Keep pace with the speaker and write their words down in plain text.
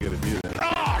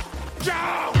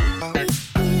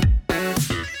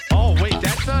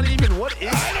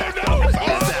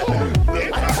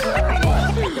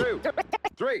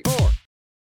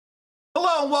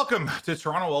Welcome to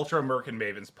Toronto Ultra Merk and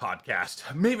Maven's podcast.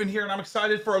 Maven here, and I'm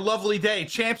excited for a lovely day.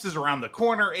 Champs is around the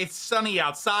corner. It's sunny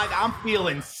outside. I'm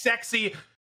feeling sexy.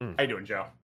 Hmm. How you doing, Joe?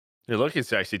 You're looking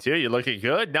sexy too. You're looking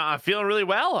good. No, I'm feeling really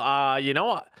well.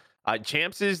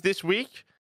 Champs is this week.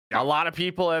 Yeah. A lot of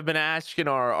people have been asking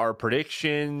our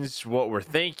predictions, what we're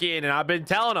thinking, and I've been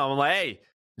telling them, I'm like, hey,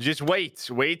 just wait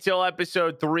till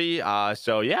episode 3.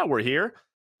 So yeah, we're here.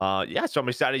 So I'm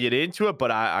excited to get into it, but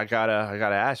I gotta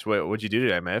ask, what'd you do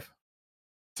today, Mav?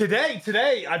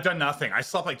 Today I've done nothing. I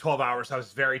slept like 12 hours. I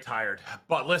was very tired.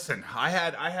 But listen, I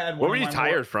had What one were of you my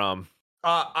tired from?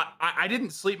 I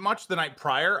didn't sleep much the night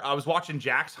prior. I was watching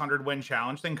Jack's 100-win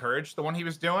challenge thing, Courage, the one he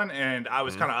was doing, and I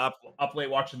was Mhm. kind of up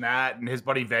late watching that. And his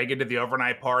buddy Vega did the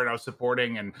overnight part, and I was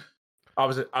supporting, and I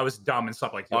was dumb and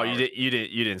slept like 2 Oh, hours. you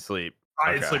didn't sleep.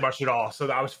 I didn't Okay. sleep much at all, so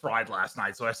I was fried last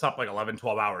night. So I slept like 11,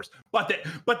 12 hours. But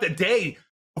the day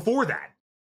before that,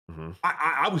 Mhm.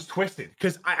 I was twisted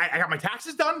because I got my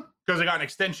taxes done because I got an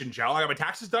extension, Joe. I got my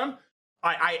taxes done.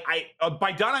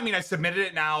 By done I mean I submitted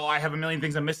it. Now I have a million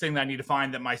things I'm missing that I need to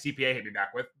find that my CPA hit me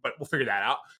back with, but we'll figure that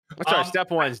out. That's all right. Um,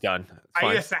 Step one's done. It's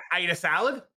I fine. I ate a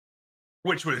salad,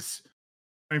 which was,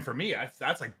 I mean, for me,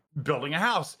 that's like building a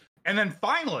house. And then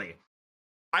finally,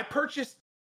 I purchased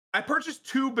I purchased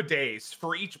 2 bidets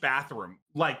for each bathroom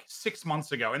like 6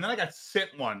 months ago, and then I got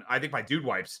sent one. I think by Dude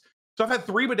Wipes. So I've had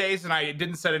 3 bidets, and I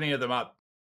didn't set any of them up.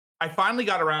 I finally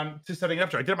got around to setting it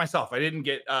up. So I did it myself. I didn't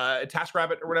get a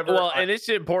TaskRabbit or whatever. Well, and it's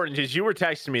important because you were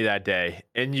texting me that day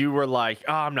and you were like,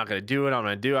 oh, I'm not going to do it. I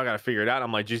got to figure it out.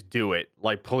 I'm like, just do it.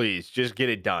 Like, please, just get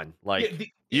it done.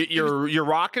 Like, Yeah, you're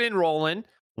rocking and rolling.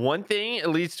 One thing it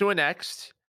leads to a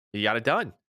next. You got it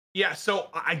done. yeah, so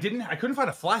I couldn't find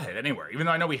a flathead anywhere, even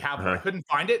though I know we have one. I Uh-huh. couldn't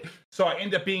find it. So I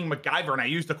ended up being MacGyver, and I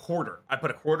used a quarter. I put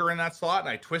a quarter in that slot, and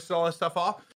I twisted all this stuff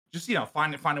off. Just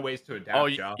find ways to adapt, Oh,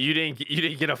 Joe. you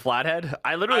didn't get a flathead?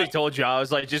 I literally told you, I was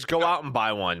like, just go out and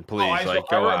buy one, please. Oh, Like, I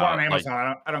go ordered one on out. Like,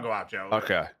 Amazon. I don't go out, Joe.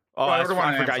 okay. Oh, I ordered one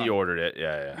on I forgot Amazon. you ordered it.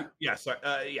 Yeah. Yes,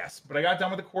 yes. But I got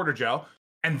done with the quarter, Joe.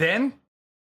 And then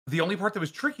the only part that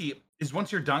was tricky is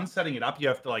once you're done setting it up, you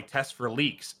have to like test for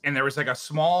leaks. And there was like a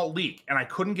small leak, and I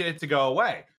couldn't get it to go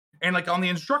away. And like on the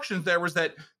instructions, there was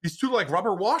that these 2 like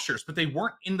rubber washers, but they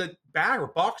weren't in the bag or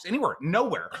box anywhere,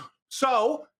 nowhere.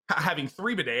 So having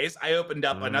 3 bidets, I opened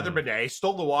up another bidet,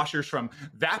 stole the washers from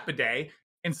that bidet,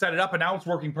 and set it up, and now it's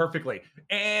working perfectly.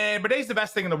 And bidet's the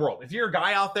best thing in the world. If you're a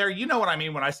guy out there, you know what I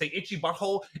mean when I say itchy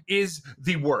butthole is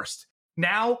the worst.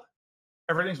 Now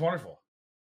everything's wonderful.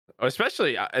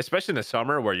 Especially in the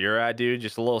summer where you're at, dude,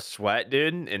 just a little sweat,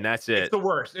 dude, and that's It's it. the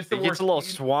worst. It's the It worst. gets a little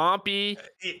swampy.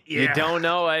 You Yeah. don't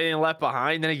know anything left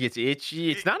behind. Then it gets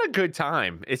itchy. It's not a good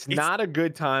time. It's not a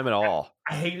good time at all.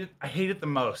 I hate it. I hate it the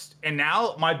most. And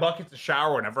now my bucket's a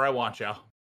shower whenever I want, Joe.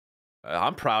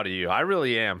 I'm proud of you. I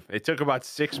really am. It took about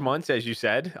 6 months, as you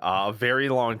said, a very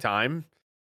long time.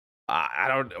 I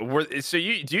don't. So do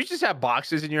you just have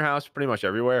boxes in your house pretty much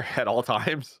everywhere at all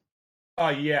times? Oh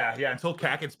yeah. Until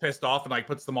Cat gets pissed off and like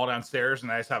puts them all downstairs,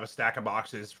 and I just have a stack of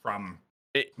boxes from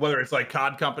It, whether it's like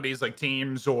COD companies like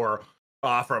Teams or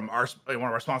from one of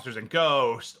our sponsors in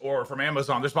Ghost or from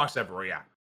Amazon. There's boxes everywhere. Yeah.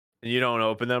 and you don't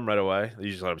open them right away. You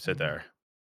just let them sit there.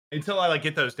 Until I like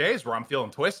get those days where I'm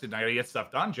feeling twisted and I gotta get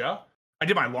stuff done, Joe. I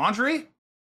did my laundry.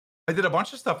 I did a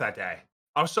bunch of stuff that day.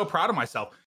 I was so proud of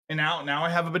myself. And now I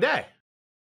have a bidet.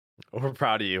 We're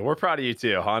proud of you. We're proud of you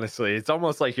too. Honestly, it's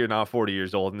almost like you're not 40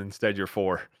 years old and instead you're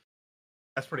 4.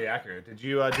 That's pretty accurate. Did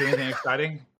you do anything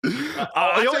exciting? I'll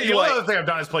The tell only you what. other thing I've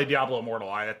done is play Diablo Immortal.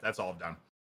 That's all I've done.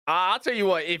 I'll tell you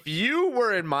what, if you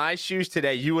were in my shoes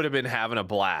today, you would have been having a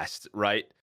blast, right?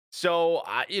 So,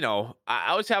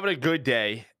 I was having a good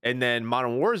day, and then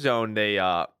Modern Warzone,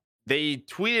 they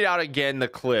tweeted out again the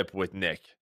clip with Nick.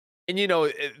 And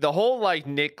the whole like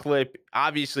Nick clip,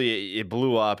 obviously it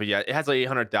blew up. Yeah, it has like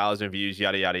 800,000 views,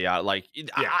 yada yada yada. Like,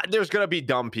 Yeah. there's gonna be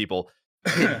dumb people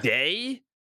today,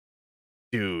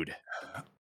 dude.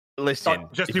 Listen,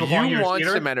 Just if people calling you you a want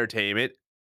cheater? some entertainment,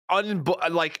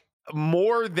 like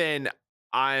more than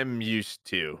I'm used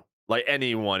to. Like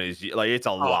anyone is like it's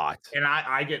a lot. And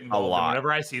I get involved. And lot.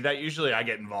 whenever I see that, usually I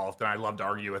get involved, and I love to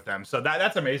argue with them. So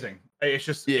that's amazing. It's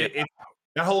just Yeah.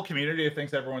 that whole community that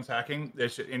thinks everyone's hacking.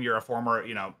 And you're a former,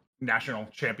 national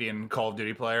champion Call of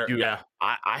Duty player. Dude, Yeah.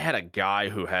 I had a guy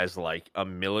who has like a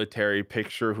military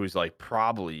picture who's like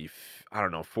probably I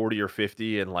don't know 40 or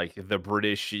 50 and like the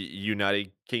British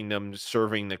United Kingdom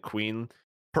serving the Queen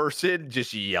person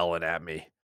just yelling at me,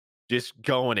 just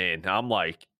going in. I'm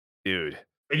like, dude,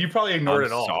 And you probably ignored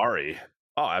I'm it all. sorry.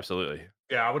 Oh, absolutely.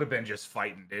 Yeah, I would have been just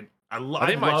fighting, dude. I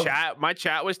think my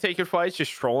chat was taking fights,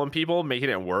 just trolling people, making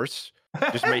it worse.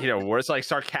 just making it worse, like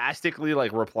sarcastically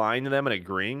like replying to them and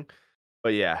agreeing.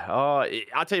 But yeah,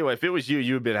 I'll tell you what, if it was you,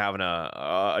 you've been having a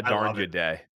I darn love it. good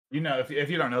day. If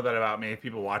you don't know that about me,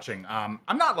 people watching, I'm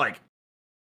not like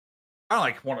I don't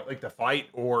like want to like to fight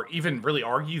or even really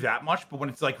argue that much, but when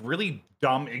it's like really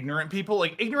dumb, ignorant people,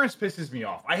 like ignorance pisses me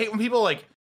off. I hate when people like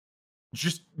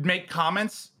just make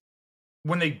comments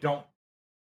when they don't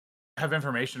have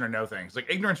information or know things. Like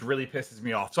ignorance really pisses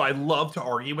me off. So I love to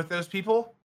argue with those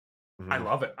people. I Mhm.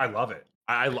 love it. I love it.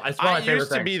 It's one I of my favorite used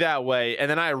to things. be that way, and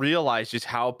then I realized just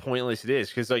how pointless it is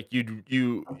because like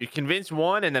you convince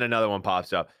one, and then another one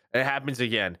pops up, and it happens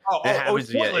again, and it It's happens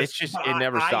again. pointless, It's just but it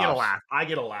never I get a stops. laugh. I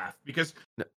get a laugh because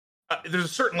there's a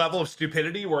certain level of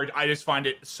stupidity where I just find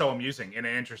it so amusing and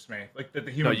it interests me. Like that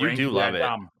the No, human you brain do can be love that it.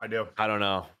 dumb. I do. I don't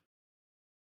know.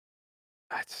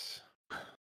 That's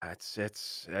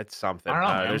it's I something. don't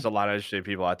know, There's man. a lot of interesting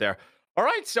people out there. All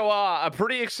right, so a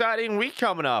pretty exciting week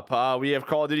coming up. We have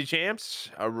Call of Duty Champs.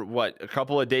 What, a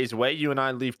couple of days away? You and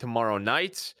I leave tomorrow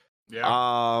night. Yeah.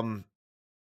 Um,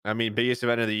 I mean, biggest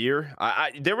event of the year.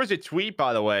 There was a tweet,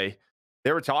 by the way.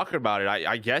 They were talking about it.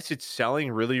 I guess it's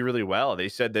selling really, really well. They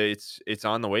said that it's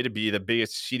on the way to be the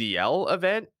biggest CDL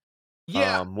event.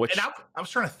 Yeah, and Which I was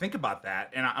trying to think about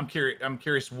that, and I'm curious. I'm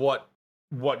curious what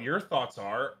your thoughts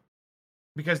are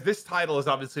because this title is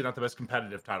obviously not the most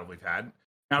competitive title we've had.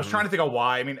 And I was trying Mhm. to think of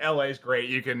why. I mean, LA is great.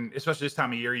 You can, especially this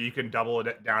time of year, you can double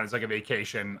it down as like a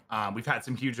vacation. We've had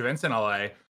some huge events in LA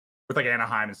with like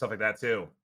Anaheim and stuff like that too.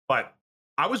 But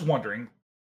I was wondering,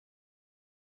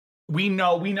 we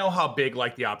know how big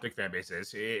like the Optic fan base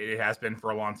is. It has been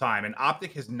for a long time, and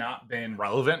Optic has not been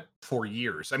relevant for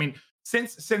years. I mean,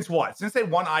 since what? Since they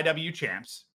won IW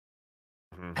champs,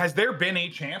 Mhm. has there been a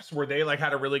champs where they like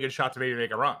had a really good shot to maybe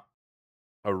make a run?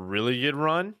 A really good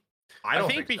run. I I don't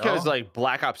think think because so. like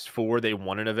Black Ops 4, they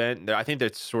won an event. I think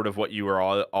that's sort of what you were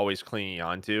always clinging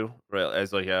on to, right?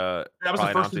 As like a That was the probably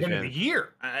an first Optic event of the fan.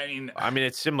 year. I mean, I mean,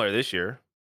 it's similar this year.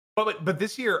 but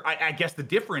this year, I guess the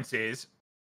difference is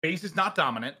base is not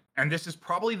dominant, and this is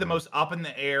probably the Mhm. most up in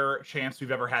the air champs we've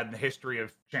ever had in the history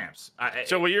of champs.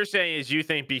 So what you're saying is you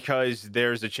think because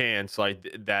there's a chance like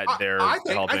that I, they're I think, I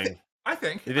think, helping. I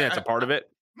think, You think that's a part of it?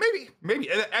 maybe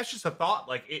that's just a thought.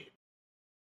 Like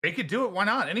they could do it. Why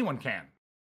not? Anyone can.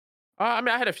 I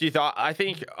mean, I had a few thoughts. I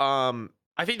think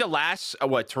the last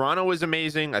what Toronto was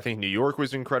amazing. I think New York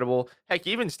was incredible. Heck,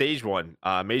 even stage one,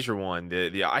 major one.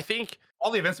 The I think All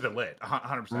the events have been lit,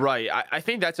 100%. right. I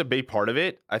think that's a big part of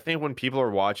it. I think when people are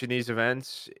watching these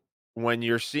events, when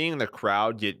you're seeing the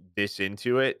crowd get this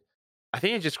into it, I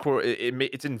think it just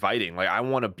it's inviting. Like I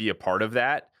want to be a part of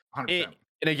that. And, 100%.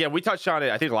 and again, we touched on it.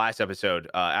 I think last episode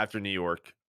after New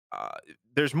York. Uh,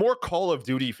 there's more Call of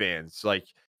Duty fans. Like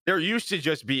there used to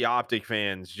just be Optic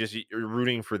fans, just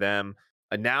rooting for them.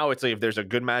 And now it's like if there's a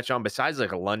good match on, besides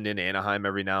like a London, Anaheim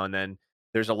every now and then,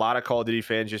 there's a lot of Call of Duty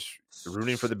fans just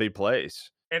rooting for the big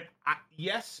plays. And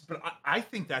yes, but I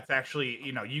think that's actually,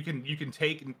 you can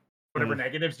take whatever Mhm.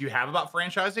 negatives you have about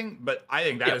franchising, but I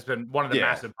think that Yeah. has been one of the Yeah.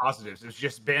 massive positives. It's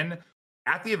just been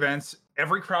at the events,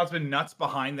 every crowd's been nuts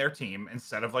behind their team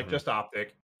instead of like Mhm. just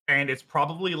Optic. And it's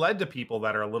probably led to people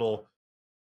that are a little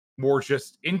more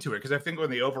just into it. Cause I think when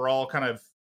the overall kind of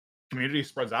community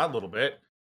spreads out a little bit,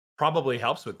 probably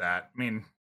helps with that. I mean,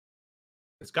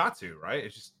 it's got to, right?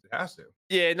 It has to.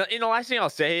 Yeah, and the last thing I'll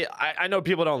say, I know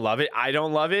people don't love it. I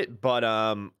don't love it, but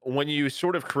when you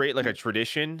sort of create like a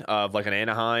tradition of like an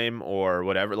Anaheim or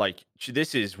whatever, like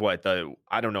this is what the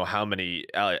I don't know how many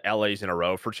LAs in a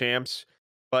row for champs,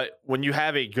 but when you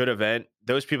have a good event,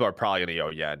 those people are probably going to go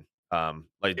again.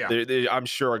 Like Yeah. I'm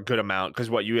sure a good amount because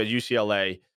what you had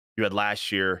UCLA, you had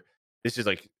last year. This is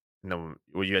like no,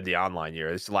 well, you had the online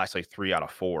year. This is the last like 3 out of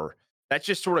 4 that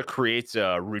just sort of creates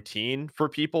a routine for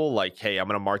people like, hey, I'm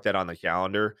going to mark that on the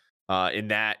calendar. And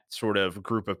that sort of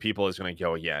group of people is going to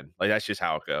go again. Like, that's just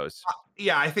how it goes.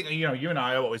 Yeah, I think you and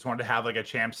I always wanted to have like a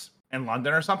champs in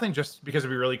London or something, just because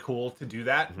it'd be really cool to do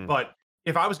that. Mhm. But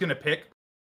if I was going to pick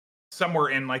somewhere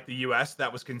in like the U.S.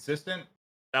 that was consistent,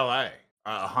 L.A.,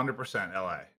 100%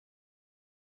 L.A.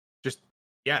 Just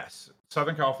yes,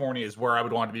 Southern California is where I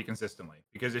would want to be consistently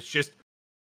because it's just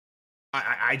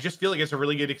I just feel like it's a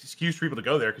really good excuse for people to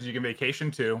go there because you can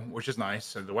vacation too, which is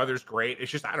nice. And the weather's great.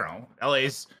 It's just I don't know,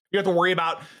 L.A.'s you have to worry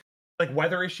about like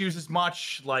weather issues as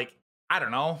much. Like I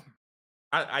don't know,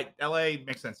 LA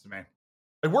makes sense to me.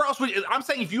 Like where else would I'm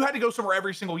saying if you had to go somewhere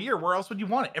every single year, where else would you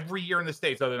want it? Every year in the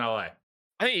States other than LA.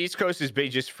 I think East Coast is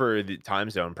big just for the time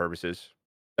zone purposes.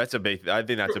 I think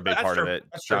that's a big That's part of true. it.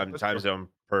 That's true. Time That's time true. zone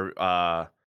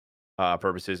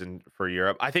purposes and for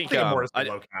Europe. I I'm think thinking more just the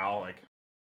locale. Like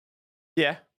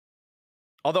yeah.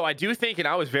 Although I do think, and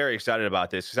I was very excited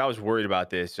about this because I was worried about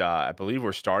this. I believe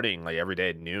we're starting like every day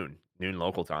at noon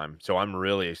local time. So I'm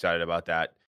really excited about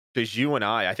that because you and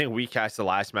I think we cast the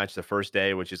last match the first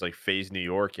day, which is like FaZe New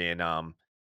York, and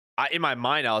in my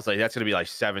mind, I was like, that's gonna be like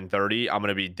 7:30. I'm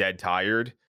gonna be dead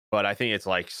tired, but I think it's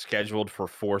like scheduled for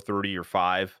 4:30 or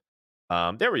 5.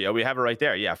 There we go. We have it right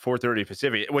there. Yeah, 4:30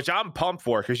 Pacific, which I'm pumped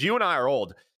for because you and I are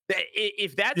old.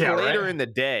 If that's Yeah, right. later in the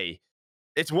day,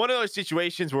 it's one of those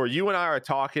situations where you and I are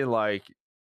talking like,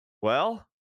 well,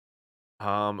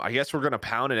 I guess we're gonna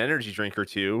pound an energy drink or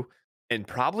two and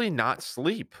probably not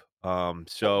sleep. Well,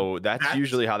 So that's that's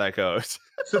usually how that goes.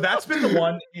 so that's been the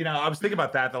one, I was thinking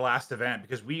about that at the last event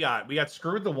because we got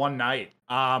screwed the one night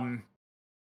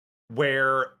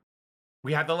where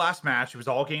we had the last match. It was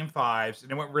all game fives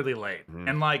and it went really late. Mhm.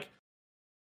 And like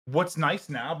what's nice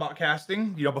now about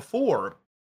casting, before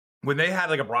when they had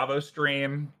like a Bravo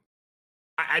stream,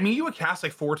 I mean, you would cast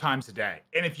like 4 times a day.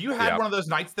 And if you had Yeah. one of those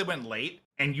nights that went late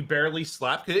and you barely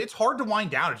slept, because it's hard to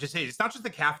wind down. It's not just the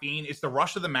caffeine, it's the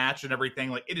rush of the match and everything.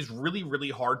 Like it is really, really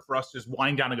hard for us to just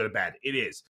wind down and go to bed. It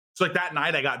is. So like that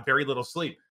night I got very little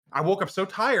sleep. I woke up so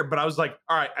tired, but I was like,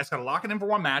 all right, I just gotta lock it in for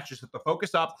one match, just have to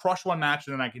focus up, crush one match,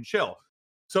 and then I can chill.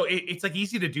 So it's like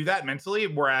easy to do that mentally.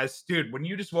 Whereas, dude, when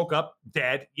you just woke up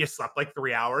dead, you slept like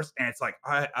 3 hours, and it's like,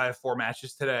 I have 4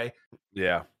 matches today.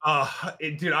 Yeah.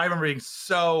 Dude, I remember being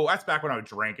so. That's back when I would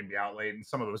drink and be out late, and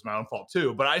some of it was my own fault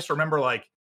too. But I just remember like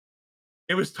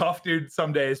it was tough, dude.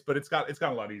 Some days, but it's got a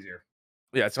lot easier.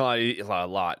 Yeah, it's a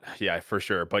lot. Yeah, for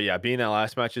sure. But yeah, being that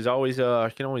last match is always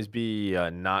can always be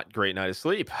a not great night of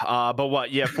sleep. But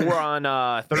what? Yeah, 4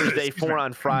 on Thursday, Excuse 4 me.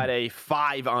 on Friday,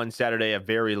 5 on Saturday. A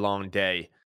very long day.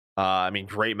 I mean,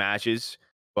 great matches,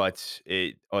 but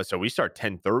so we start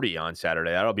 10:30 on Saturday.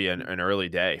 That'll be an early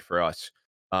day for us.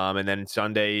 And then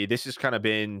Sunday. This has kind of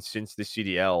been since the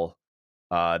CDL,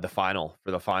 the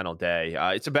final day.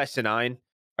 It's a best of 9.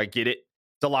 I get it.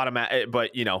 It's a lot of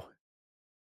but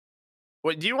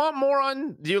what do you want more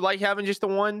on? Do you like having just the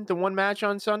one match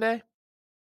on Sunday?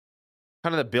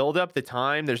 Kind of the build up, the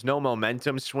time. There's no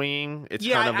momentum swing. It's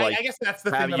Yeah, kind of like I guess that's the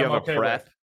thing have that you I'm have a okay with. prep.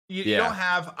 You don't Yeah,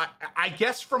 have. I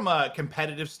guess from a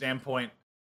competitive standpoint,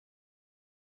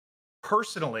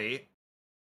 personally,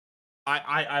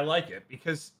 I like it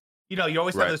because you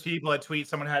always have right. those people that tweet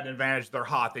someone had an advantage, they're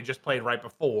hot, they just played right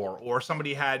before, or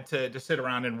somebody had to sit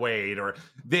around and wait, or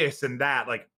this and that.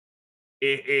 Like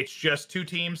it's just two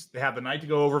teams. They have the night to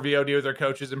go over VOD with their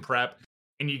coaches and prep,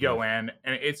 and you Mhm. go in,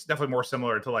 and it's definitely more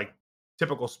similar to like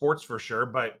typical sports for sure.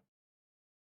 But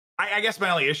I guess my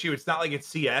only issue, it's not like it's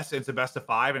CS, it's a best of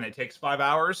 5, and it takes 5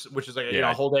 hours, which is like a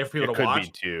Yeah, whole day for people it to could be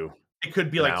watch. 2, It could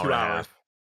be an like hour two and a hours,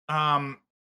 half. um,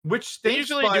 which They stinks.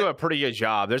 usually do But a pretty good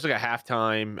job. There's like a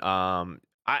halftime.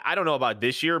 I don't know about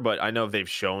this year, but I know they've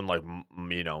shown like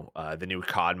the new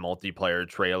COD multiplayer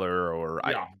trailer, or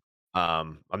yeah,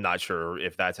 I'm not sure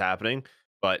if that's happening,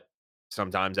 but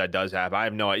sometimes that does happen. I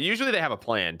have no idea. Usually they have a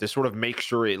plan to sort of make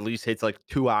sure it at least hits like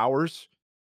 2 hours.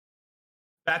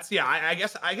 that's yeah. I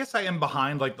guess I am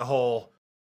behind like the whole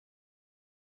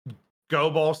go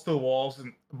balls to the walls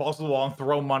and balls to the wall and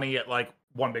throw money at like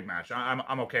one big match.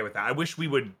 I'm okay with that. I wish we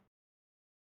would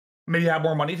maybe have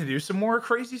more money to do some more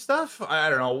crazy stuff. I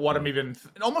don't know what I'm Mm. even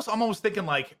I'm almost thinking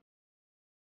like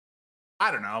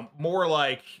I don't know more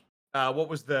like what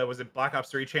was it Black Ops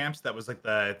 3 Champs, that was like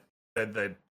the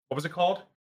what was it called?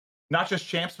 Not just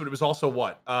Champs, but it was also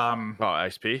what Oh,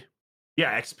 XP.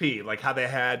 yeah, XP, like how they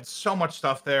had so much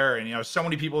stuff there, and so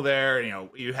many people there, and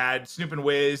you had Snoop and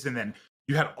Wiz, and then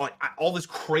you had all this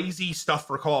crazy stuff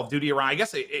for Call of Duty around. I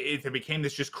guess it became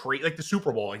this just crazy, like the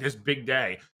Super Bowl, like this big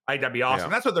day. I think that'd be awesome.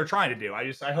 Yeah. That's what they're trying to do.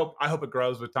 I hope it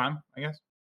grows with time, I guess.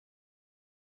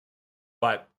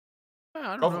 But I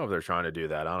don't know over, if they're trying to do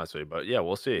that, honestly, but yeah,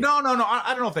 we'll see. no, no, no.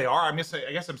 I don't know if they are. I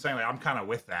guess I'm saying like I'm kind of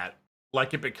with that,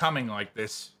 like it becoming like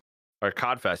this. Or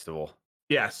COD Festival.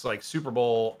 Yes, like Super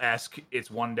Bowl esque.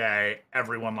 It's one day,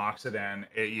 everyone locks it in.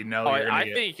 Oh, You're gonna I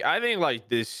get. think I think like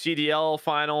the CDL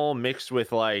final mixed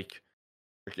with like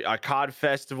a COD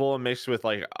festival mixed with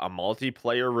like a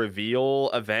multiplayer reveal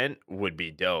event would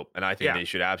be dope. And I think Yeah, they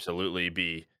should absolutely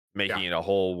be yeah. making it a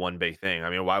whole one big thing. I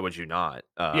mean, why would you not?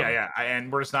 Yeah, yeah,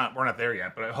 and we're not there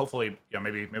yet, but hopefully,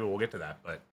 maybe we'll get to that.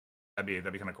 But that'd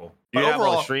be kind of cool. But You have all the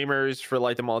overall, streamers for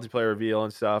like the multiplayer reveal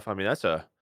and stuff. I mean, that'd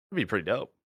be pretty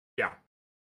dope. yeah.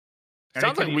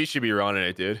 Sounds like Anytime you, we should be running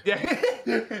it, dude. yeah.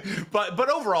 But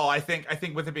overall, I think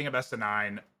with it being a best of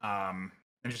 9, and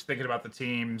just thinking about the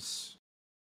teams,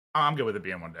 I'm good with it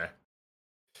being one day.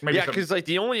 Maybe Yeah, some. because like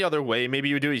the only other way maybe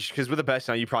you would do is because with the best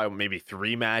now you probably maybe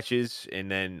 3 matches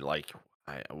and then like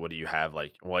what do you have?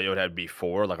 Like, well, you would have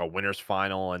before like a winners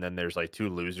final, and then there's like two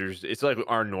losers. It's like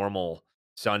our normal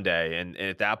Sunday, and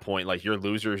at that point, like your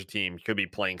losers team could be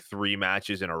playing 3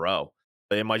 matches in a row.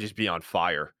 They might just be on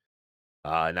fire,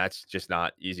 and that's just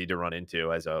not easy to run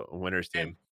into as a winners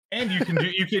And team.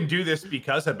 you can do this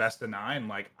because of best of nine.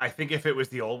 Like I think if it was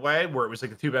the old way where it was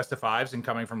like the two best of fives and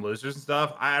coming from losers and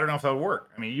stuff, I don't know if that would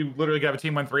work. I mean, you literally could have a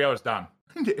team win 3-0, it's done.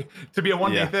 To be a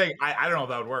 1-day Yeah, thing, I don't know if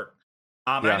that would work.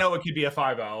 I yeah. know it could be a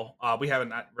 5-0. We haven't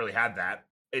not really had that.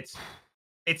 It's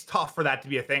tough for that to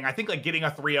be a thing. I think like getting a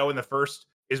 3-0 in the first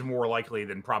is more likely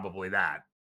than probably that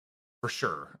for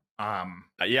sure.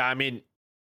 Yeah, I mean,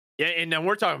 yeah, and then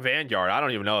we're talking Vanguard. I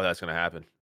don't even know if that's gonna happen.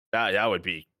 That would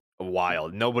be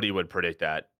wild. Nobody would predict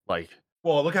that. Like,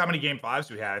 Well, look how many game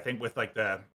fives we had. I think with like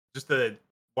the just the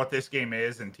what this game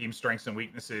is and team strengths and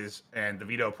weaknesses and the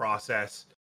veto process,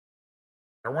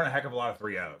 there weren't a heck of a lot of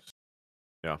 3-0s.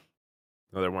 yeah,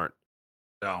 no, there weren't.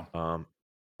 So All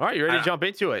right, you ready to I, jump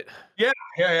into it? yeah.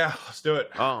 Let's do it.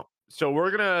 Oh, so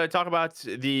we're gonna talk about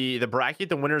the bracket,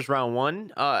 the winners round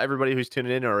one. Everybody who's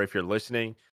tuning in, or if you're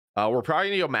listening, we're probably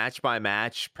gonna go match by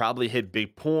match, probably hit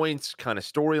big points, kind of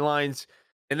storylines,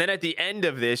 and then at the end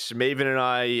of this, Maven and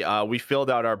I, we filled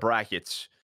out our brackets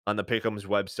on the Pick'em's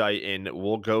website, and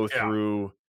we'll go Yeah,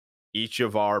 through each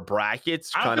of our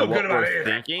brackets, I don't kind of feel good what about we're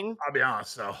anything. thinking. I'll be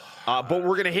honest. So, But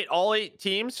we're gonna hit all 8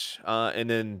 teams, and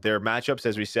then their matchups,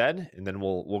 as we said, and then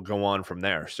we'll go on from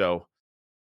there. So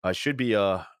should be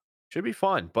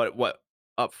fun. But what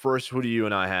up first? Who do you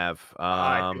and I have?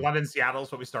 I think London, Seattle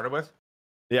is what we started with.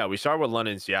 Yeah, we started with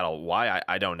London, Seattle. Why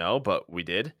I don't know, but we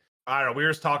did. I don't know. We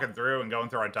were just talking through and going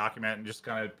through our document and just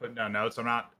kind of putting down notes. I'm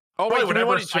not Oh probably wait, do we whatever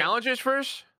want to site. challenges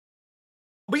first?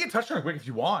 We can touch on it quick if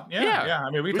you want. Yeah, Yeah, yeah. I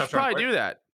mean, we we can should touch on it probably quick. do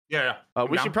that. Yeah. I'm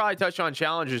We should down. probably touch on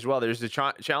challenges as well. There's the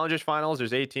challenges finals.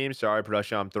 There's 8 teams. Sorry,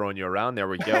 production, I'm throwing you around. There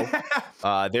we go.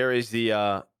 There is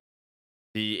the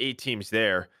 8 teams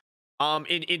there.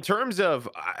 In terms of,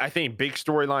 I think big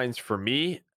storylines for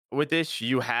me with this,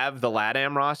 you have the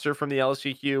LATAM roster from the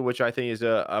LCQ, which I think is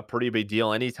a pretty big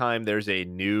deal. Anytime there's a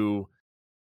new,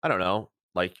 I don't know,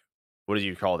 like what do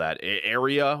you call that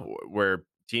area where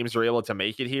teams are able to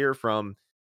make it here from,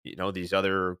 these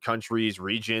other countries,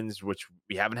 regions, which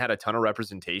we haven't had a ton of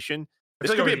representation. I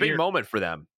This feel like could over be a the big year, moment for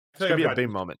them. I This feel could like be a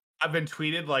big moment. I've been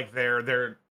tweeted like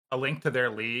they're a link to their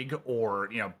league or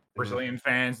Mhm. Brazilian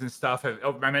fans and stuff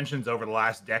have my mentions over the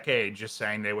last decade just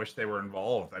saying they wish they were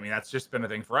involved. I mean, that's just been a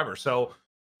thing forever. So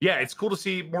yeah, it's cool to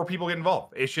see more people get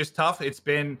involved. It's just tough. It's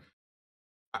been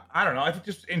I don't know. I think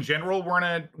just in general we're in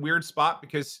a weird spot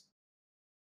because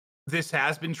this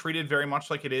has been treated very much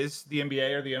like it is the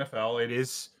NBA or the NFL. It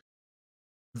is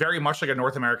very much like a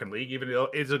North American league, even though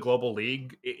it's a global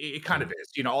league. It kind of Mhm.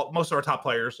 is. Most of our top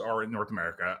players are in North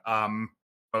America.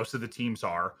 Most of the teams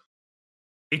are.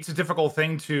 It's a difficult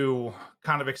thing to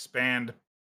kind of expand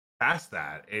past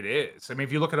that. It is. I mean,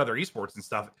 if you look at other esports and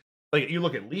stuff, like you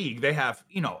look at League, they have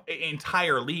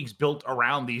entire leagues built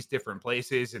around these different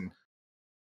places, and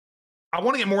I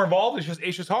want to get more involved.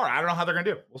 It's just hard. I don't know how they're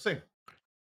gonna do. We'll see.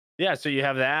 Yeah, so you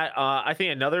have that. I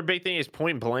think another big thing is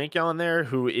Point Blank on there,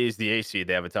 who is the AC.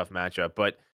 They have a tough matchup,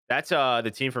 but that's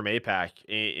the team from APAC.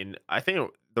 And I think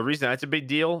the reason that's a big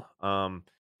deal,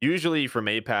 usually from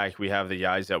APAC, we have the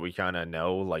guys that we kind of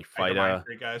know, like Like the Mind FIDA,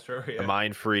 Freak guys, for the yeah.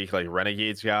 Mind Freak, like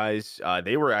Renegades guys.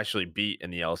 They were actually beat in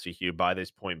the LCQ by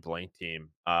this Point Blank team,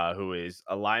 who is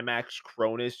a Limax,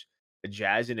 Cronus,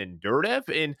 Jazzin, and Durdev.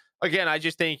 And again, I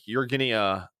just think you're getting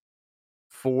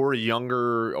for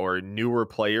younger or newer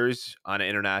players on an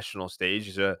international stage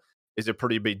is a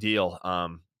pretty big deal.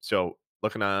 So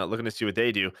looking to see what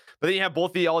they do. But then you have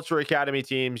both the Ultra Academy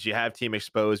teams. You have Team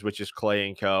Exposed, which is Clay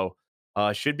and Co.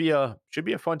 Should be a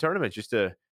fun tournament just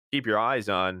to keep your eyes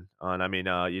on. I mean,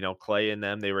 Clay and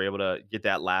them, they were able to get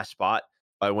that last spot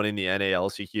by winning the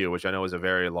NALCQ, which I know was a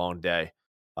very long day.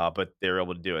 But they were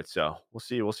able to do it. So we'll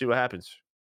see what happens.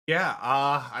 Yeah,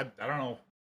 I don't know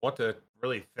what to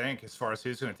really think as far as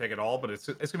who's going to take it all, but it's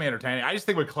gonna be entertaining. I just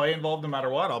think with Clay involved, no matter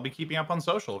what, I'll be keeping up on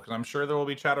social because I'm sure there will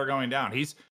be chatter going down. I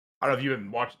don't know if you've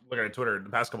been looking at Twitter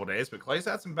the past couple of days, but Clay's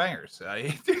had some bangers.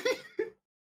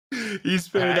 He's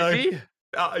been, Has he?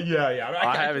 yeah.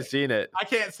 I haven't seen it. I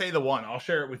can't say the one. I'll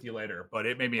share it with you later, but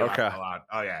it made me laugh Okay. out loud.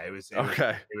 Oh yeah,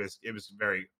 Okay. it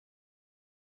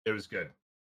was good.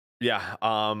 Yeah.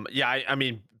 Yeah. I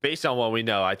mean, based on what we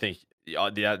know, I think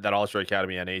that Ultra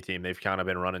Academy NA team, they've kind of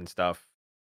been running stuff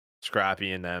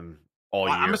scrappy in them all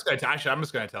I'm year. just gonna actually, I'm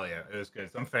just gonna tell you, it was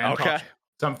good. Okay.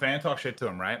 Some fan talk shit to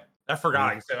him, right? I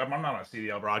forgot. Mhm, I said I'm not on a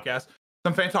CDL broadcast.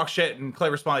 Some fan talk shit, and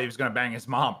Clay responded he was gonna bang his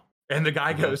mom. And the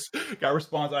mhm. guy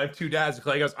responds, "I have two dads." And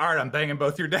Clay goes, "All right, I'm banging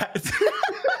both your dads."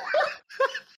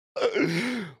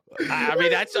 I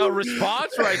mean, that's a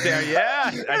response right there. Yeah,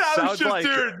 And that I was sounds just,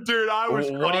 like. dude, I was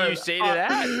What do you crying. say to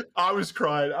that? I was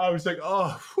crying. I was like,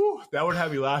 oh, whew, that would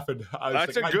have me laughing. I was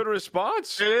That's a like, good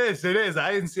response. it is.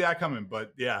 I didn't see that coming,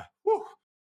 but yeah, whew,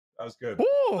 that was good.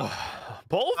 Woo!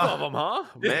 Both of them, huh?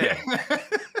 Man, Yeah.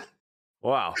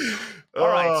 wow. All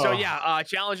right, so Oh, yeah,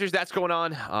 challengers that's going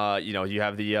on. You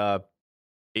have the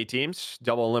 8 teams,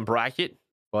 double limb bracket.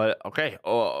 But okay,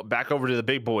 back over to the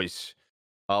big boys.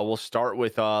 We'll start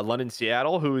with London,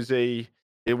 Seattle, who is a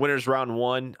winners round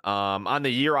one. On the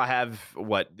year, I have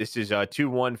what this is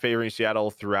 2-1 favoring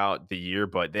Seattle throughout the year,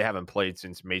 but they haven't played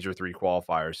since Major 3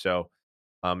 qualifiers. So,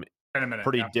 um, in a minute.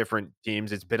 pretty Yeah. different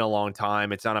teams. It's been a long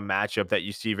time. It's not a matchup that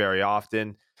you see very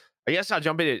often. I guess I'll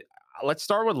jump in it. Let's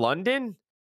start with London.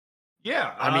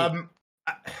 Yeah. I mean,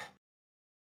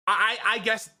 I, I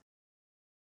guess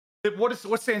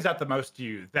what stands out the most to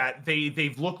you that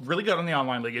they've looked really good on the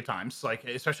online league at times, like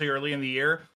especially early in the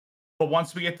year. But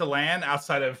once we get to LAN,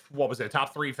 outside of what was it,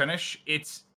 top 3 finish,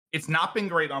 it's not been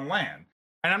great on LAN.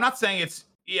 And I'm not saying it's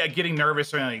getting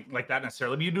nervous or anything like that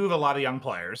necessarily, but you do have a lot of young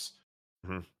players.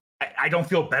 mhm. I don't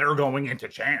feel better going into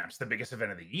Champs, the biggest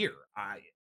event of the year.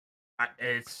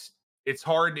 It's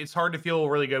hard. It's hard to feel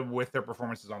really good with their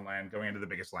performances on LAN going into the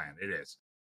biggest LAN. It is.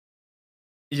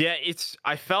 Yeah,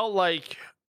 I felt like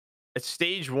at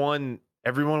stage one,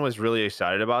 everyone was really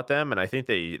excited about them, and I think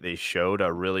they showed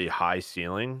a really high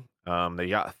ceiling. They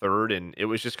got third, and it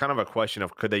was just kind of a question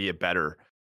of could they get better?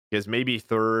 Because maybe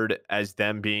third, as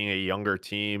them being a younger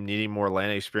team, needing more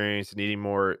land experience, needing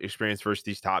more experience versus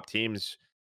these top teams,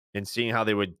 and seeing how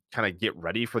they would kind of get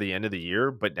ready for the end of the year.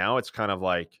 But now it's kind of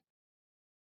like,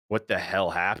 what the hell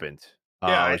happened?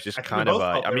 Yeah, It was just I think we kind of both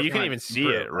felt I they mean, were you can kind even of see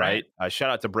improve, it, right? right? Shout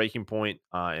out to Breaking Point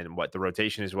and what the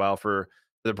rotation as well for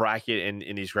the bracket and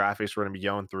in these graphics we're going to be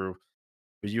going through.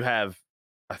 But you have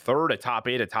a third, a top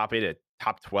 8, a top 8, a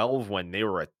top 12 when they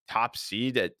were a top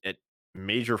seed at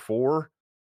Major 4.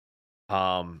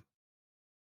 Um,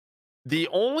 the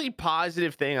only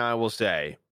positive thing I will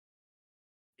say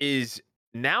is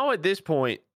now at this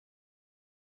point,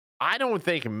 I don't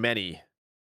think many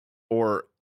or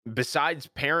besides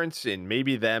parents and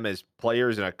maybe them as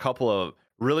players and a couple of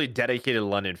really dedicated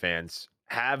London fans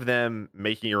have them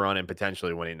making a run and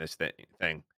potentially winning this thing.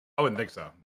 I wouldn't think so.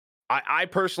 I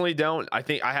personally don't. I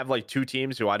think I have like 2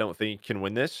 teams who I don't think can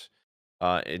win this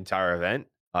entire event.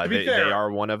 To be They fair,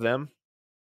 are one of them.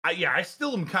 I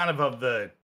still am kind of the.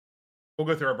 We'll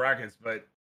go through our brackets, but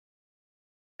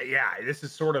yeah, this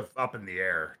is sort of up in the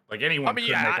air. Like I anyone mean,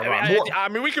 could make a yeah, run. More, I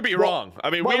mean, we could be well, wrong. I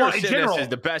mean, well, we were in saying this general, as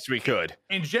the best we could.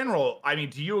 I mean,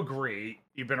 do you agree?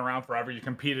 You've been around forever. You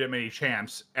competed at many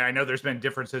champs, and I know there's been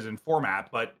differences in format,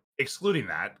 but excluding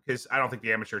that, because I don't think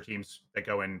the amateur teams that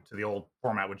go into the old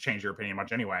format would change your opinion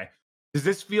much anyway. Does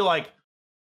this feel like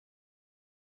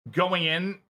going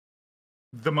in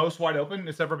the most wide open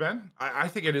it's ever been? I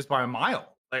think it is by a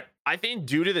mile. Like, I think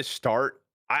due to the start,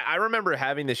 I remember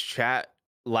having this chat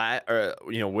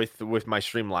with my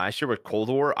stream last year with Cold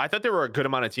War. I thought there were a good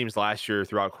amount of teams last year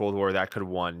throughout Cold War that could have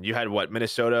won. You had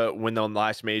Minnesota win the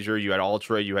last major, you had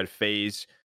Ultra, you had FaZe.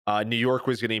 New York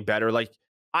was getting better. Like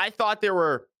I thought there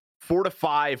were 4 to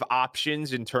 5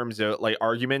 options in terms of like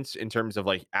arguments in terms of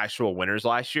like actual winners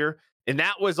last year. And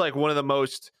that was like one of the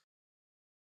most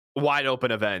wide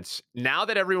open events. Now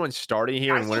that everyone's starting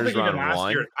here I in still winners think even round last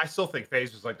year, one, I still think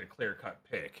FaZe was like the clear cut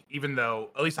pick, even though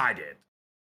at least I did.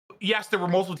 Yes, there were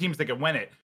multiple teams that could win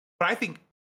it, but I think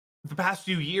the past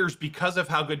few years, because of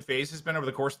how good FaZe has been over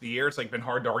the course of the year, it's like been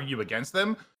hard to argue against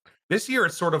them. This year,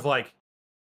 it's sort of like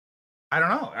I don't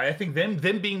know. I think them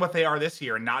being what they are this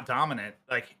year and not dominant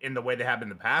like in the way they have in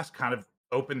the past, kind of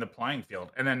opened the playing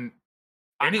field. And then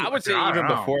I anyway, would say I don't even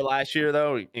know. before last year,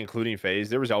 though, including FaZe,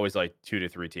 there was always like 2 to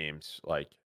 3 teams. Like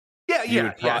Yeah,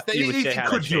 yeah, yes. you would say They had a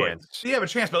could do it. chance. They have a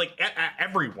chance, but like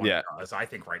everyone Yeah. does. I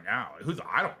think right now. Who's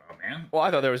I don't know, man. Well,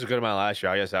 I thought there was a good amount last year.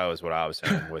 I guess that was what I was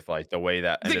saying with like the way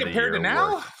that You end think of the compared to year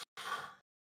now? worked.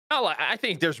 No, like, I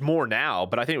think there's more now,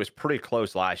 but I think it was pretty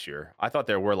close last year. I thought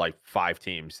there were like 5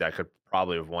 teams that could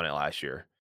probably have won it last year.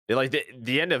 Like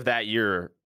the end of that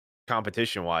year,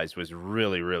 competition wise, was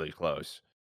really really close.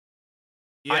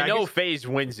 Yeah, I I know guess. FaZe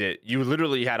wins it. You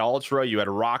literally had Ultra, you had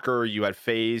Rocker, you had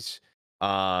FaZe.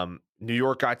 New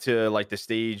York got to like the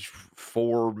stage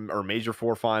 4 or major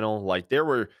 4 final. Like there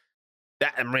were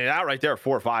that. I mean, that right there,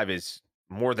 4 or 5 is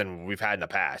more than we've had in the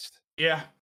past. Yeah,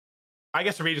 I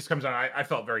guess for me, it just comes down. I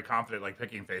felt very confident like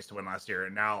picking FaZe to win last year,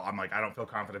 and now I'm like, I don't feel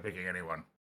confident picking anyone.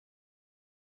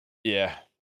 Yeah.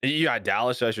 You got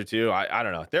Dallas Usher too. I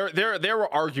don't know. There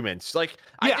were arguments. Like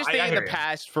I Yeah, just think I in the hear you.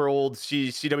 past for old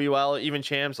CWL even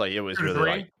champs, like it was 2 to really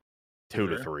like 3. 2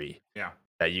 to 3. 3. Yeah.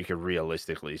 that you could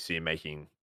realistically see making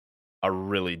a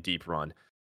really deep run.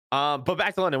 But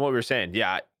back to London, what we were saying,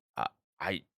 yeah, uh,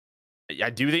 I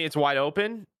I do think it's wide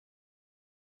open,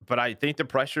 but I think the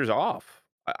pressure's off.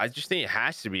 I just think it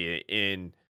has to be.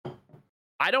 In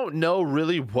I don't know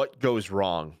really what goes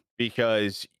wrong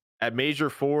because at Major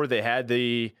Four they had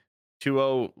the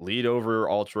 2-0 lead over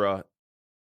Ultra.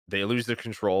 They lose the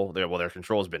control. Their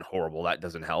control has been horrible. That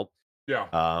doesn't help.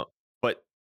 Yeah. But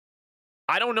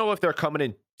I don't know if they're coming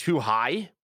in too high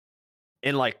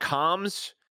in like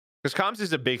comms, because comms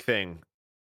is a big thing.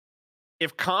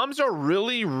 If comms are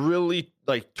really, really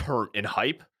like turnt and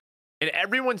hype, and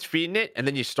everyone's feeding it, and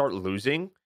then you start losing,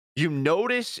 you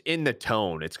notice in the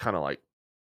tone, it's kind of like,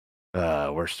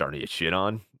 we're starting to get shit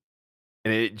on.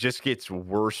 And it just gets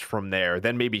worse from there.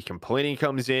 Then maybe complaining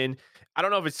comes in. I don't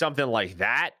know if it's something like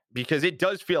that because it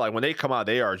does feel like when they come out,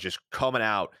 they are just coming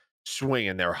out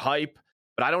swinging. They're hype,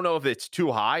 but I don't know if it's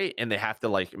too high and they have to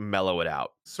like mellow it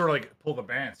out. Sort of like pull the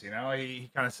bands, you know?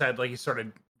 He kind of said like he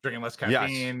started drinking less Yes.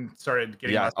 caffeine, started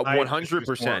getting Yeah, less hype, just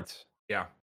was more- 100%. Yeah.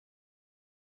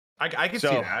 I can see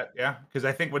So that, yeah. Because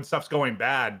I think when stuff's going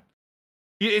bad,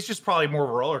 it's just probably more of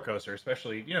a roller coaster,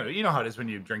 especially, you know how it is when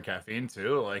you drink caffeine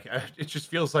too. Like it just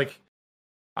feels like,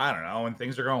 I don't know, when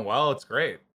things are going well, it's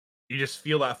great. You just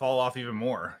feel that fall off even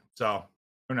more. So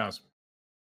who knows?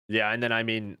 yeah, and then I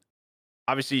mean,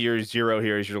 obviously your zero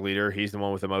here is your leader. He's the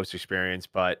one with the most experience,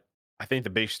 but I think the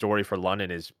big story for London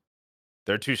is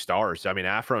they're two stars. I mean,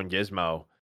 Afro and Gizmo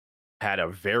had a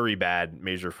very bad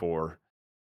Major Four.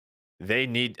 They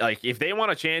need like if they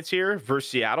want a chance here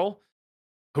versus Seattle,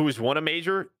 who's won a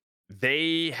major,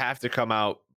 they have to come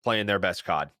out playing their best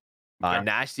COD. Okay.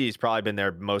 Nasty has probably been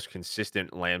their most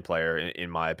consistent land player, in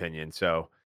my opinion. So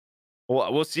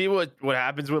we'll see what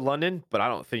happens with London, but I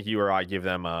don't think you or I give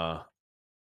them a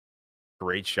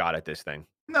great shot at this thing.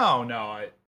 No,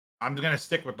 I'm gonna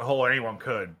stick with the whole anyone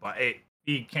could, but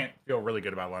you can't feel really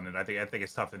good about London. I think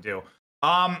it's tough to do.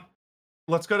 Um,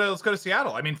 let's go to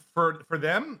Seattle. I mean, for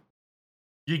them,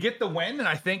 you get the win, and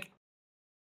I think.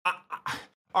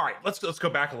 All right, let's go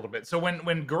back a little bit. So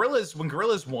when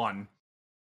Gorillas won,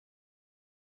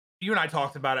 you and I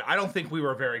talked about it. I don't think we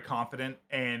were very confident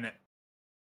in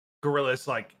Gorillas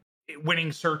like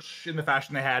winning search in the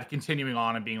fashion they had, continuing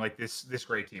on and being like this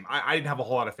great team. I didn't have a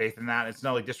whole lot of faith in that. It's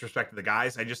no like disrespect to the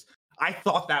guys. I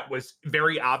thought that was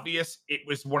very obvious. It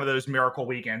was one of those miracle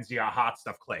weekends. You got hot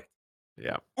stuff clicked.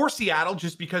 Yeah. Or Seattle,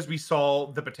 just because we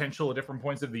saw the potential at different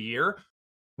points of the year.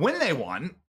 When they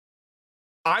won,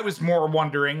 I was more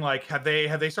wondering, like, have they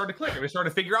started to click? Have they started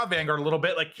to figure out Vanguard a little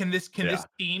bit? Like, can this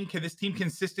team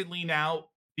consistently now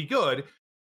be good?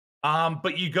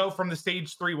 But you go from the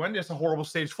stage 3 win to a horrible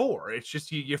stage 4. It's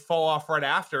just you fall off right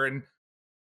after, and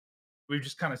we've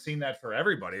just kind of seen that for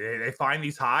everybody. They find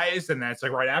these highs, and that's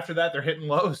like right after that they're hitting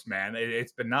lows. Man,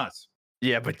 it's been nuts.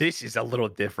 Yeah, but this is a little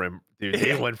different, dude.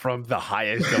 They went from the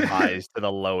highest of highs to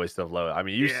the lowest of low. I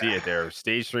mean, you see it there.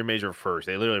 Stage 3 major first.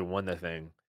 They literally won the thing.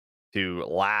 To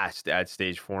last at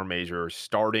stage 4 major,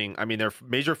 starting. I mean, their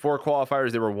major 4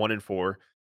 qualifiers, they were 1-4.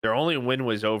 Their only win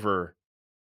was over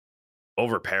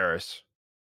Paris.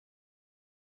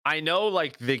 I know,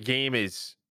 like the game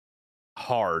is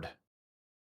hard,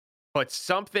 but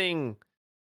something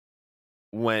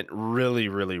went really,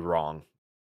 really wrong.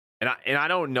 And I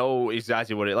don't know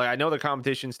exactly what it like. I know the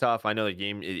competition's tough. I know the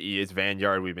game is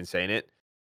Vanguard. We've been saying it,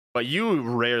 but you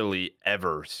rarely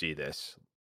ever see this.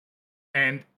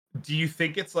 And do you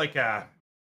think it's like I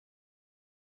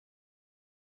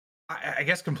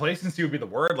guess complacency would be the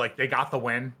word. Like they got the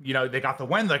win, they got the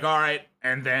win, like, all right,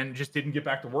 and then just didn't get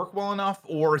back to work well enough?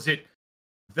 Or is it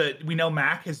that we know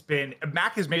Mac is maybe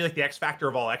like the X factor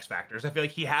of all X factors. I feel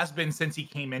like he has been since he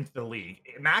came into the league.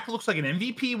 Mac looks like an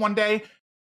MVP one day.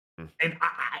 And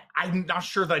I'm not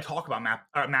sure that I talk about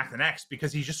Mac the next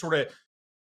because he just sort of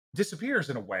disappears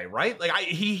in a way, right? Like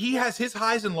he has his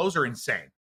highs and lows are insane.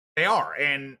 They are.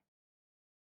 And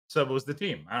so was the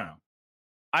team. I don't know.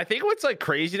 I think what's like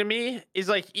crazy to me is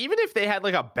like even if they had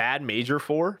like a bad major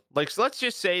 4, like so let's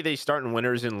just say they start in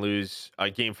winners and lose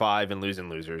game 5 and lose in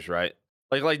losers, right?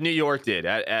 Like New York did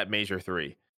at major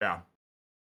 3. Yeah.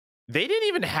 They didn't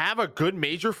even have a good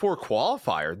major 4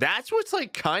 qualifier. That's what's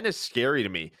like kind of scary to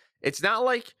me. It's not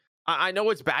like I know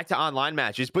it's back to online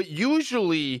matches, but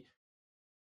usually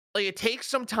like it takes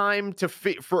some time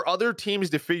for other teams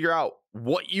to figure out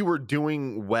what you were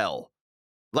doing well.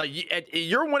 Like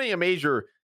you're winning a major.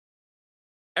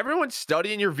 Everyone's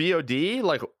studying your VOD.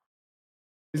 Like,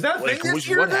 is that a thing this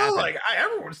year? Though? Like,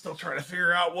 everyone's still trying to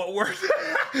figure out what works.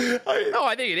 No,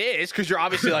 I think it is because you're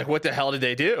obviously like, what the hell did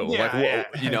they do? Yeah,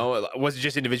 like, was it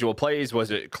just individual plays?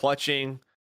 Was it clutching?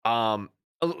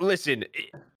 Listen,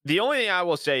 the only thing I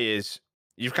will say is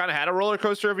you've kind of had a roller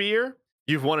coaster of a year.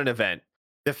 You've won an event.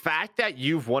 The fact that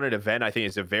you've won an event, I think,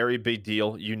 is a very big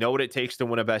deal. You know what it takes to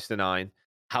win a best of nine,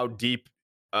 how deep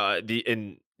the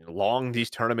and long these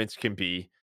tournaments can be.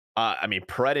 I mean,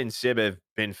 Pred and Sib have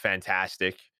been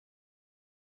fantastic.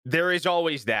 There is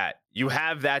always that. You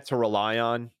have that to rely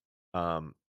on.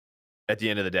 Um, at the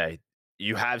end of the day,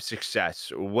 you have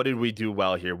success. What did we do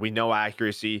well here? We know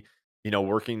accuracy,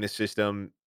 working the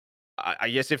system. I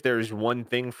guess if there's one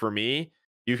thing for me,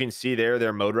 you can see there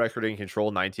their mode record in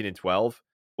control 19 and 12.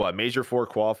 What major four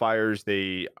qualifiers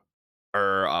they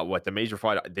are what the major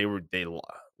five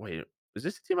wait, is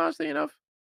this the team I was thinking of?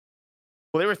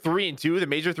 Well, they were 3-2. The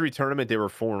major three tournament, they were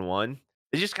 4-1.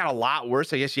 They just got a lot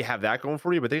worse. I guess you have that going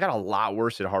for you, but they got a lot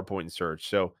worse at hardpoint and search.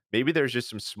 So maybe there's just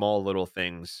some small little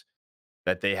things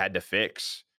that they had to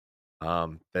fix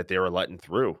that they were letting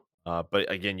through.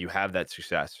 But again, you have that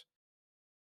success.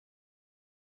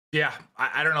 Yeah,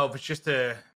 I don't know if it's just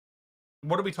a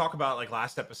what did we talk about like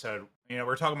last episode?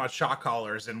 We're talking about shot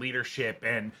callers and leadership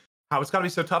and how it's got to be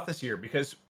so tough this year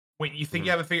because when you think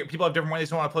you have a figure, people have different ways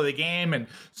they want to play the game, and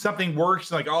something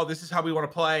works like, oh, this is how we want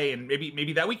to play, and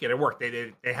maybe that weekend it worked.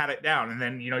 They had it down, and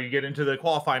then you get into the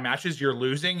qualifying matches, you're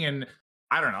losing, and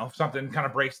I don't know, something kind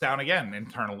of breaks down again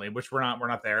internally, which we're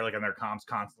not there like on their comms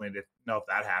constantly to know if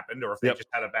that happened or if they Yep. just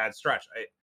had a bad stretch.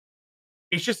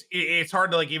 It's just it's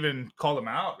hard to like even call them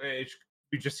out.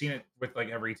 We've just seen it with like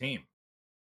every team.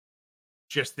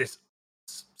 Just this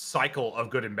cycle of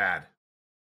good and bad.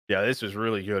 Yeah, this was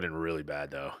really good and really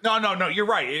bad though. No. You're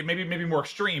right. It maybe more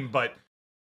extreme, but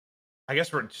I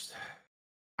guess we're just.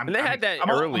 And they had that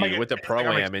early with the pro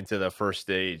like, am into the first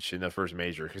stage in the first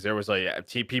major because there was like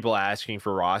people asking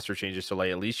for roster changes. So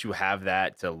like at least you have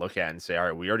that to look at and say, all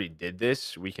right, we already did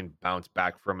this. We can bounce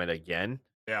back from it again.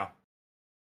 yeah.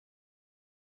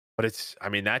 But I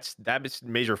mean, that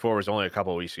major four was only a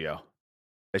couple of weeks ago.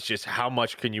 It's just how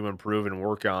much can you improve and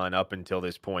work on up until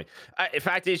this point. The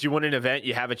fact is, you win an event,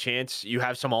 you have a chance. You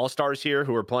have some all stars here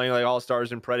who are playing like all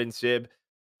stars in Pred and Sib.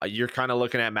 You're kind of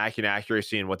looking at Mac and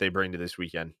accuracy and what they bring to this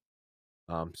weekend.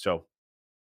 So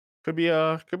could be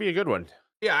a good one.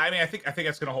 Yeah, I mean, I think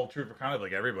that's going to hold true for kind of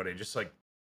like everybody. Just like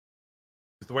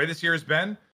the way this year has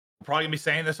been, we're probably going to be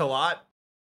saying this a lot.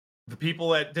 The people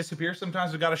that disappear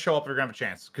sometimes have got to show up if they're going to have a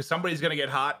chance because somebody's going to get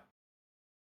hot,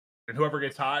 and whoever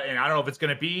gets hot, and I don't know if it's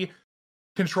going to be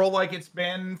control like it's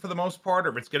been for the most part,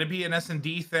 or if it's going to be an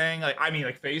S&D thing. Like, I mean,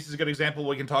 like FaZe is a good example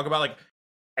we can talk about. Like,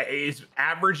 as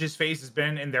average as FaZe has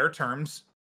been in their terms,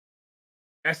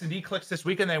 S&D clicks this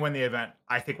weekend, they win the event.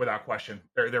 I think without question,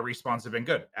 their respawns have been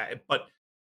good. But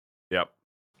Yep.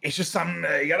 it's just something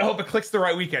you gotta hope it clicks the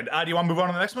right weekend. Do you want to move on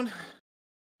to the next one?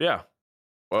 Yeah.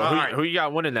 Well, who you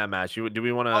got winning that match? Do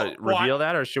we want to reveal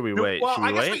that, or should we wait? Well, Should we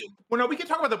I guess wait? we can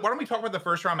talk about why don't we talk about the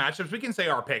first round matchups? We can say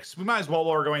our picks. We might as well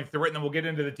while we're going through it, and then we'll get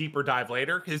into the deeper dive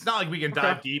later because it's not like we can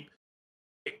dive deep.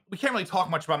 We can't really talk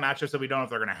much about matchups that we don't know if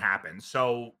they're going to happen.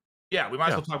 So yeah, we might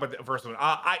as well talk about the first one.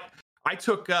 I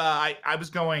took I was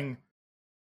going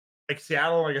like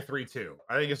Seattle like a 3-2.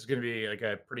 I think this is going to be like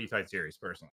a pretty tight series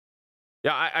personally.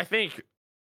 Yeah, I think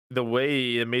the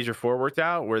way the major four worked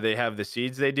out, where they have the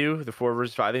seeds they do, the 4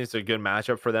 versus 5, I think it's a good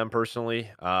matchup for them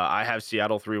personally. I have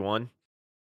Seattle 3-1.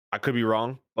 I could be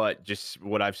wrong, but just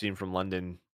what I've seen from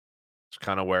London is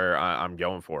kind of where I'm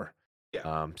going for.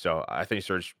 Yeah. So I think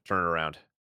Surge turn it around.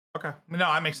 Okay. No,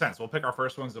 that makes sense. We'll pick our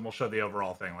first ones and we'll show the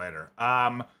overall thing later.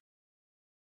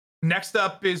 Next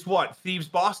up is what? Thieves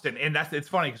Boston. And it's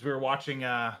funny because we were watching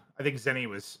I think Zenny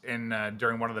was in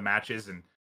during one of the matches and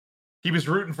he was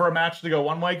rooting for a match to go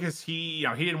one way because he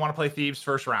didn't want to play Thieves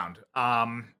first round.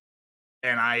 And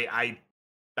I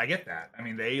get that. I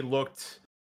mean, they looked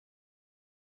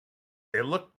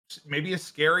maybe as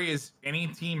scary as any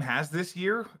team has this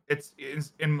year. It's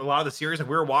in a lot of the series that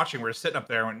we were watching, we were sitting up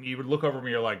there and you would look over me,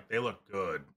 you're like, they look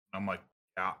good. I'm like,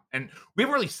 yeah. And we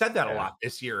haven't really said that a lot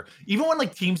this year. Even when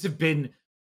like teams have been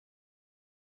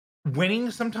winning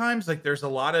sometimes, like there's a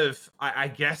lot of I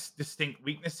guess distinct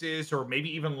weaknesses or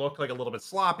maybe even look like a little bit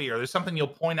sloppy or there's something you'll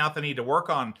point out they need to work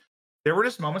on. There were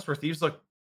just moments where Thieves look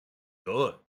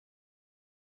good.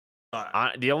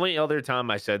 The only other time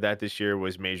I said that this year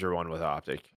was Major One with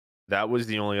Optic. That was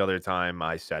the only other time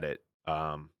I said it.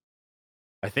 I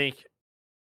think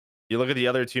you look at the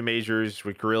other two majors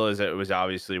with Gorillas, it was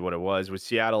obviously what it was. With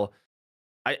Seattle,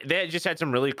 they had just had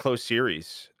some really close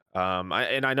series.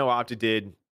 I know Optic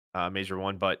did Major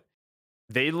One, but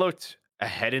they looked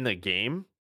ahead in the game.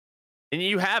 And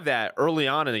you have that early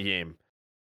on in the game.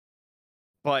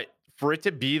 But for it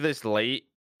to be this late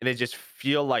and it just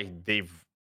feel like they've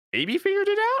maybe figured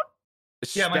it out,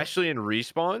 Yeah, like especially in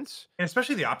respawns. and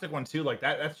especially the Optic one too. Like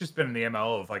that's just been the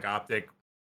MO of like Optic.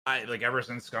 I like ever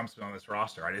since Scump's been on this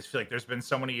roster. I just feel like there's been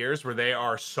so many years where they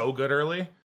are so good early.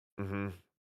 Hmm.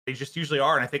 They just usually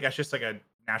are, and I think that's just like a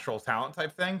natural talent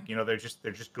type thing. You know, they're just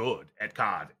good at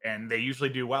COD, and they usually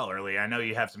do well early. I know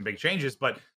you have some big changes,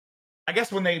 but I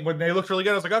guess when they looked really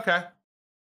good, I was like, okay,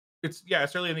 it's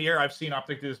early in the year. I've seen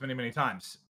Optic do this many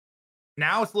times.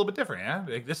 Now it's a little bit different, yeah.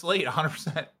 Like this late,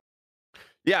 100%.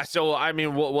 Yeah, so I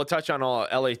mean, we'll touch on all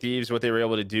LA Thieves, what they were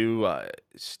able to do,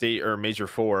 state or Major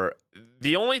Four.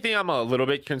 The only thing I'm a little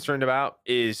bit concerned about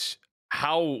is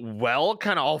how well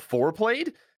kind of all four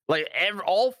played. Like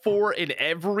all four in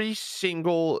every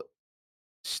single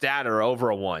stat are over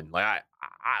a one. Like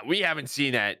we haven't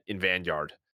seen that in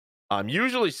Vanguard.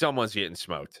 Usually someone's getting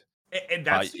smoked. And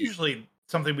Uh, that's usually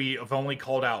something we have only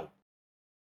called out.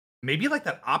 Maybe like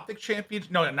that Optic champion.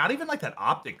 No, not even like that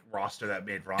Optic roster that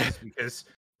made runs because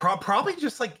probably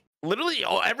just Literally,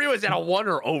 everyone's at a one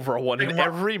or over a one like in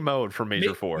every mode for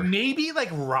Major Four. maybe like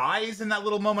Rise in that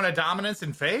little moment of dominance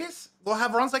and phase. We'll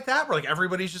have runs like that where like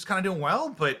everybody's just kind of doing well,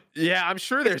 but Yeah, I'm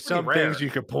sure there's some rare. things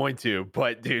you could point to,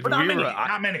 but dude, But not many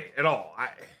at all.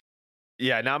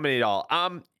 Yeah, not many at all.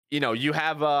 You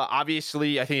have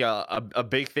obviously, I think a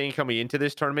big thing coming into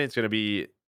this tournament is going to be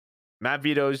Matt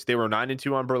vetoes. They were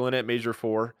 9-2 on Berlin at Major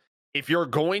Four. If you're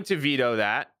going to veto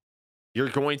that, you're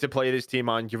going to play this team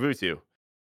on Gavutu,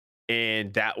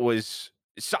 and that was.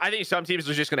 So I think some teams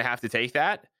are just going to have to take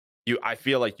that. I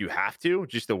feel like you have to.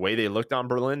 Just the way they looked on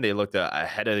Berlin, they looked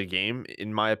ahead of the game,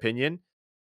 in my opinion.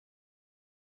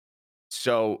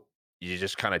 So you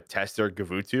just kind of test their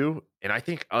Gavutu, and I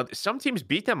think some teams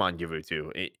beat them on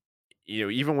Gavutu.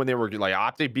 Even when they were like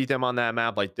Optic beat them on that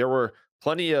map, like there were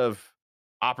plenty of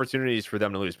opportunities for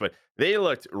them to lose, but they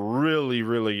looked really,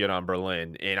 really good on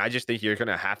Berlin, and I just think you're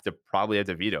gonna probably have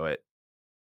to veto it.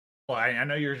 Well, I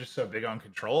know you're just so big on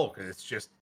control because it's just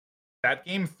that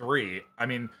game three. I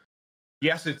mean,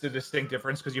 yes, it's a distinct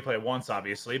difference because you play it once,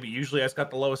 obviously, but usually it's got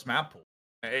the lowest map pool.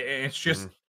 It's just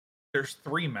Mhm. there's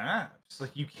three maps.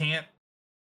 Like you can't.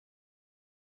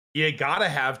 You gotta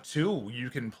have two you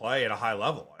can play at a high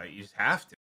level. You just have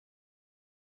to,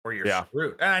 or you're Yeah.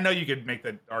 screwed. And I know you could make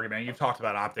the argument. You've talked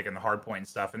about Optic and the hard point and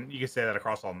stuff, and you can say that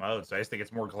across all modes. So I just think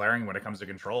it's more glaring when it comes to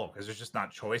control because there's just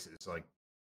not choices. Like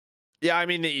Yeah, I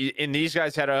mean, and these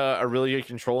guys had a really good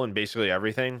control in basically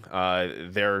everything.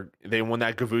 They won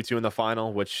that Gavutu in the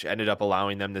final, which ended up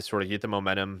allowing them to sort of get the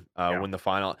momentum, yeah, win the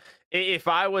final. If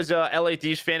I was a LA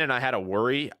Thieves fan and I had a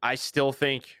worry, I still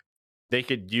think they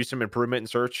could use some improvement in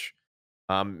search.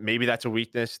 Maybe that's a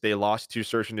weakness. They lost two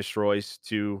search and destroys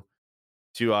to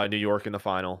New York in the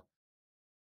final.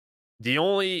 The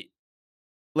only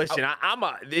oh, listen,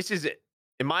 this is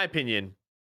in my opinion,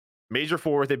 Major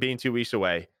Four with it being 2 weeks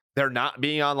away. They're not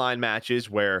being online matches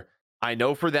where I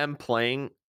know for them playing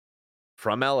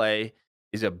from LA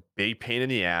is a big pain in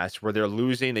the ass where they're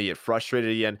losing, they get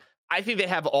frustrated again. I think they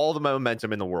have all the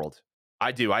momentum in the world.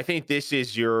 I do. I think this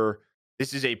is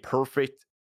a perfect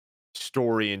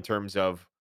story in terms of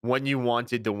when you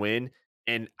wanted to win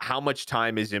and how much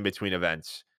time is in between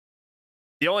events.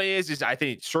 The only is I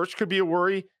think search could be a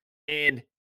worry. And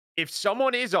if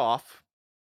someone is off,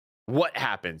 what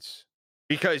happens?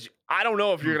 Because I don't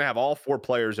know if you're hmm. going to have all four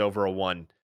players over a one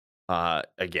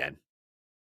again.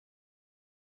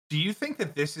 Do you think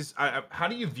that this is? How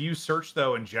do you view search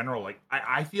though in general? Like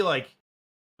I feel like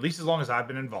at least as long as I've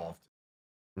been involved,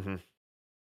 Hmm.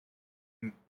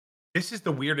 m- this is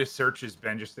the weirdest search has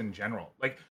been just in general.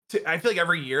 Like I feel like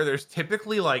every year there's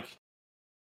typically like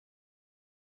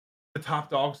the top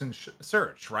dogs in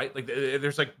search, right? Like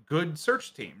there's like good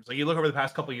search teams. Like you look over the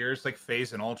past couple years, like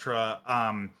FaZe and Ultra.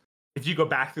 If you go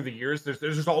back through the years,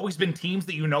 there's always been teams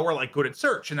that you know are like good at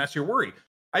search, and that's your worry.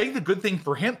 I think the good thing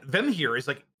for them here is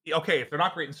like, okay, if they're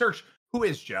not great in search, who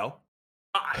is Joe?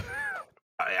 I,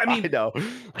 I I mean, know.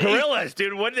 it, Gorillas,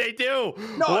 dude. What did they do?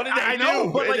 no, What did they I know,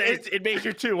 do? but like, It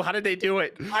Major 2. How did they do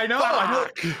it? I know,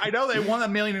 Fuck. I know they won a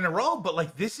million in a row, but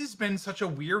like this has been such a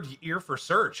weird year for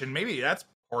search, and maybe that's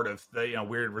part of the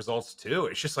weird results too.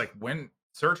 It's just like when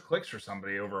search clicks for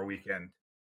somebody over a weekend.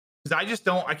 Because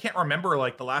I can't remember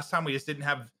like the last time we just didn't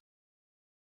have.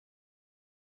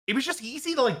 It was just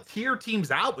easy to like tier teams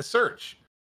out with search.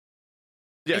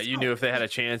 Yeah, It's you not, knew if they had a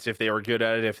chance, if they were good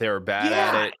at it, if they were bad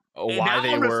at yeah, it, and why now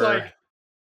they I'm just were. like,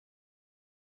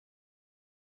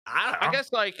 I I don't know.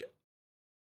 guess, like,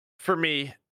 for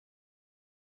me,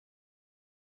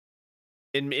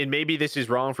 and maybe this is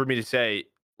wrong for me to say,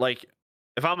 like,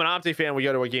 if I'm an Optic fan, we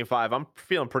go to a game five, I'm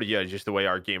feeling pretty good just the way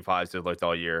our game fives have looked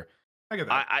all year. I get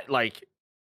that. I like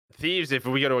Thieves, if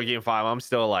we go to a game five, I'm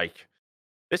still like,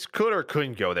 This could or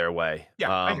couldn't go their way.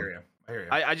 Yeah, I hear you. I hear you.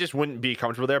 I just wouldn't be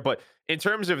comfortable there. But in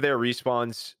terms of their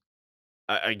respawns,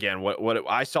 again, what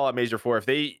I saw at Major Four, if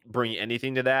they bring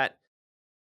anything to that,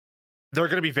 they're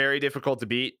going to be very difficult to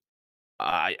beat.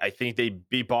 I think they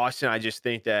beat Boston. I just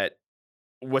think that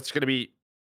what's going to be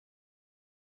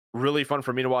really fun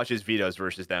for me to watch is Vito's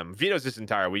versus them. Vito's this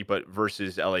entire week, but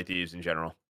versus LA Thieves in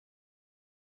general.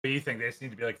 But you think they just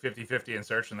need to be like 50-50 in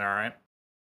search and they're all right?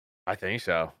 I think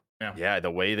so. Yeah. Yeah, the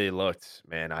way they looked,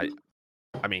 man.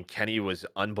 I mean, Kenny was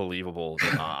unbelievable.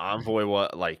 Envoy,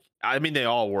 what like I mean, they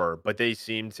all were, but they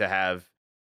seemed to have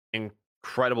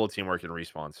incredible teamwork and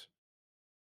respawns.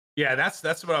 Yeah, that's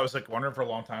what I was like wondering for a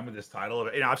long time with this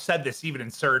title. You know, I've said this even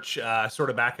in search, sort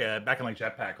of back in like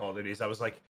Jetpack Call of Duties. I was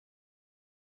like,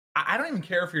 I don't even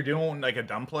care if you're doing like a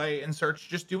dumb play in search.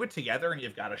 Just do it together, and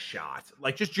you've got a shot.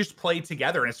 Like just play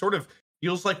together, and it sort of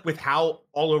feels like with how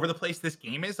all over the place this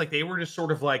game is. Like they were just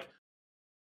sort of like,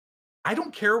 I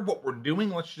don't care what we're doing.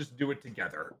 Let's just do it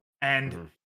together, and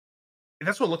Mhm.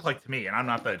 that's what it looked like to me. And I'm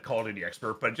not the Call of Duty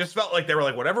expert, but it just felt like they were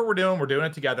like, whatever we're doing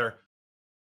it together,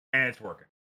 and it's working.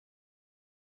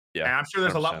 Yeah, And I'm sure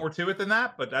there's a lot 100%. more to it than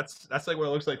that, but that's like what it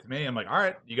looks like to me. I'm like, all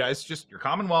right, you guys just you're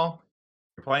common well,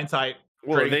 you're playing tight,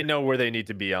 Well, trading. they know where they need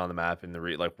to be on the map and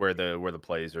like where the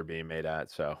plays are being made at.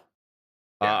 So,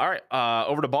 Yeah. all right,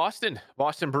 over to Boston.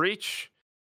 Boston Breach.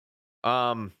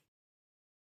 Um,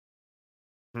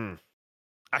 hmm.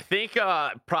 I think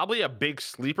probably a big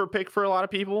sleeper pick for a lot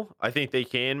of people. I think they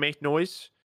can make noise.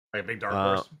 Like a big dark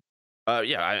Uh, horse.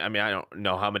 yeah. I mean, I don't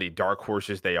know how many dark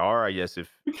horses they are. I guess if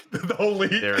The whole league.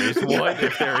 there is one,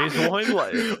 if there is one,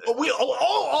 like, We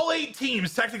all 8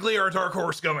 teams technically are a dark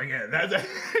horse going in. That's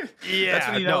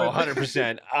yeah, when you no, know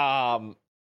 100%.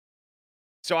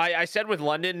 So I said with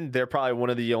London, they're probably one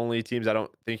of the only teams I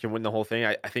don't think can win the whole thing.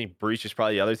 I think Breach is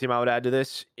probably the other team I would add to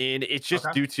this, and it's just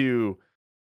Okay. due to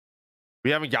we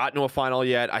haven't gotten to a final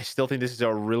yet. I still think this is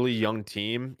a really young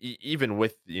team, even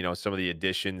with some of the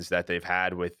additions that they've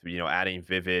had with adding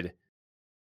Vivid.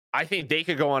 I think they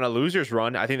could go on a losers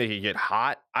run. I think they could get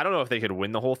hot. I don't know if they could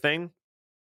win the whole thing,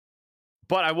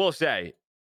 but I will say,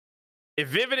 if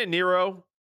Vivid and Nero,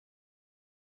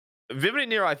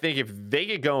 I think if they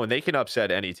get going, they can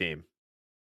upset any team.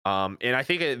 And I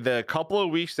think the couple of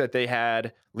weeks that they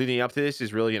had leading up to this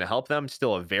is really going to help them.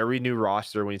 Still a very new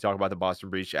roster when you talk about the Boston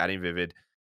Breach adding Vivid.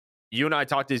 You and I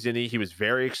talked to Zinni. He was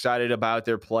very excited about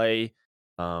their play,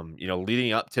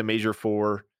 leading up to Major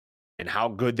Four and how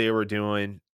good they were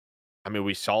doing. I mean,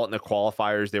 we saw it in the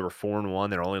qualifiers. They were 4-1.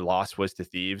 Their only loss was to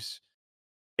Thieves.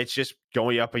 It's just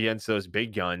going up against those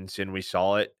big guns, and we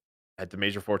saw it at the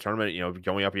Major Four tournament.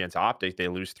 Going up against Optic, they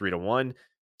lose 3-1.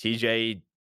 TJ,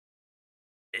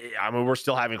 I mean, we're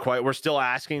still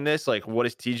asking this. Like, what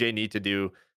does TJ need to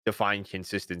do to find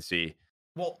consistency?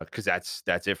 well, Because that's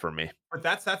it for me. but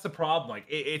that's the problem. Like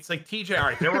it's like TJ. All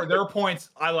right, there were points.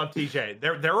 I love TJ.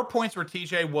 There were points where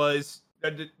TJ was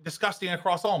disgusting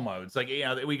across all modes. Like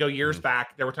we go years Mhm.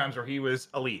 back. There were times where he was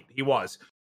elite. He was.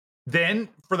 Then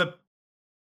for the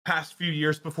past few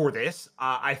years before this,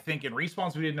 I think in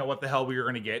respawns we didn't know what the hell we were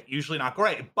going to get. Usually not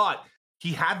great, but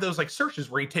he had those like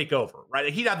searches where he'd take over, right?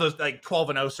 Like, he'd have those like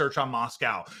 12-0 search on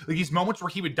Moscow. Like these moments where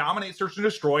he would dominate search and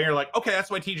destroy, and you're like, okay,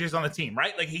 that's why TJ's on the team,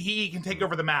 right? Like he can take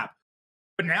over the map.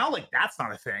 But now, like that's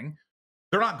not a thing.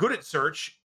 They're not good at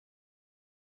search.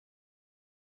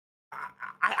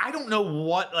 I don't know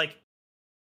what like.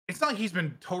 It's not like he's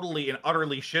been totally and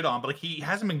utterly shit on, but like he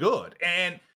hasn't been good.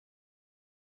 And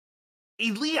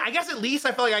I guess at least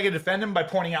I felt like I could defend him by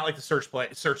pointing out like the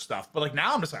search stuff. But like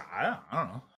now I'm just like I don't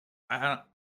know. I don't.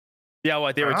 Yeah,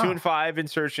 what they I were don't know. 2-5 in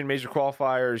search in major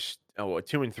qualifiers.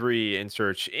 2-3 in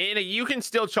search, and you can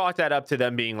still chalk that up to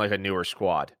them being like a newer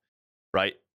squad,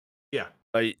 right? Yeah.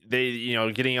 Like they,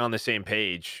 getting on the same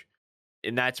page,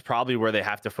 and that's probably where they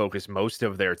have to focus most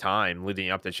of their time leading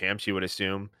up to champs. You would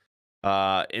assume,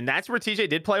 and that's where TJ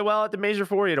did play well at the major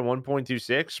four. He had a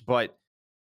 1.26, but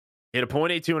he had a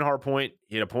 0.82 in hard point.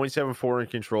 He had a 0.74 in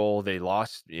control. They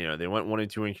lost. They went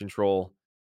 1-2 in control.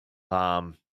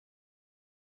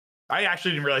 I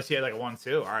actually didn't realize he had like a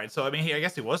 1-2. All right. So I mean I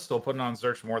guess he was still putting on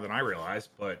search more than I realized,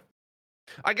 but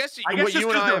I guess I guess what just you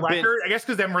and because I their have been. record, I guess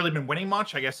because they haven't really been winning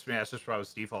much. I guess that's just what I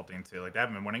was defaulting to. Like they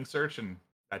haven't been winning search and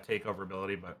that takeover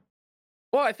ability, but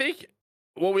Well, I think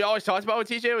what we always talked about with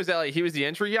TJ was that like he was the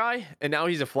entry guy, and now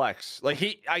he's a flex.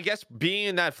 Like I guess being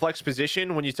in that flex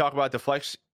position when you talk about the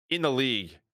flex in the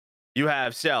league, you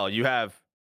have Cell, you have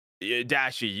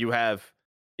Dashy, you have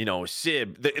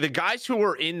Sib. The guys who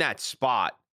are in that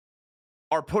spot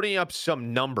are putting up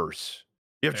some numbers.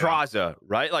 You have yeah. Draza,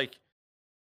 right? Like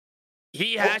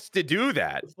he Well, has to do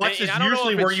that. flex And is I don't know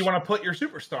usually if where you it's want to put your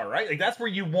superstar, right? Like that's where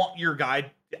you want your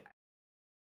guy,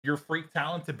 your freak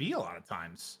talent to be a lot of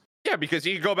times. yeah, because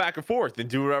he can go back and forth and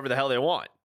do whatever the hell they want.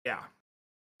 Yeah.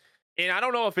 And I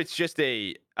don't know if it's just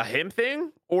a him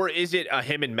thing or is it a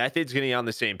him and methods getting on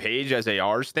the same page as a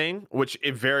ours thing, which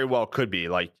it very well could be.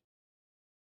 Like,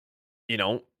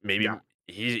 Yeah. maybe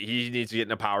he needs to get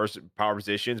into power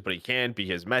positions, but he can't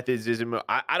because methods isn't.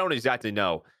 I don't exactly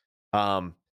know.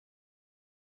 Um,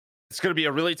 it's going to be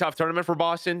a really tough tournament for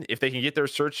Boston if they can get their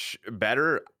search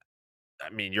better. I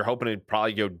mean, you're hoping to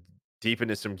probably go deep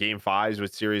into some game fives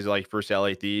with series like first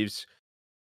LA Thieves.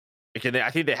 I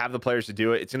think they have the players to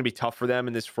do it. It's going to be tough for them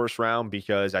in this first round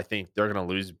because I think they're going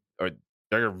to lose or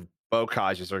their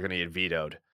Bocages are going to get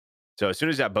vetoed. So as soon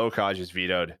as that Bocage is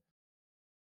vetoed,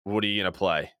 what are you going to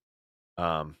play?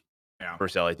 Um, Yeah.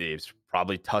 Versus LA Thieves,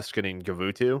 probably Tuscan and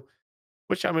Gavutu,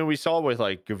 which I mean we saw with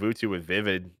like Gavutu with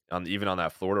Vivid on even on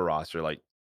that Florida roster, like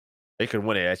they could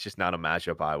win it. It's just not a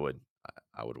matchup I would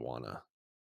wanna.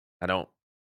 I don't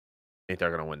think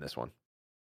they're gonna win this one.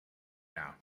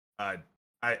 Yeah.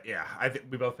 I think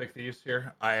we both picked these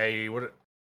here. I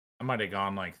might have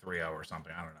gone like 3-0 or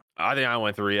something. I don't know. I think I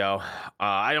went 3-0.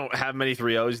 I don't have many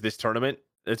 3-0s this tournament.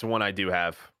 It's one I do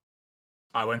have.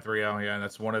 I went 3-0. Yeah, and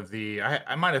that's one of the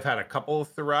I might have had a couple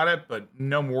throughout it, but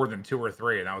no more than 2 or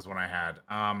 3, and that was when I had.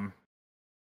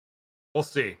 We'll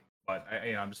see. But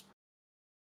I'm just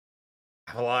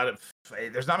have a lot of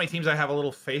there's not many teams I have a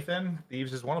little faith in.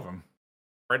 Thieves is one of them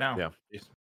right now. Yeah. He's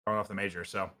throwing off the major,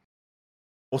 so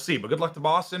we'll see. But good luck to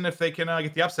Boston if they can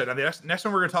get the upset. Now the next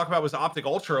one we're going to talk about was Optic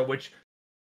Ultra, which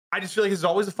I just feel like is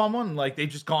always a fun one. Like they've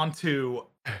just gone to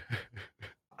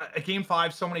a game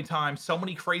 5 so many times, so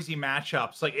many crazy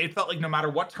matchups. Like it felt like no matter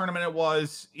what tournament it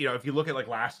was, if you look at like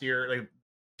last year, like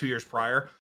 2 years prior,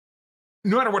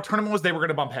 no matter what tournament it was, they were going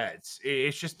to bump heads.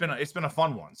 It's just been it's been a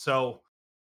fun one. So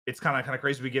it's kind of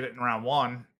crazy we get it in round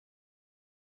 1. And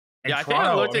Yeah, I think I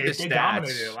Toronto, looked I at the mean, they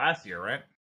dominated it stats. last year, right?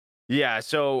 Yeah,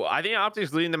 so I think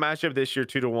Optics leading the matchup this year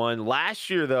 2-1. Last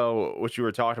year, though, what you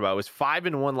were talking about was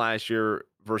 5-1 last year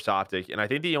versus Optic, and I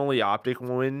think the only Optic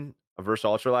win versus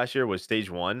Ultra last year was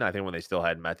stage 1. I think when they still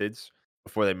had methods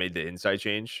before they made the inside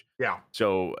change. Yeah.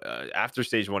 So after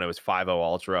stage 1, it was 5-0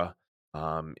 Ultra.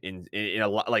 In a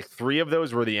lot, like 3 of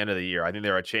those were the end of the year. I think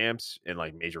they were champs in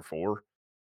like Major 4.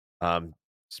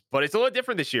 But it's a little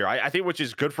different this year. I think, which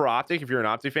is good for Optic. If you're an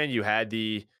Optic fan, you had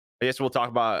the. I guess we'll talk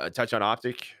about touch on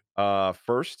Optic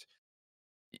first.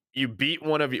 You beat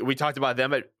one of you. We talked about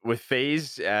them with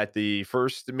FaZe at the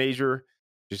first major,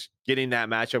 just getting that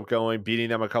matchup going, beating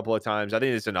them a couple of times. I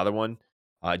think it's another one.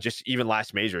 Just even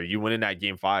last major, you win in that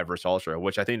game 5 versus Ultra,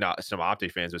 which I think some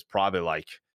Optic fans was probably like,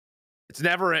 it's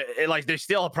never like they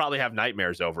still probably have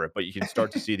nightmares over it, but you can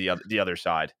start to see the other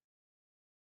side.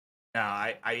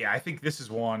 Yeah, I think this is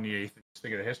one you just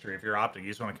think of the history. If you're Optic, you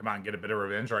just want to come out and get a bit of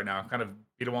revenge right now. Kind of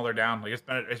beat them while they're down. Like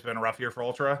it's been a rough year for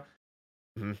Ultra.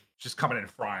 Mhm. Just coming in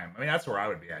and fry them. I mean, that's where I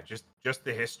would be at. Just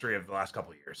the history of the last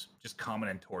couple of years. Just coming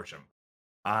and torch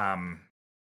them.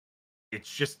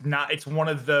 It's just not. It's one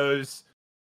of those.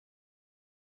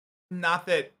 Not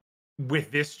that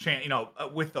with this champ,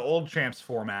 with the old champs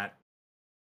format,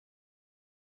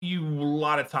 you a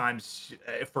lot of times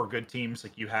for good teams,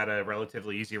 like you had a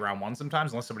relatively easy round 1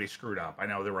 sometimes, unless somebody screwed up. I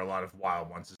know there were a lot of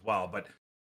wild ones as well, but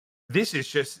this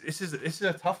is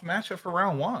a tough matchup for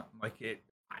round 1. Like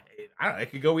I don't know,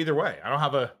 it could go either way. I don't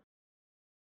have a.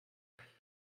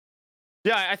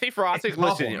 Yeah, I think for It's a Optic,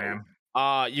 tough listen, one,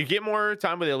 man. you get more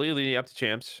time with Elite leading up to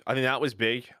champs. I think that was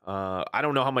big. I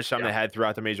don't know how much time Yeah. they had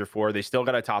throughout the major 4. They still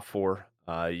got a top 4.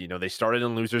 They started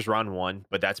in losers round 1,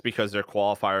 but that's because their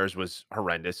qualifiers was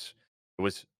horrendous. It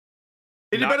was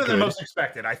They did not better than good. most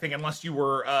expected. I think unless you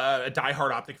were a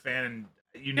diehard Optic fan and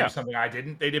you knew Yeah, something I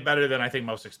didn't, they did better than I think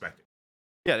most expected.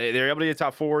 yeah, they're able to get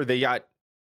top 4. They got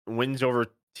wins over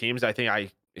teams I think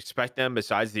I expect them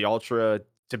besides the Ultra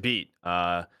to beat.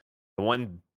 The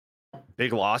one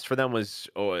big loss for them was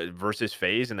versus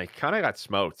FaZe, and they kind of got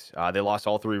smoked. They lost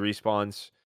all 3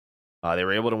 respawns. They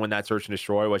were able to win that search and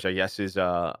destroy, which I guess is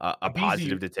a BZ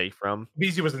positive to take from.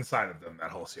 BZ was inside of them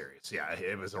that whole series. Yeah,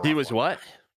 it was a He rough was one.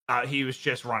 what? He was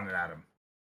just running at him.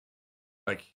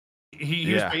 Like he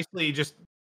was Yeah, basically just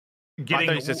I getting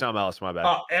thought you said something else. My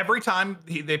bad. every time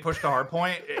they pushed the hard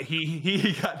point,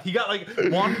 he got like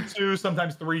 1, 2,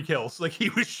 sometimes 3 kills. Like he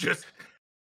was just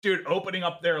dude opening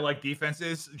up their like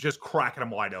defenses, just cracking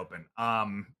them wide open. I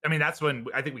mean that's when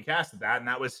I think we casted that,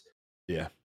 and Yeah,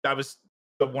 that was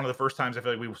one of the first times I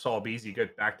feel like we saw BZ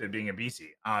get back to being a BC.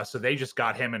 So they just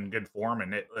got him in good form,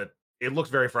 and it looks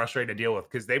very frustrating to deal with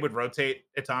because they would rotate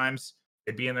at times.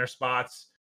 They'd be in their spots.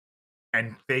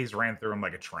 and FaZe ran through him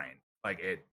like a train. Like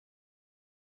it,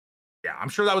 yeah. I'm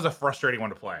sure that was a frustrating one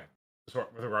to play with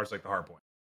regards to like the hard point.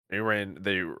 They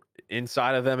were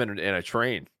inside of them in a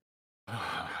train.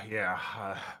 Yeah.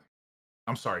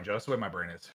 I'm sorry, Joe. That's the way my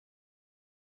brain is.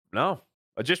 No,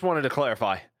 I just wanted to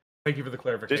clarify. Thank you for the Just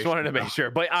clarification. wanted to make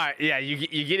sure. But all right, yeah,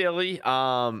 you get Italy.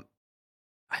 I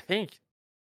think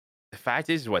the fact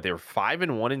is what they were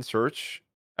 5-1 in search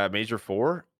at Major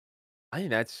Four. I think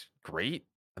that's great.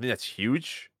 I think that's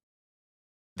huge.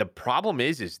 The problem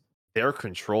is their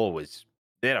control was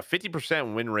they had a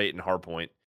 50% win rate in hardpoint,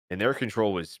 and their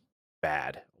control was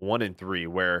bad, 1-3.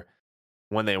 Where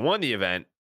when they won the event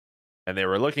and they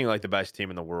were looking like the best team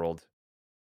in the world,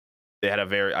 they had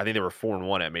I think they were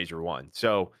 4-1 at Major One.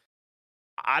 So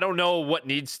I don't know what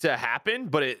needs to happen,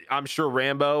 but I'm sure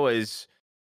Rambo is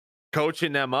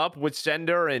coaching them up with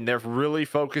Sender, and they're really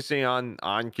focusing on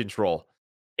control.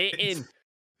 And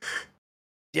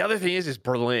the other thing is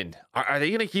Berlin. Are they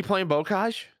going to keep playing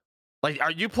Bocage? Like,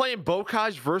 are you playing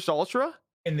Bocage versus Ultra?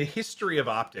 In the history of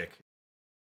Optic,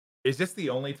 is this the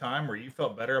only time where you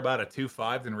felt better about a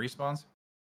 2-5 than Respawns?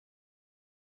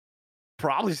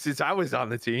 Probably since I was on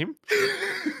the team.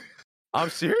 I'm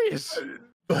serious.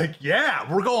 Like,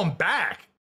 yeah, we're going back.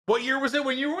 What year was it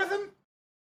when you were with him?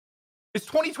 It's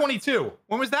 2022.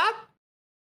 When was that?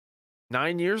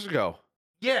 9 years ago.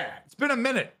 Yeah, it's been a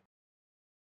minute.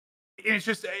 And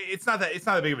it's not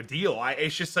that big of a deal.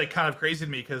 It's just like kind of crazy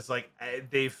to me because like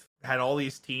they've had all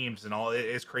these teams and all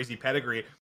this crazy pedigree.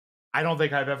 I don't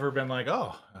think I've ever been like,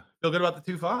 oh, feel good about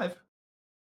the 2-5.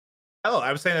 Oh,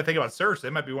 I was saying that thing about Search. They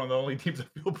might be one of the only teams that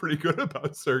feel pretty good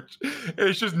about Search.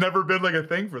 It's just never been like a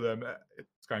thing for them.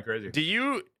 It's kind of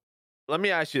crazy. Let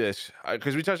me ask you this,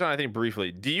 because we touched on it, I think,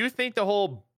 briefly. Do you think the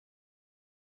whole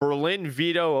Berlin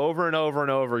veto over and over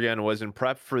and over again was in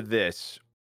prep for this,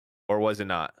 or was it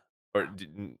not? Or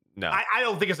no? I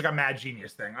don't think it's like a mad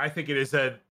genius thing. I think it is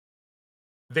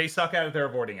they suck at it, they're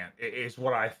avoiding it, is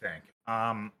what I think.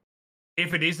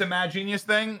 If it is a mad genius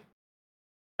thing,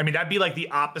 I mean, that'd be like the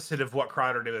opposite of what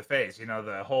Crowder did with FaZe. You know,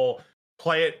 the whole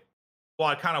play it. Well,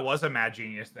 it kind of was a mad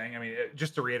genius thing. I mean,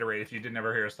 just to reiterate, if you didn't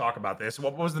ever hear us talk about this,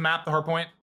 what was the map, the hard point?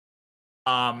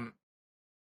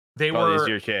 They were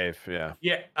Azure Cave, yeah.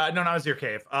 Yeah, no, not Azure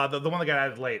Cave. The one that got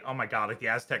added late. Oh my god, like the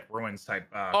Aztec ruins type.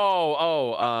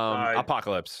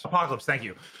 Apocalypse. Apocalypse. Thank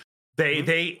you.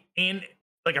 They in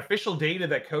like official data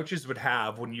that coaches would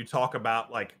have when you talk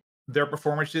about like their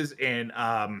performances in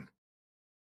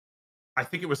I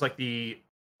think it was like the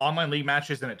online league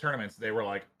matches and at tournaments, they were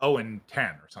like 0-10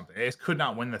 or something. They just could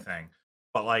not win the thing.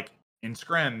 But like in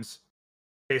scrims,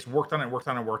 they just worked on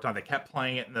it. They kept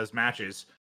playing it in those matches,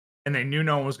 and they knew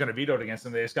no one was going to veto it against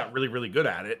them. They just got really, really good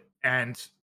at it. And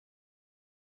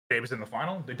they was in the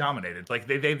final. They dominated. Like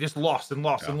they just lost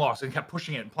and kept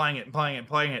pushing it and playing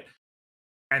it.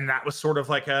 And that was sort of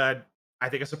like I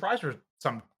think a surprise for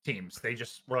some teams. They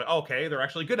just were like, okay, they're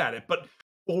actually good at it. But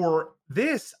for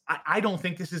this, I don't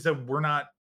think this is we're not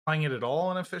playing it at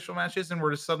all in official matches and we're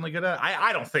just suddenly good at it.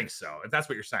 I don't think so. If that's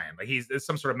what you're saying, like it's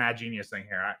some sort of mad genius thing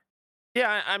here.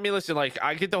 Yeah, I mean, listen, like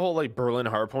I get the whole like Berlin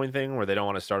hardpoint thing where they don't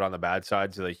want to start on the bad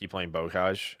side, so they keep playing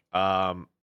Bocage.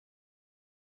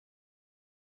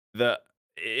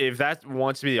 If that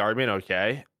wants to be the argument,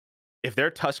 okay. If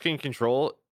their Tuscan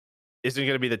control isn't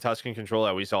going to be the Tuscan control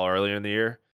that we saw earlier in the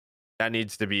year, that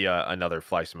needs to be another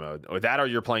flex mode, or that, or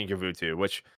you're playing Gavutu,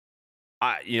 which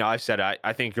I've said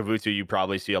I think Gavutu you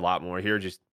probably see a lot more here,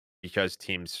 just because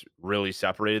teams really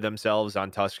separated themselves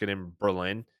on Tuscan and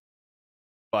Berlin,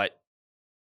 but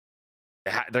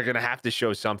they're gonna have to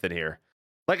show something here.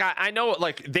 Like I know,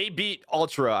 like they beat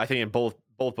Ultra, I think in both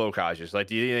Bocages. Like,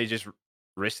 do you think they just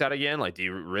risk that again? Like, do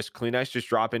you risk Kleenex just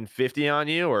dropping 50 on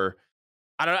you, or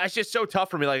I don't know? It's just so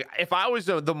tough for me. Like, if I was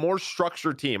the more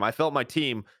structured team, I felt my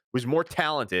team was more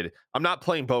talented, I'm not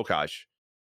playing Bocage.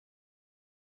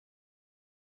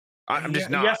 I'm just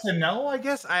not. Yes and no, I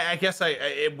guess. I guess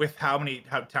with how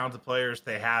talented players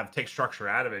they have, take structure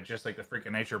out of it, just like the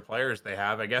freaking nature of players they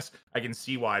have. I guess I can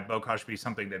see why Bocage would be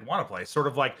something they'd want to play. Sort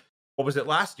of like, what was it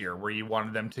last year where you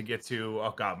wanted them to get to?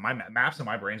 Oh god, my maps and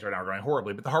my brains right now are going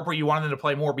horribly. But the hard part, you wanted them to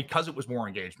play more because it was more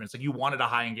engagements. Like you wanted a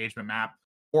high engagement map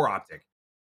or Optic.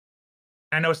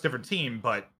 I know it's a different team,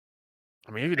 but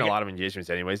I mean, you've a lot of engagements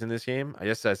anyways in this game. I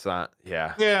guess that's not.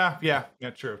 Yeah.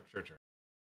 True.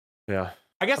 Yeah.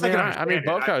 I guess I mean,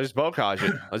 Bocage is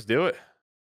Bocage. Let's do it.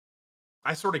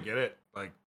 I sort of get it.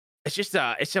 Like, it's just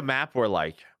it's a map where,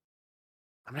 like,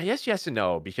 I mean, I guess yes and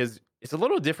no, because it's a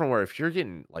little different where if you're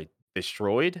getting like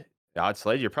destroyed, odds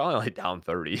slate, you're probably like down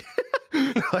 30.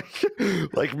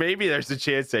 like maybe there's a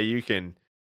chance that you can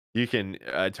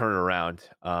turn around.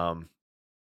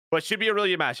 But should be a really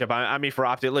good matchup. I mean, for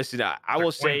Optic, listen, I The will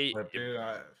coin say flip, dude.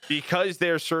 because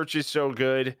their search is so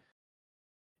good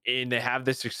and they have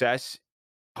the success,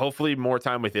 hopefully more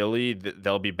time with Illy,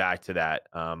 they'll be back to that.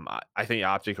 I think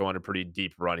Optic go on a pretty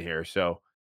deep run here. So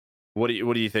what do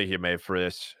you think you made for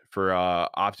this for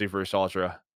Optic versus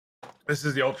Ultra? This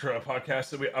is the Ultra podcast.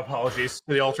 So apologies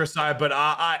to the Ultra side, but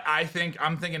I think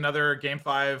I'm thinking another Game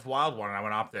 5 wild one, and I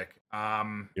went Optic.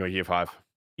 You know, Game 5.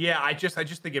 Yeah, I just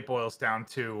think it boils down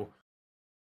to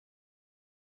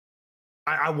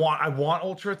I want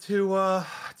Ultra to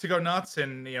go nuts,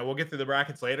 and we'll get through the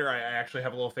brackets later. I actually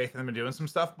have a little faith in them in doing some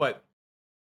stuff, but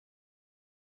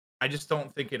I just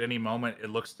don't think at any moment it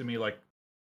looks to me like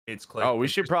it's Oh, clicked. we It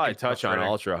should just probably seems touch on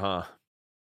frustrating. Ultra, huh?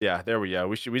 Yeah, there we go.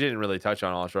 We didn't really touch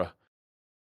on Ultra.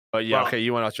 But yeah, Well, okay,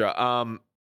 you went Ultra.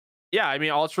 Yeah, I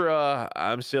mean Ultra,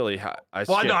 I'm silly. I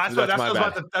well, no, skipped. That's my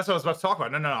bad. that's what I was about to talk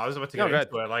about. No, I was about to No, get good.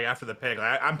 into it like after the pick.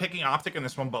 I'm picking Optic in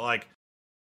this one, but like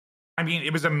I mean,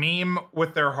 it was a meme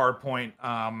with their hard point.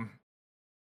 And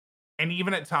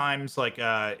even at times, like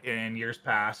in years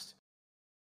past,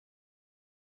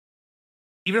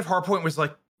 even if hardpoint was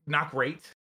like not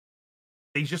great,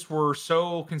 they just were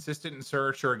so consistent in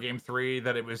search or game three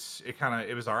that it was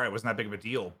all right. It wasn't that big of a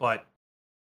deal. But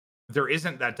there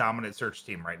isn't that dominant search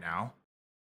team right now.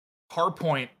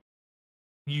 Hardpoint,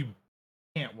 you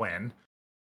can't win.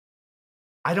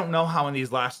 I don't know how in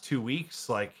these last 2 weeks,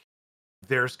 like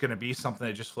there's going to be something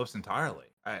that just flips entirely.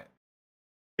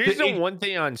 Here's the one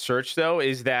thing on search though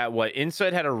is that what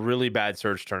Inside had a really bad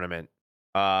search tournament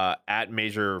at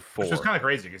Major Which was 4. kind of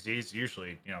crazy because he's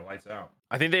usually lights out.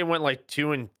 I think they went like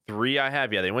 2 and 3. Yeah,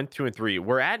 they went 2 and 3.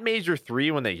 We're at Major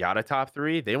 3 when they got a top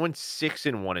 3. They went 6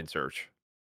 and 1 in search.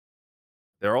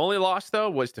 Their only loss though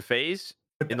was to FaZe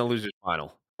in the losers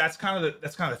final. That's kind of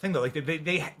the thing though. Like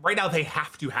they right now they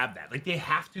have to have that. Like they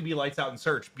have to be lights out in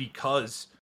search because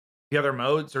the other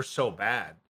modes are so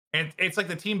bad. And it's like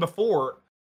the team before.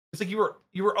 It's like you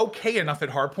were okay enough at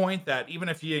hardpoint that even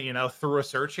if you threw a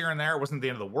search here and there, it wasn't the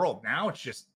end of the world. Now it's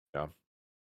just Yeah.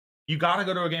 you got to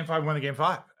go to a game 5, win the game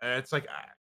 5. It's like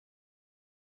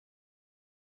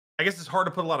I guess it's hard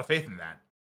to put a lot of faith in that.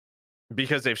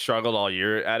 Because they've struggled all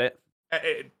year at it.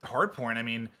 Hardpoint. I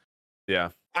mean,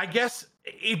 Yeah. I guess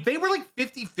if they were like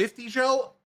 50-50,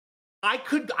 Joe, I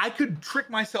could trick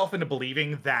myself into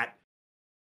believing that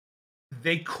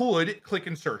they could click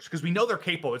and search because we know they're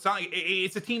capable. It's not.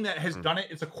 It's a team that has done it.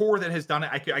 It's a core that has done it.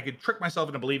 I could trick myself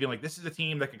into believing like this is a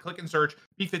team that can click and search,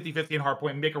 be 50-50 in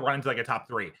hardpoint, and make a run into like a top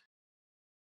 3.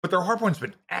 But their hardpoint's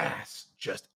been ass,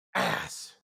 just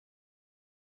ass.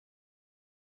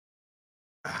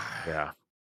 Yeah.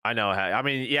 I know. I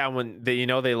mean, yeah, when they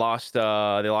lost to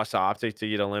Optic to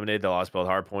get eliminated. They lost both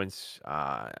hard points.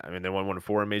 I mean, they won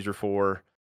 1-4 in Major 4.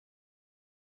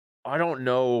 I don't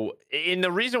know. And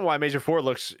the reason why Major 4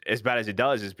 looks as bad as it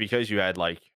does is because you had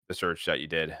like the search that you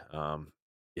did.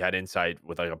 You had Insight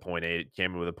with like a point 0.8,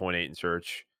 came in with a point 0.8 in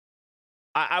search.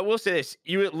 I will say this: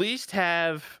 you at least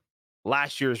have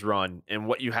last year's run and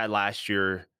what you had last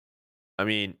year. I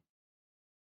mean,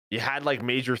 you had like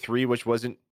Major 3, which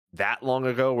wasn't that long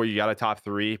ago, where you got a top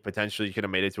 3. Potentially, you could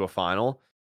have made it to a final.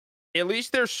 At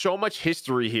least there's so much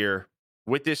history here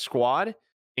with this squad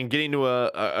and getting to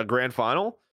a grand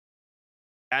final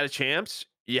at a champs.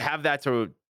 You have that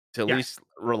to at Yeah, least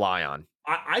rely on.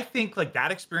 I think like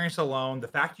that experience alone, the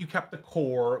fact you kept the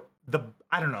core,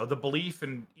 I don't know, the belief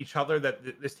in each other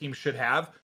that this team should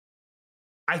have.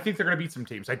 I think they're going to beat some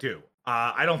teams. I do.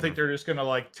 I don't think they're just going to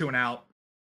like tune out.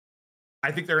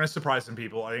 I think they're going to surprise some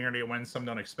people. I think they're going to win some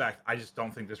don't expect. I just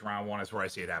don't think this round one is where I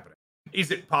see it happening.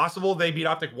 Is it possible they beat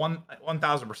Optic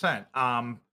 1,000%?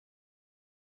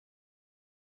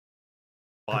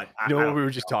 But You know I what don't we were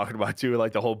think just so. talking about too,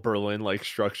 like the whole Berlin like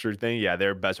structured thing. Yeah,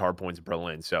 their best hard points in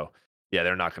Berlin. So yeah,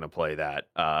 they're not going to play that.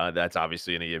 That's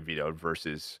obviously going to get vetoed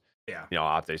versus Yeah.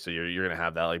 Optic. So you're going to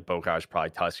have that like Bokash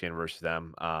probably Tuscan versus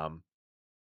them.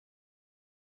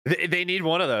 They need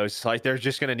one of those. Like they're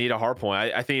just going to need a hard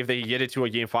point. I think if they get it to a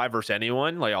game 5 versus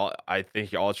anyone, like I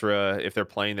think Ultra, if they're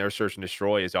playing their search and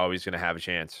destroy, is always going to have a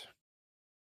chance.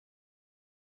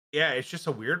 Yeah, it's just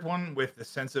a weird one with the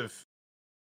sense of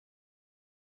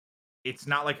it's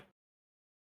not like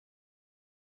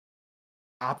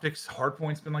Optics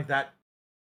hardpoint's been like that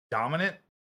dominant,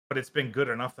 but it's been good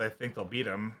enough that I think they'll beat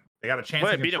them. They got a chance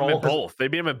Well, to they beat them control in both. They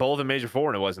beat them in both in Major 4,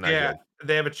 and it wasn't that yeah, good.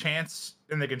 they have a chance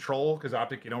in the control because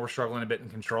Optic, we're struggling a bit in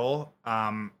control.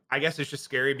 I guess it's just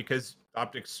scary because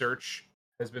Optic's search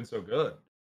has been so good.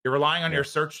 You're relying on Yeah. your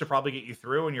search to probably get you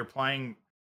through, and you're playing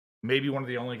maybe one of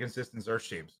the only consistent search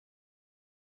teams.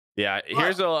 Yeah, But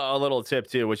here's a little tip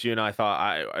too, which you and I thought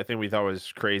I think we thought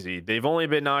was crazy. They've only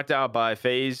been knocked out by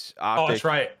FaZe, oh, that's Optic,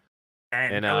 right.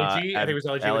 And and LAG, I think at it was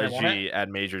LAG when they won it. LAG at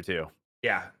Major 2,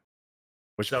 Yeah.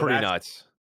 which is So pretty that's nuts.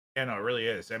 yeah, no, it really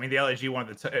is. I mean, the LAG won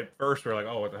at first. We're like,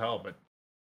 oh, what the hell? But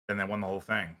then they won the whole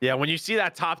thing. Yeah, when you see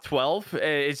that top 12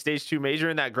 in stage 2 Major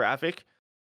in that graphic,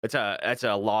 that's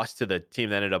a loss to the team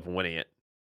that ended up winning it.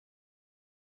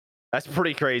 That's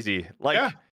pretty crazy. Yeah,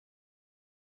 Like,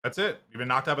 that's it. You've been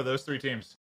knocked out by those three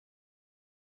teams.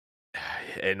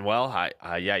 and well,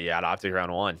 yeah, you had Optic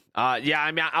round 1. Yeah,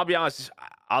 I mean, I'll be honest.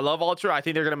 I love Ultra. I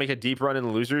think they're gonna make a deep run in the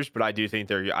losers, but I do think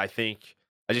they're. I think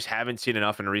I just haven't seen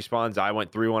enough in respawns. I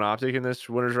went 3-1 Optic in this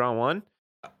winners round 1.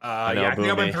 I know, Yeah, I think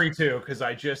I boo went me, 3-2 because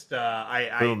I just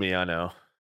boo me. I know.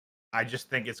 I just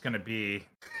think it's going to be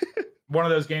one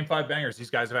of those game 5 bangers these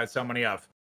guys have had so many of.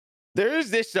 There is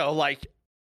this though, like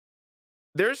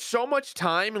there's so much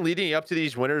time leading up to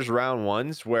these winners round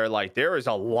 1s where like there is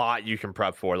a lot you can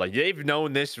prep for. Like they've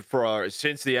known this for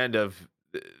since the end of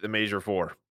the Major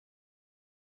 4.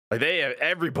 Like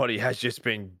everybody has just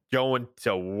been going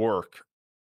to work.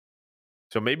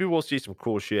 So maybe we'll see some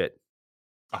cool shit.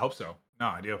 I hope so. No,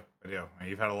 I do. I do. I mean,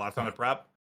 you've had a lot of time to prep.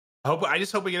 I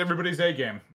just hope we get everybody's A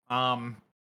game.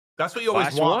 That's what you always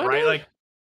Last want, one, right? dude? Like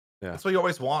Yeah. that's what you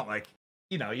always want. Like,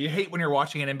 you hate when you're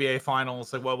watching an NBA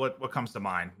finals. Like, what comes to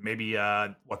mind? Maybe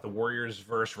what the Warriors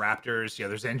versus Raptors. Yeah,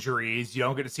 there's injuries. You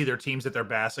don't get to see their teams at their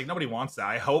best. Like nobody wants that.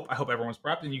 I hope everyone's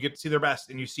prepped and you get to see their best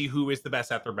and you see who is the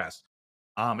best at their best.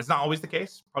 It's not always the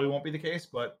case. Probably won't be the case,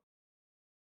 but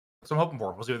that's what I'm hoping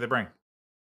for. We'll see what they bring.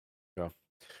 Yeah.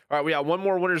 All right, we got one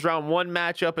more winners round 1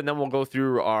 matchup, and then we'll go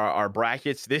through our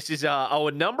brackets. This is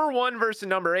a number 1 versus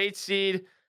number 8 seed.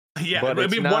 Yeah, But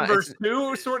it's maybe not. one versus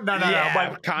two, sort. No, Yeah,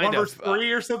 like kind one of. versus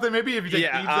three or something. Maybe if you take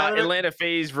Yeah, Thebes out of it. Atlanta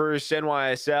FaZe versus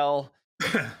NYSL.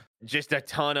 Just a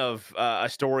ton of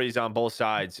stories on both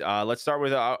sides. Let's start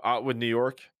with New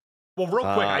York. Well, real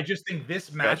quick, Uh, I just think this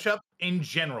matchup in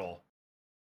general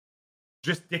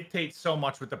just dictates so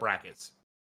much with the brackets.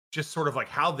 Just sort of like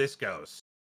how this goes.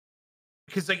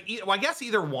 Because like, well, I guess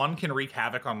either one can wreak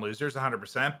havoc on losers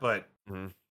 100%, but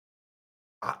Mhm.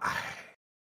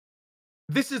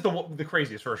 this is the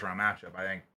craziest first round matchup, I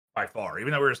think, by far.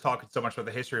 Even though we were just talking so much about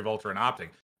the history of Ultra and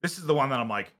Optic, this is the one that I'm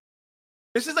like,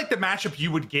 this is like the matchup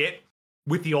you would get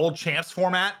with the old Champs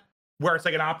format, where it's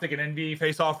like an Optic and NV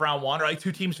face off round 1, or like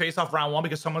two teams face off round 1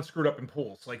 because someone screwed up in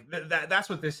pools. Like that's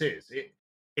what this is.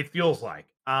 It feels like.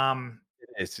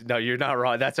 No, you're not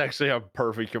wrong. That's actually a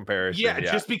perfect comparison. Yeah,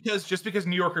 Yeah. just because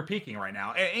New York are peaking right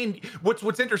now, and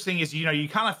what's interesting is you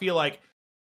kind of feel like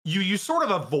you sort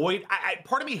of avoid.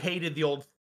 Part of me hated the old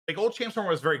Champs tournament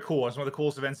was very cool. It's one of the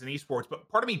coolest events in esports, but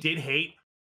part of me did hate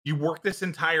you work this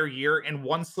entire year and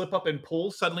one slip up in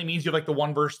pool suddenly means you have like the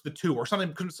 1 versus the 2 or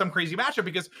something, some crazy matchup,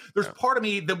 because there's part of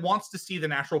me that wants to see the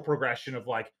natural progression of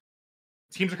like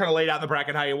teams are kind of laid out in the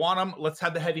bracket how you want them. Let's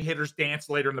have the heavy hitters dance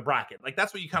later in the bracket. Like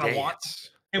that's what you kind of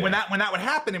want. And when that would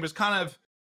happen, it was kind of,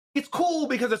 it's cool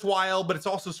because it's wild, but it's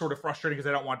also sort of frustrating because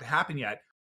I don't want it to happen yet.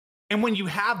 And when you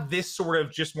have this sort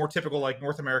of just more typical like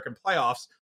North American playoffs,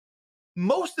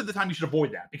 most of the time you should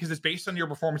avoid that because it's based on your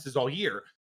performances all year.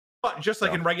 But just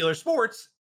like in regular sports,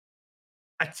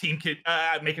 a team could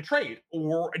make a trade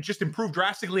or just improve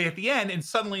drastically at the end, and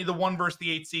suddenly the 1 versus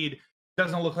the 8 seed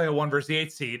doesn't look like a 1 versus the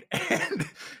 8 seed, and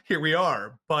here we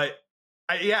are. But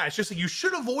yeah, it's just like you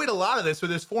should avoid a lot of this with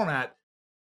this format.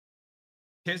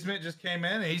 Kismet just came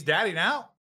in, and he's daddy now.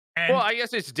 And Well, I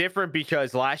guess it's different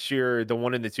because last year the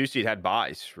 1 and the 2 seed had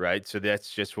buys, right? So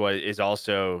that's just what is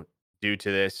also due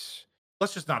to this.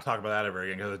 let's just not talk about that ever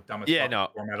again because it's the dumbest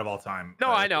format of all time.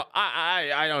 No, I know.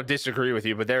 I don't disagree with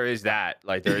you, but there is that.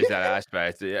 Like there is that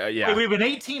aspect. Yeah. We have an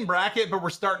 18 bracket, but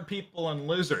we're starting people in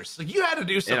losers. Like you had to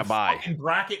do some fucking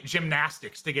bracket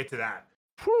gymnastics to get to that.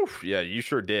 Whew, yeah, you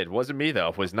sure did. Wasn't me though.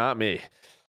 It was not me.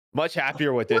 Much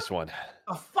happier with this one.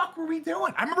 The fuck were we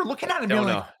doing? I remember looking at it and being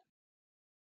like,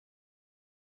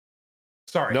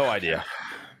 sorry. No idea.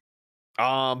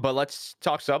 But let's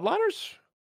talk subliners.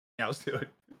 Yeah, let's do it.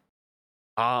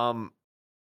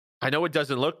 I know it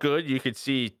doesn't look good. You could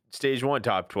see stage 1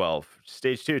 top 12,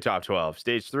 stage 2 top 12,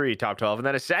 stage 3 top 12, and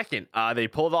then a second. They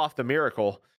pulled off the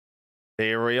miracle.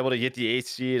 They were able to get the 8th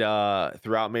seed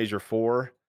throughout Major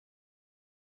 4.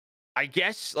 I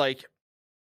guess like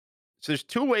so. There's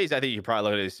 2 ways I think you could probably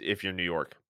look at this if you're New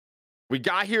York. We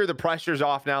got here, the pressure's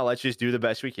off now. Let's just do the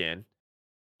best we can,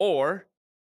 or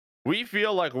we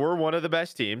feel like we're one of the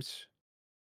best teams,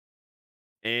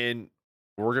 and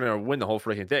we're gonna win the whole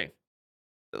freaking thing.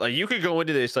 Like you could go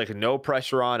into this like no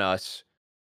pressure on us.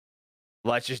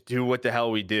 Let's just do what the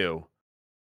hell we do.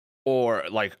 Or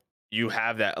like you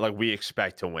have that, like, we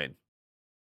expect to win.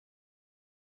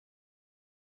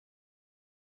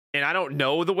 And I don't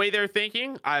know the way they're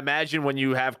thinking. I imagine when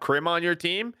you have Krim on your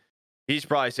team, he's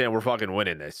probably saying we're fucking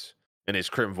winning this in his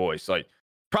Krim voice. Like,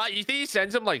 probably you think he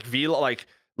sends him like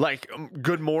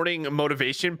good morning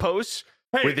motivation posts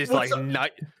Hey, with his what's like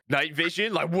up? night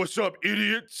vision, like what's up,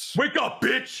 idiots? Wake up,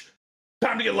 bitch!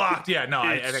 Time to get locked. Yeah, no,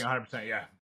 I It's think 100%. Yeah.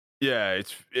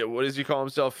 yeah, what does he call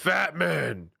himself? Fat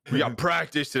man. We got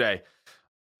practice today.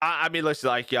 I mean, listen,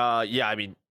 like yeah, I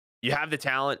mean, you have the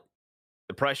talent,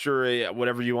 the pressure,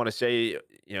 whatever you want to say.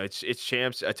 You know, it's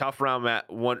champs, a tough round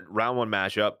one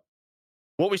matchup.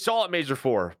 What we saw at Major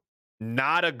Four,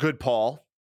 not a good Paul,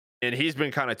 and he's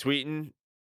been kind of tweeting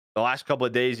the last couple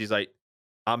of days. He's like,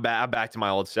 I'm back to my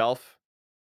old self.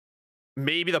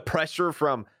 Maybe the pressure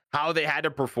from how they had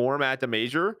to perform at the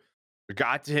major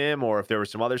got to him, or if there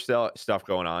was some other stuff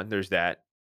going on. There's that.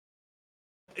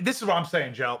 This is what I'm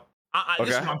saying, Joe. This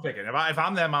is Okay. what I'm thinking. If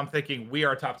I'm them, I'm thinking we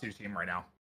are a top 2 team right now.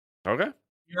 Okay.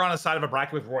 You're on the side of a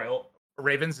bracket with Royal,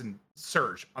 Ravens, and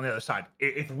Surge on the other side.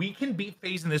 If we can beat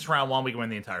FaZe in this round one, we can win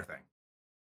the entire thing.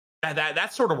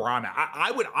 That's sort of where I'm at.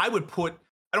 I would put,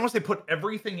 I don't want to say put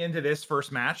everything into this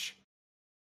first match,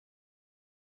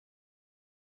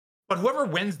 but whoever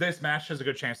wins this match has a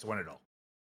good chance to win it all.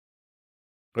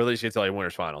 Or at least get to like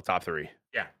winners final, top 3.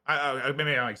 Yeah,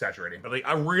 maybe I'm exaggerating, but like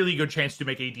a really good chance to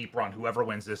make a deep run. Whoever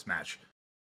wins this match,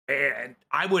 and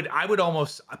I would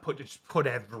almost put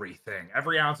everything,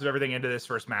 every ounce of everything into this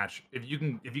first match. If you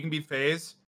can beat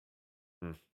FaZe,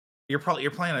 Hmm. you're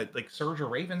playing like Surge or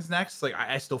Ravens next. Like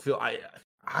I still feel I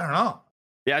don't know.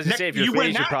 Yeah, as I say, if you're you win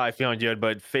FaZe, you're that, probably feeling good,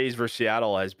 but FaZe versus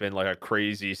Seattle has been like a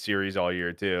crazy series all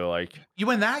year too. Like, you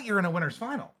win that, you're in a winners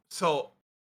final. So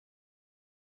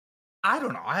I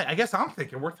don't know. I guess I'm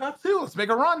thinking we're top 2. Let's make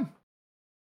a run.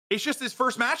 It's just this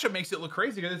first matchup makes it look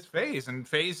crazy because it's FaZe, and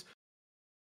FaZe,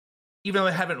 even though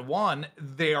they haven't won,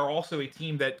 they are also a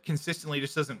team that consistently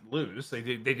just doesn't lose. They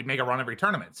did make a run every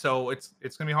tournament, so it's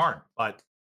gonna be hard. But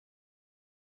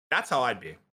that's how I'd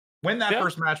be. Win that yeah,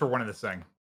 first match, we're winning this thing.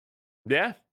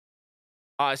 yeah.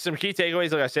 Some key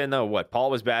takeaways, like I said, though, what Paul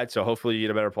was bad, so hopefully you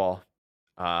get a better Paul.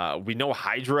 We know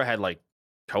Hydra had like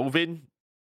COVID,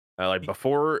 like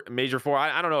before Major Four.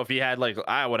 I don't know if he had like,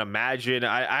 I would imagine.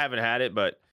 I haven't had it,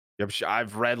 but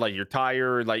I've read like you're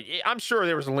tired. Like I'm sure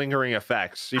there was lingering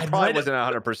effects. He probably wasn't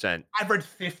 100%. I've read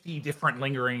 50 different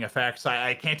lingering effects.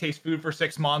 I can't taste food for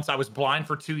 6 months. I was blind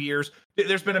for 2 years.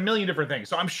 There's been a million different things.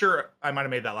 So I'm sure I might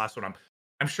have made that last one.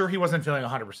 I'm sure he wasn't feeling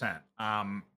 100%.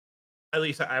 At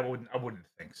least I wouldn't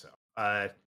think so.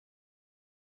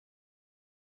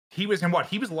 He was in what?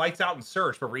 He was lights out in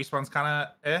Search, but Respawn's kind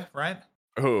of right?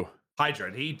 Who?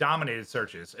 Hydra. He dominated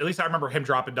searches. At least I remember him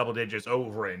dropping double digits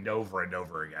over and over and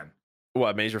over again.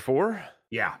 What, Major Four?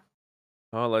 Yeah.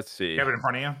 Oh, let's see. You have it in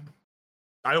front of you?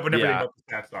 I opened everything Yeah. but the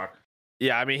stat stock.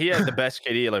 Yeah, I mean, he had the best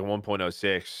KD at like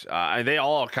 1.06. And they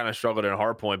all kind of struggled in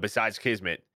hardpoint besides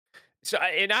Kismet. So,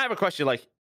 and I have a question. Like,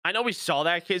 I know we saw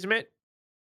that Kismet.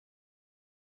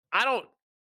 I don't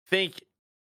think,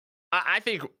 I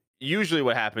think usually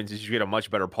what happens is you get a much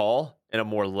better Paul and a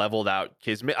more leveled out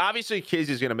Kismet. Obviously, Kiz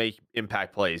is going to make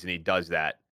impact plays, and he does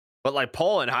that. But like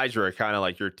Paul and Hydra are kind of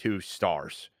like your 2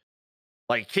 stars.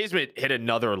 Like Kismet hit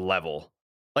another level.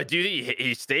 Like, do you think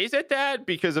he stays at that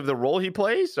because of the role he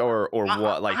plays, or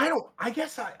what? Like, I don't. I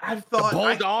guess I the thought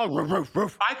bulldog. Roof,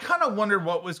 roof. I kind of wondered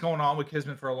what was going on with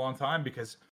Kismet for a long time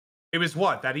because it was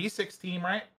what that E6 team,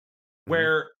 right?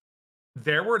 Where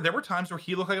there were times where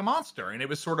he looked like a monster, and it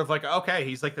was sort of like, okay,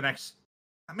 he's like the next,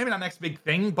 maybe not next big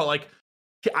thing, but like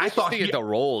I thought the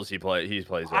roles he plays.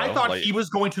 Though. I thought like, he was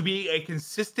going to be a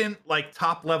consistent, like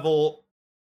top level,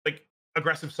 like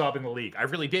aggressive sub in the league. I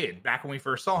really did back when we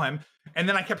first saw him, and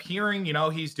then I kept hearing,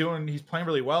 he's playing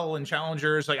really well in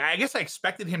challengers. Like I guess I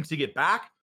expected him to get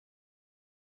back.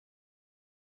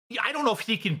 I don't know if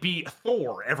he can beat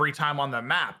Thor every time on the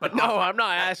map, but no, I'm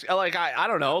not asking. Like I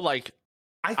don't know. Like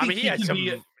I mean, he had some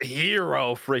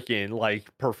hero freaking like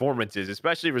performances,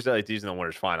 especially versus like these in the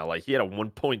winners final. Like he had a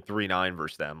 1.39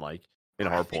 versus them, like in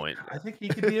hardpoint. I think he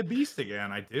could be a beast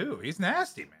again. I do. He's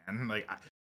nasty, man. Like,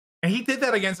 and he did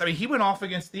that against. I mean, he went off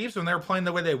against Thieves when they were playing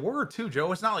the way they were too,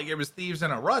 Joe. It's not like it was Thieves in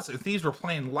a rut. So Thieves were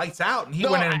playing lights out, and he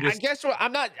went in and just. I guess what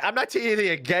I'm not taking anything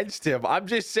against him. I'm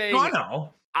just saying. No, I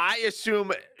know. I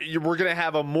assume we're gonna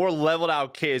have a more leveled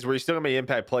out Kiz where he's still gonna make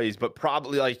impact plays, but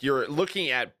probably like you're looking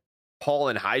at Paul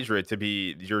and Hydra to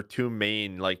be your 2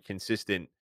 main like consistent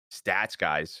stats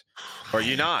guys. Or are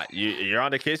you not? You're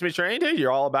on the Kismet train, dude? You're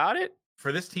all about it?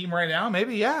 For this team right now,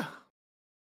 maybe, yeah.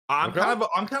 I'm kind of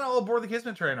all aboard the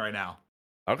Kismet train right now.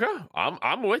 Okay.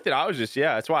 I'm with it. I was just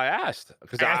that's why I asked.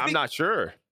 Because I'm not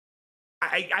sure.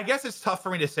 I guess it's tough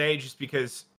for me to say just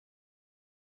because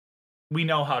we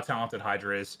know how talented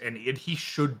Hydra is, and he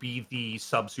should be the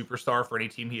sub superstar for any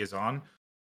team he is on.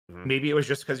 Mhm. Maybe it was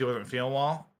just because he wasn't feeling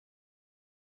well.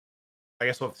 I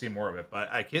guess we'll have to see more of it. But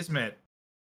Kismet,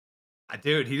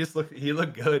 dude, he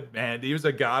looked good, man. He was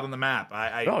a god on the map.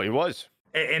 No, he was.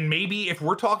 And maybe if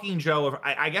we're talking Joe,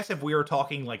 I guess if we were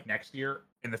talking like next year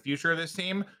in the future of this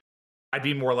team, I'd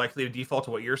be more likely to default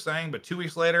to what you're saying. But 2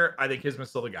 weeks later, I think Kismet's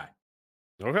still the guy.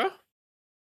 Okay.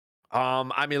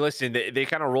 I mean, listen, they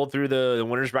kind of rolled through the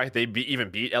winners bracket. They even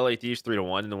beat LA Thieves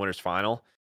 3-1 in the winners final.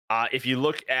 If you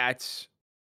look at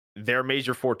their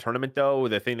Major Four tournament, though,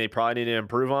 the thing they probably need to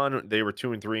improve on, they were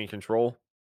 2-3 in control.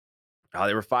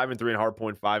 They were 5-3 in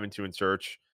hardpoint, 5-2 in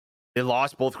search. They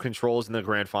lost both controls in the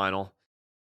grand final.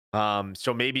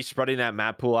 So maybe spreading that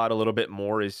map pool out a little bit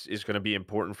more is going to be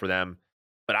important for them.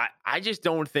 But I just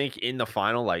don't think in the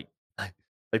final, like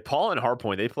Paul and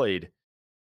hardpoint, they played.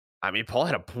 I mean, Paul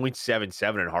had a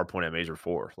 .77 in hardpoint at Major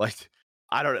Four. Like,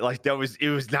 I don't like it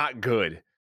was not good.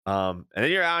 And then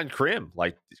you're on Crim.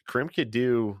 Like Crim could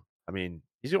do. I mean,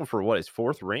 he's going for what, his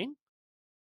fourth ring?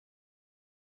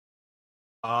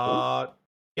 Fourth?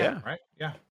 Yeah, Yeah, right.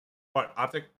 Yeah. What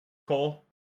Optic, Cole,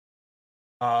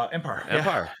 Empire. Yeah.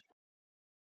 Empire.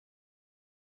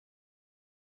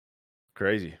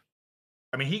 Crazy.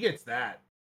 I mean, he gets that.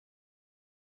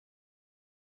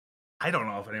 I don't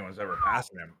know if anyone's ever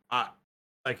passed him. I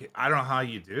don't know how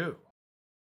you do.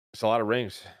 It's a lot of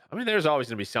rings. I mean, there's always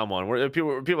going to be someone where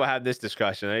people have this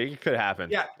discussion. It could happen.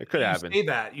 Yeah, It could happen.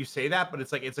 you say that, but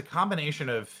it's like it's a combination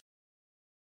of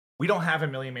we don't have a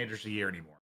million majors a year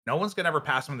anymore. No one's gonna ever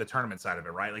pass him in the tournament side of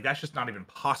it, right? Like that's just not even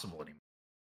possible anymore.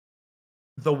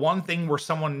 The one thing where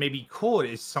someone maybe could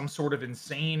is some sort of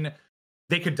insane.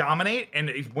 They could dominate and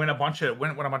win a bunch of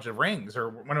rings or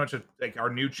win a bunch of like our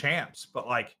new champs. But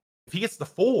like if he gets the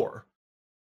 4,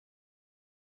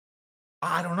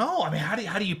 I don't know. I mean,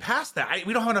 how do you pass that?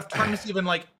 We don't have enough tournaments to even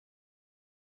like.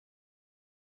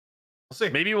 We'll see.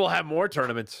 Maybe we'll have more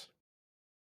tournaments.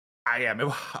 I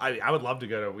would love to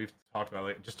go to. We've talked about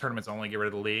like just tournaments only. Get rid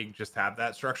of the league. Just have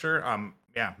that structure.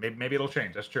 Yeah, maybe it'll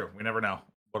change. That's true. We never know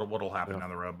what'll happen down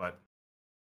the road. But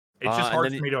it's just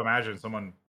hard for me to imagine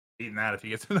someone beating that if he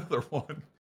gets another one.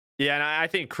 Yeah, and I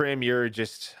think Crim,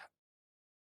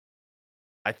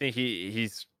 I think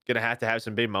he's gonna have to have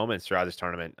some big moments throughout this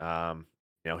tournament.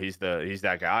 He's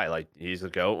that guy. Like he's the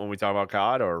GOAT when we talk about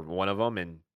COD or one of them,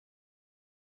 and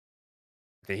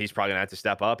I think he's probably gonna have to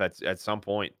step up at some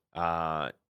point.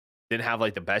 Didn't have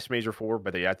like the best Major Four,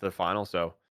 but they got to the final,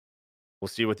 so we'll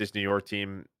see what this New York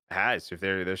team has if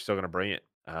they're still gonna bring it.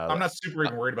 I'm not super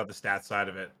even worried about the stats side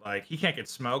of it. Like he can't get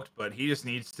smoked, but he just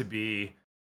needs to be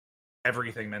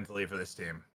everything mentally for this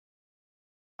team.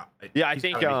 Yeah, I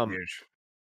think huge.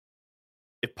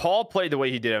 if Paul played the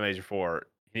way he did at Major Four,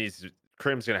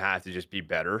 Crim's gonna have to just be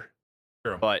better.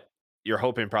 True. But you're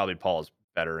hoping probably Paul's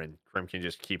better and Crim can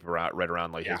just keep right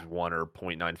around like his 1 or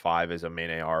 .95 as a main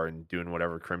AR and doing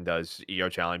whatever Crim does, ego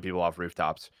challenging people off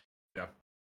rooftops. Yeah.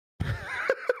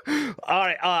 All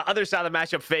right. Other side of the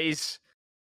matchup phase.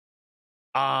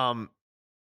 I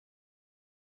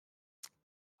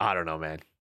don't know, man.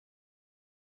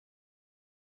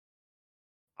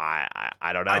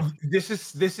 I don't know. This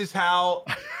is how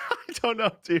I don't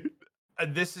know, dude.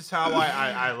 This is how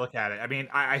I look at it. I mean,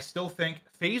 I still think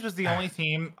FaZe was the only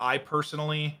team I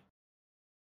personally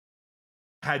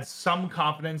had some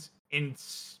confidence in.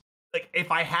 Like,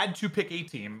 if I had to pick a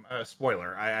team,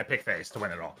 spoiler, I picked FaZe to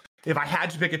win it all. If I had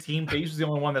to pick a team, FaZe was the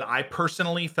only one that I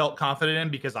personally felt confident in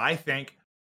because I think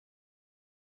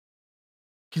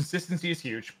consistency is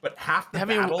huge. But half the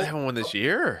battle, they haven't won this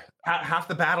year. Half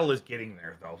the battle is getting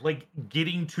there, though. Like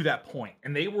getting to that point,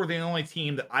 and they were the only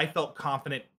team that I felt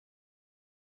confident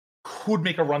could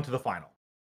make a run to the final.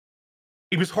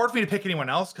 It was hard for me to pick anyone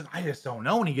else because I just don't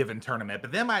know any given tournament.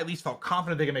 But them, I at least felt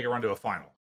confident they could make a run to a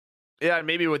final. Yeah,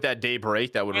 maybe with that day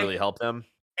break, that would really help them.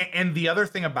 And the other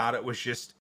thing about it was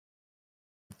just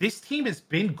this team has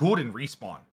been good in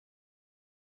respawn.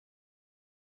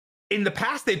 In the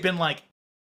past, they've been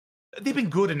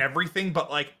good in everything, but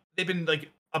like they've been like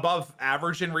above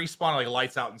average in respawn, like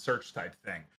lights out and search type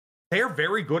thing. They're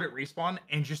very good at respawn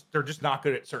and they're just not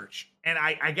good at search. And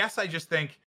I guess I just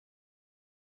think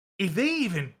if they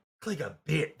even click a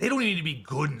bit, they don't need to be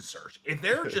good in search. If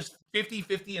they're just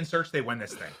 50-50 in search, they win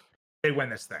this thing.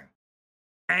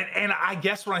 And I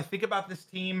guess when I think about this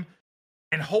team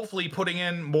and hopefully putting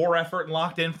in more effort and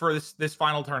locked in for this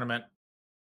final tournament,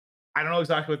 I don't know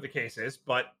exactly what the case is,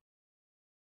 but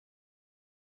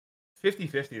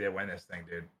 50-50 they win this thing,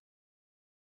 dude.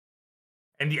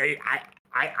 And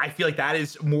I feel like that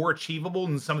is more achievable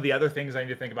than some of the other things I need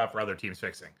to think about for other teams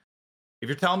fixing. If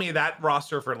you're telling me that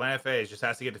roster for Atlanta FaZe just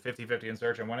has to get to 50-50 in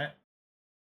search and win it,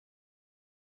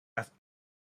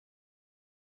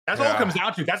 that's all it comes Yeah.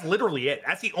 down to. That's literally it.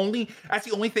 That's the only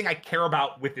thing I care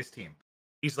about with this team.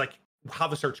 He's like how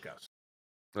the search goes.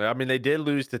 I mean, they did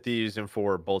lose to Thieves in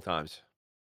 4 both times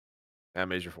at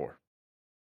Major 4.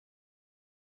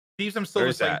 Thieves, I'm still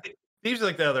There's just like that. Thieves are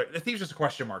like the other. The Thieves just a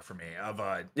question mark for me. Of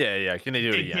Yeah, yeah. Can they do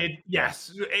it they again? did Yeah.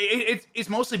 yes. It's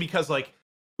mostly because like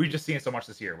we've just seen it so much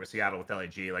this year with Seattle with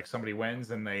LAG. Like somebody wins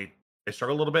and they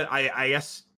struggle a little bit. I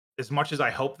guess as much as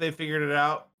I hope they figured it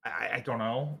out, I don't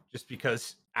know. Just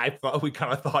because I thought we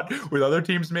kind of thought with other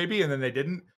teams maybe, and then they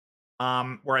didn't.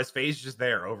 Whereas FaZe just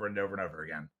there over and over and over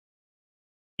again,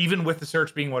 even with the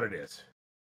search being what it is.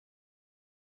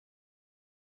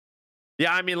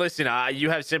 Yeah, I mean, listen,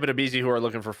 you have Simp and Abizi who are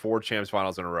looking for 4 champs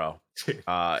finals in a row. I mean,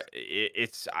 I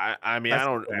That's the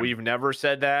don't. plan. We've never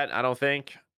said that. I don't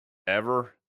think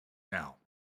ever. No.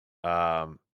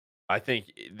 Um, I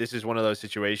think this is one of those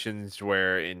situations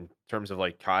where, in terms of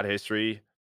like COD history,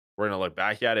 we're gonna look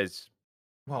back at as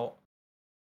Well,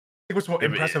 I think what's more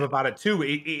if impressive it, about it too,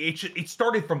 it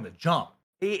started from the jump.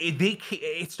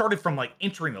 It started from like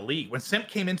entering the league. When Simp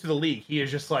came into the league, he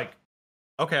is just like,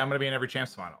 okay, I'm gonna be in every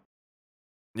champs final.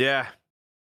 yeah,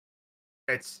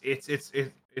 It's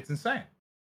insane.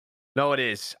 no, it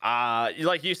is.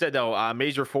 Like you said though,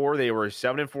 Major 4, they were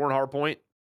 7-4 in Hardpoint.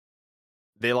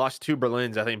 They lost 2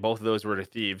 Berlins. I think both of those were to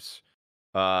Thieves.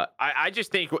 I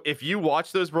just think if you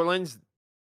watch those Berlins,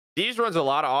 Thieves runs a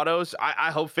lot of autos.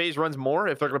 I hope FaZe runs more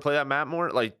if they're going to play that map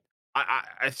more. Like,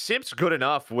 Simp's good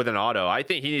enough with an auto. I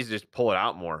think he needs to just pull it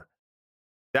out more.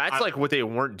 That's I, like what they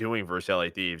weren't doing versus LA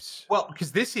Thieves. well,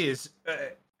 because this is,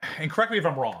 and correct me if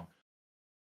I'm wrong.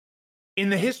 In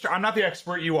the history, I'm not the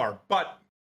expert, you are, but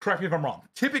correct me if I'm wrong.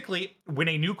 Typically, when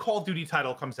a new Call of Duty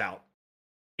title comes out,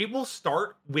 it will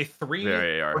start with 3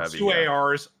 Very AR or heavy. 2 Yeah.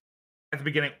 ARs at the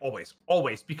beginning, always,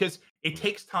 because it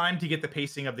takes time to get the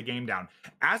pacing of the game down.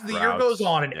 As the year goes Routes,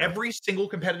 on, in yeah. every single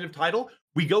competitive title,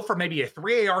 we go from maybe a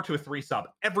 3 AR to a 3 sub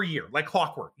every year, like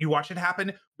clockwork. You watch it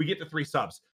happen, we get to 3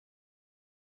 subs.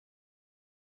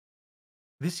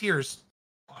 This year's,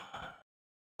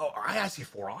 I see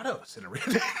 4 autos in a real.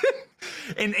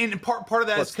 and part of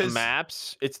that Well, is it's the because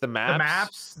maps. It's the the maps.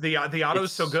 maps, the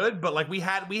auto's so It's good, but like we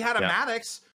had a yeah.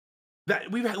 Maddox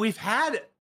that we've had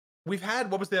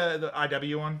what was the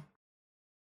IW one?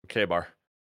 K-bar.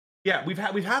 Yeah, we've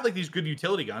had like these good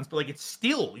utility guns, but like it's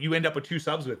still you end up with 2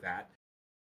 subs with that.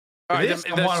 All right, This, the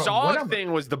I wanna win SOG 'em.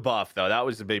 thing was the buff though. That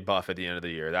was the big buff at the end of the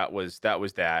year. That was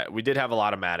that. We did have a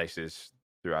lot of Maddoxes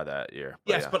throughout that year.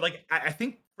 But Yes, yeah. but like I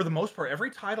think for the most part, every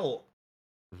title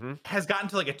Hmm. has gotten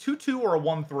to like a 2-2 or a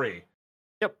 1-3,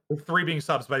 Yep. with 3 being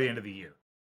subs by the end of the year.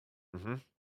 Hmm.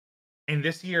 And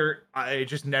this year, it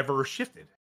just never shifted.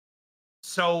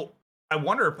 So I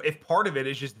wonder if part of it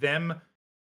is just them.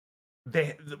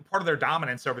 Part of their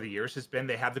dominance over the years has been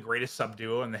they have the greatest sub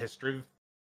duo in the history of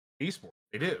esports.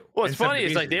 They do. Well, it's And Simp funny.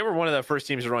 It's like Division. they were one of the first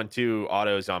teams to run 2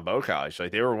 autos on Bow College.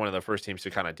 Like they were one of the first teams to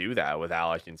kind of do that with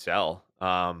Alec and Cell.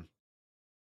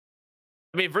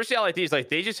 I mean, versus LITs, like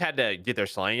they just had to get their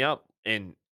slang up,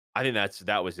 and I think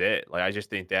that was it. Like I just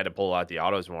think they had to pull out the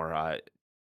autos more, and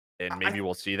I, maybe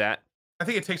we'll see that. I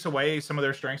think it takes away some of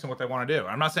their strengths and what they want to do.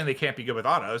 I'm not saying they can't be good with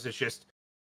autos. It's just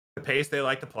the pace they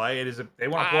like to play. It is they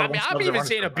want to pull I out mean, one I'm sub, even run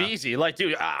saying a so fast. Beezy. Like,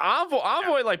 dude,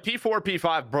 Envoy like P4,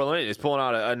 P5 Berlin is pulling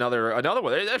out another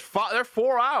one. They're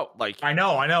 4 out. Like, I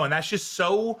know, and that's just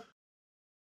so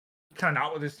kind of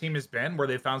not what this team has been, where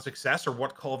they found success, or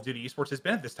what Call of Duty esports has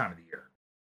been at this time of the year.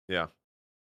 yeah.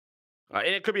 And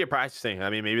it could be a practice thing. I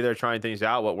mean, maybe they're trying things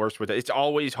out. What works with it? It's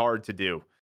always hard to do.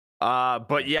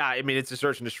 But yeah, I mean, it's a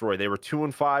search and destroy. They were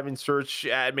 2-5 in search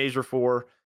at Major 4.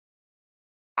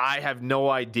 I have no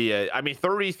idea. I mean,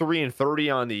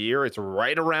 33-30 on the year. It's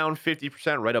right around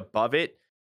 50%, right above it.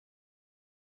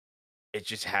 It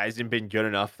just hasn't been good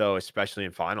enough, though, especially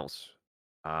in finals.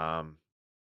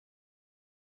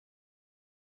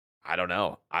 I don't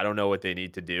know. I don't know what they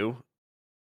need to do.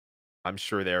 I'm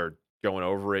sure they're going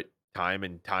over it time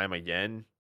and time again.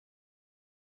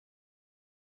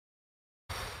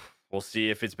 We'll see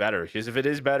if it's better. Because if it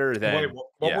is better, Wait, then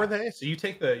what were yeah, they? So you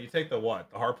take the what?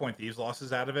 The Hardpoint Thieves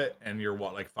losses out of it, and you're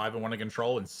what, like 5-1 in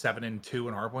control and 7-2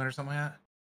 in Hardpoint or something like that?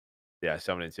 yeah,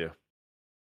 7-2.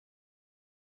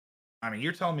 I mean,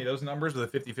 you're telling me those numbers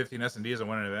with a 50-50 in S&D doesn't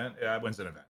win an event? Yeah, it wins an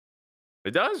event.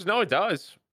 It does. No, it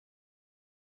does.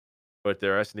 But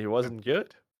their S&D wasn't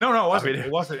good. No, it I wasn't. mean,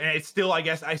 It wasn't. And it's still, I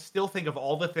guess, I still think of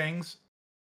all the things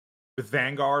with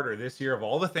Vanguard or this year, of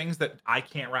all the things that I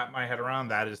can't wrap my head around,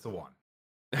 that is the one.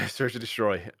 Search and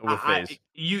destroy with FaZe.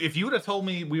 If you would have told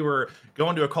me we were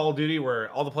going to a Call of Duty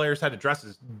where all the players had to dress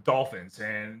as dolphins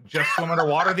and just swim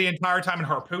underwater the entire time and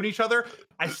harpoon each other,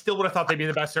 I still would have thought they'd be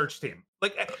the best search team.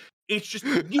 Like, it's just,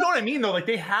 you know what I mean though. Like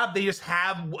they just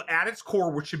have at its core,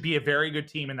 which should be a very good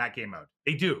team in that game mode.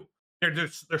 They do. They're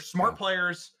smart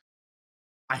players.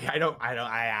 I don't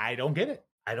get it.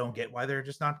 I don't get why they're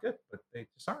just not good, but they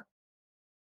just aren't.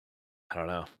 I don't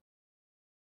know.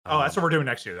 Oh, that's what we're doing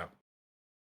next year though.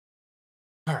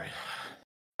 All right.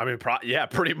 I mean, yeah,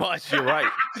 pretty much. You're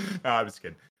right. No, I was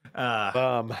kidding.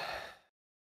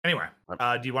 Anyway,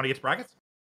 do you want to get to brackets?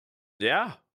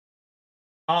 Yeah.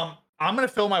 I'm gonna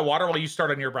fill my water while you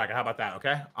start on your bracket. How about that?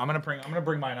 Okay. I'm gonna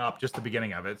bring mine up just the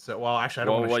beginning of it. So, well, actually, I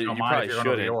don't want to show mine if you're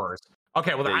going to yours.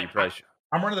 Okay. Well, I'm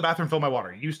running to the bathroom, fill my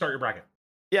water. You start your bracket.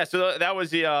 Yeah. So that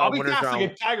was the I'll be winners fast round. to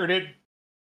get Tiger, dude.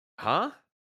 Huh?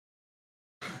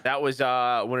 That was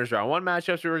winners round 1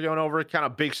 matchups we were going over. Kind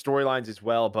of big storylines as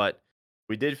well, but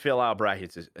we did fill out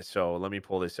brackets. So let me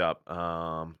pull this up.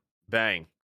 Bang.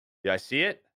 Yeah, I see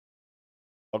it.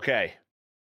 Okay.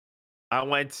 I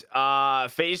went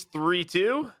FaZe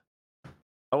 3-2.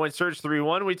 I went Surge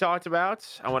 3-1. We talked about.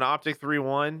 I went Optic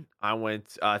 3-1. I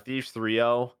went Thieves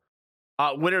 3-0.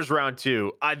 Winners round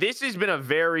 2. This has been a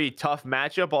very tough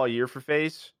matchup all year for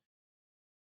FaZe.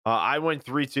 I went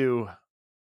 3-2.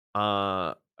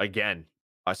 Again.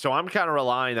 So I'm kind of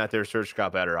relying that their search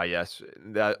got better, I guess.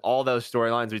 That all those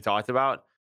storylines we talked about,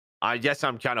 I guess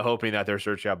I'm kind of hoping that their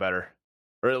search got better.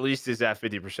 Or at least is at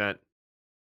 50%.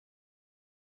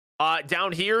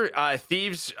 Down here,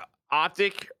 Thieves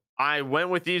Optic. I went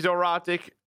with Thieves over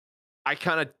Optic. I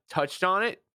kind of touched on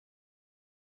it.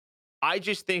 I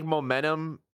just think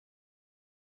momentum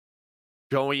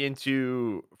going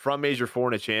into from Major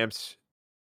 4 into Champs.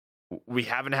 We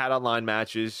haven't had online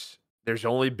matches. There's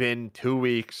only been 2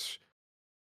 weeks.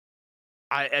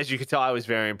 As you can tell, I was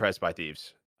very impressed by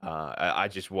Thieves. I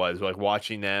just was like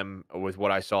watching them with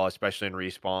what I saw, especially in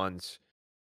respawns.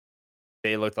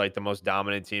 They looked like the most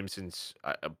dominant team since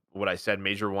what I said,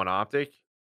 Major 1 Optic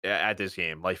at this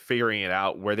game. Like figuring it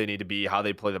out, where they need to be, how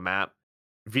they play the map.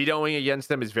 Vetoing against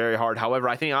them is very hard. However,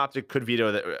 I think Optic could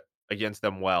veto against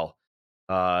them well.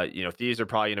 Thieves are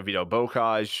probably going to veto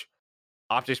Bocage.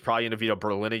 Optic's probably going to veto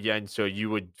Berlin again. So you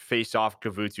would face off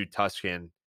Kavutu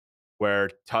Tuscan, where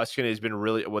Tuscan has been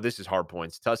really, well, this is hard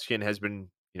points. Tuscan has been,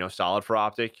 solid for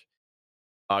Optic.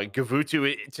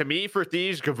 Kavutu, to me, for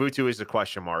Thieves, Kavutu is a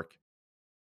question mark.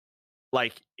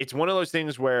 Like, it's one of those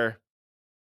things where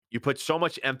you put so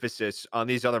much emphasis on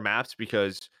these other maps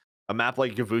because a map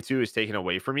like Kavutu is taken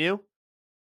away from you.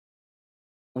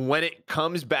 When it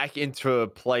comes back into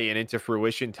play and into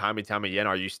fruition time and time again,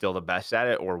 are you still the best at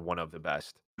it or one of the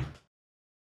best?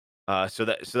 So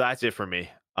that's it for me.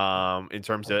 In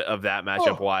terms of that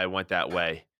matchup, why I went that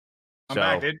way. I'm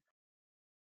back, dude.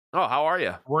 Oh, how are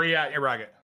you? Where are you at your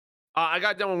bracket? I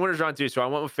got done with winners round 2, so I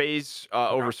went with FaZe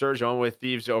over Surge. I went with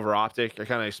Thieves over Optic. I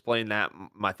kind of explained that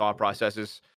my thought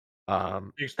processes.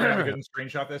 You explained we couldn't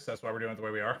screenshot this. That's why we're doing it the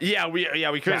way we are. Yeah, we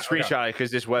couldn't screenshot it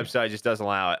because this website just doesn't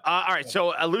allow it. All right,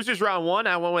 so losers round 1,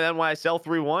 I went with NYSL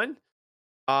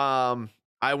 3-1.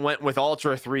 I went with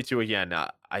Ultra 3-2 again.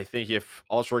 I think if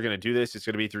Ultra are going to do this, it's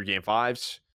going to be through game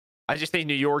 5s. I just think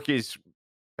New York is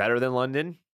better than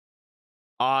London.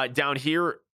 Down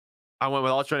here, I went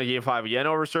with Ultra in a game 5 again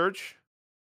over Surge.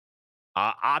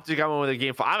 Optic, I went with a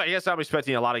game 5. I guess I'm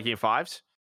expecting a lot of game 5s.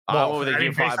 I went with a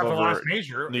game 5 over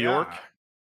New York.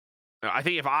 I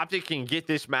think if Optic can get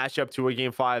this matchup to a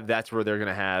game 5, that's where they're going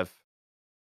to have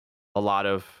a lot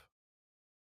of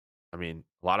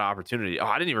opportunity. Oh,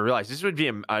 I didn't even realize this would be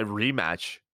a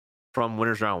rematch from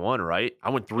winners round 1, right? I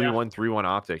went 3-1, 3-1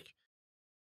 Optic.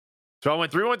 So I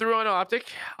went 3-1, 3-1 Optic,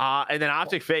 and then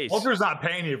Optic FaZe. Ultra's not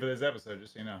paying you for this episode,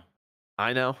 just so you know.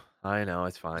 I know,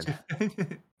 it's fine.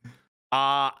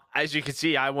 As you can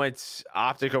see, I went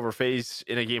Optic over FaZe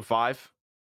in a game 5.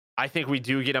 I think we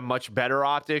do get a much better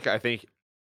Optic. I think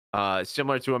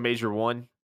similar to a Major 1.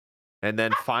 And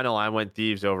then final, I went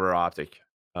Thieves over Optic.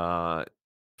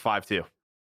 5-2.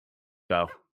 So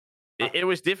it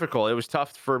was difficult. It was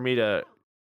tough for me to.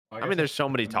 There's so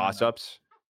many toss-ups.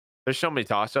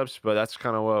 But that's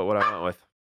kind of what I went with.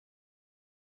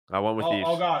 I went with Thieves.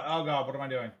 Oh God, what am I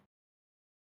doing?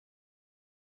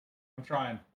 I'm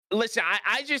trying. Listen,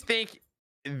 I just think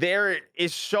there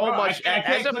is so much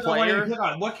as a player.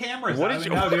 What camera is what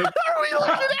that? What are we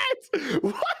looking at?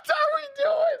 What are we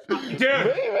doing, dude?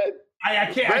 Raven. I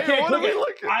can't. I can't click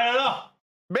it. I don't know.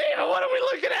 Man, what are we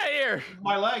looking at here?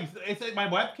 My legs. It's at my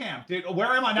webcam, dude. Where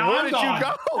am I now? Where I'm did gone. you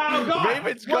go? Oh god,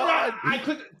 Maven's gone. I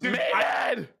clicked, dude.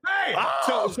 Maven! Hey,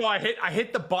 Oh! so I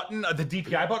hit the button, the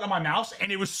DPI button on my mouse,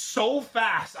 and it was so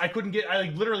fast I couldn't get. I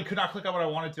like, literally could not click on what I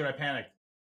wanted to, and I panicked.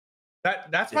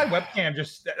 That's my webcam.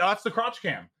 Just that's the crotch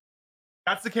cam.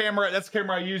 That's the camera. That's the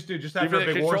camera I used to just after a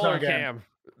big controller Warzone game. cam.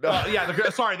 Yeah,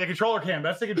 the controller cam.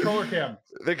 That's the controller cam.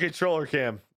 The controller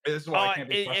cam. This is why I can't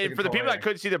be and for the people that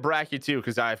couldn't see the bracket too,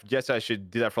 because I guess I should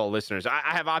do that for all the listeners. I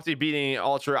have Optic beating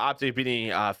Ultra, Optic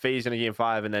beating FaZe in a game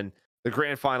 5, and then the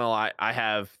grand final I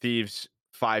have Thieves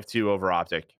 5-2 over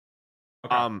Optic.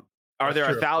 Okay. Are there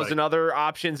 1,000 other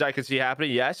options I could see happening?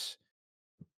 Yes,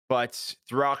 but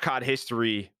throughout COD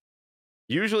history,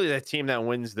 usually the team that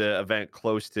wins the event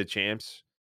close to champs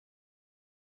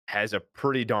has a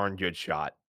pretty darn good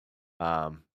shot.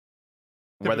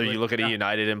 Whether you look at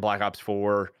United and Black Ops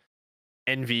 4,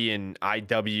 Envy and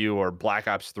IW, or Black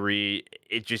Ops 3,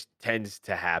 it just tends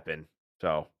to happen.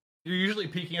 So you're usually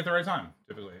peaking at the right time,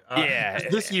 typically. Yeah.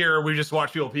 This year we just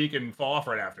watched people peak and fall off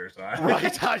right after. So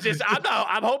right,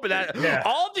 I'm hoping that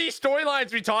all these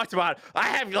storylines we talked about. I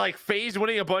have like FaZe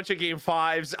winning a bunch of game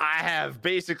 5s. I have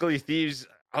basically Thieves.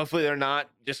 Hopefully they're not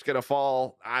just gonna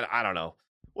fall. I don't know.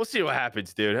 We'll see what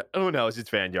happens, dude. Who knows? It's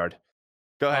Vanguard.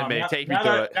 Go ahead, mate. Take me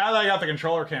through it. Now that I got the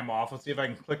controller cam off, let's see if I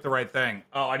can click the right thing.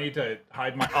 Oh, I need to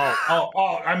hide my.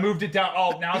 Oh! I moved it down.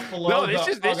 Oh, now it's below. No,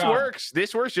 this works.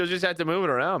 This works. You'll just have to move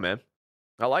it around, man.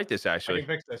 I like this actually. I can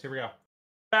fix this. Here we go.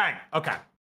 Bang. Okay.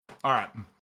 All right.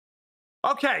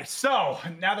 Okay. So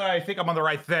now that I think I'm on the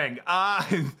right thing,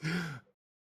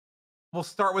 we'll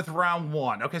start with round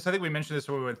 1. Okay. So I think we mentioned this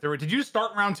when we went through it. Did you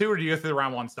start round 2 or did you go through the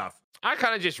round 1 stuff? I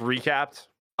kind of just recapped.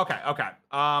 Okay.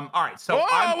 All right. So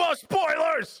well,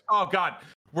 spoilers. Oh God.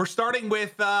 We're starting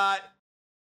with FaZe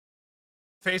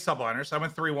subliners. I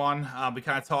went 3-1. We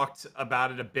kind of talked about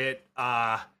it a bit.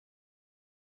 That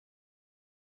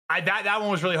one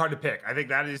was really hard to pick. I think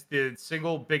that is the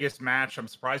single biggest match. I'm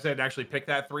surprised I didn't actually pick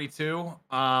that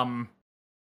 3-2.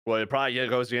 Well, it probably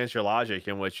goes against your logic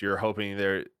in which you're hoping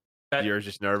you're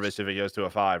just nervous if it goes to a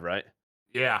 5, right?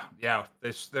 Yeah.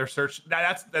 Their search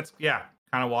that's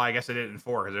kind of why I guess I did it in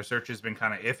 4, because their search has been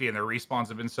kind of iffy and their respawns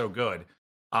have been so good.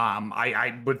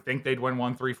 I would think they'd win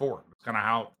 1-3-4. It's kind of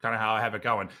how I have it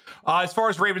going. As far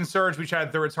as Ravens Surge, we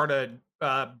chatted through. It's hard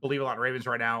to believe a lot in Ravens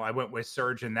right now. I went with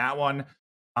Surge in that one.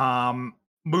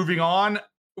 Moving on,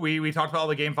 we talked about all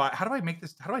the game 5. How do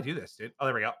I do this, dude? Oh,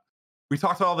 there we go. We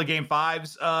talked about all the game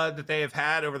 5s that they have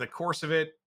had over the course of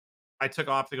it. I took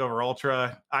Optic over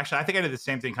Ultra. Actually, I think I did the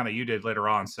same thing kind of you did later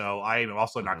on. So I am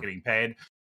also not getting paid.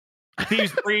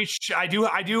 Thieves Breach. I do.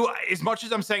 As much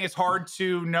as I'm saying it's hard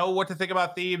to know what to think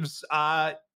about Thieves,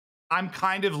 I'm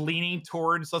kind of leaning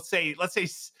towards let's say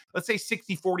 60-40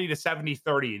 to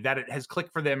 70-30 that it has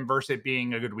clicked for them versus it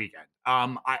being a good weekend.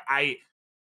 I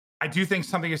do think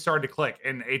something has started to click,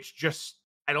 and it's just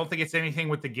I don't think it's anything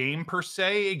with the game per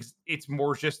se. It's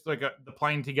more just like the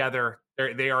playing together.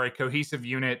 They are a cohesive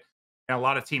unit, and a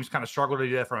lot of teams kind of struggle to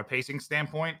do that from a pacing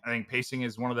standpoint. I think pacing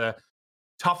is one of the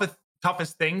toughest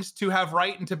things to have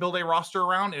right and to build a roster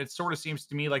around. And it sort of seems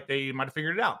to me like they might have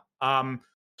figured it out.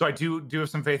 So I do have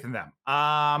some faith in them.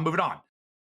 Moving on.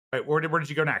 Wait, where did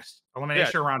you go next?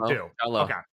 Elimination round 2.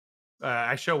 Okay.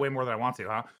 I show way more than I want to,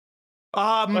 huh?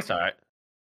 That's all right.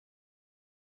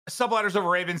 Subliners over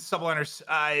Ravens. Subliners,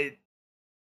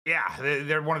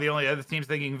 they're one of the only other teams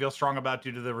that you can feel strong about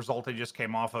due to the result they just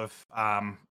came off of.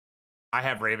 I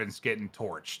have Ravens getting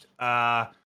torched.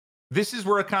 This is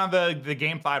where kind of the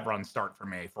game 5 runs start for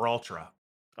me for Ultra.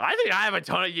 I think I have a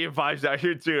ton of game 5s out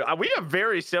here too. We have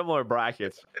very similar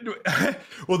brackets.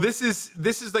 Well, this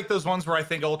is like those ones where I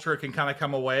think Ultra can kind of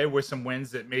come away with some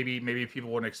wins that maybe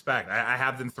people wouldn't expect. I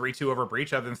have them 3-2 over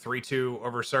Breach. I have them 3-2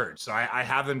 over Surge. So I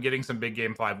have them getting some big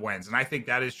game 5 wins, and I think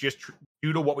that is just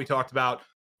due to what we talked about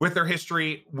with their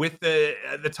history, with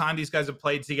the time these guys have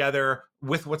played together,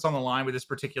 with what's on the line with this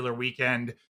particular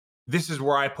weekend. This is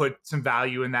where I put some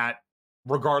value in that,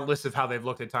 regardless of how they've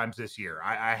looked at times this year.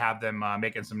 I have them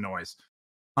making some noise.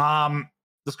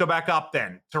 Let's go back up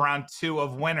then to round 2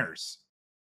 of winners.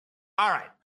 All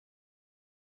right.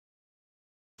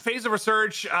 FaZe over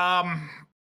Surge. A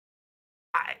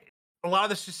lot of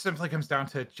this just simply comes down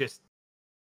to just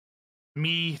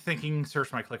me thinking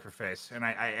Surge might click for FaZe. And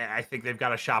I think they've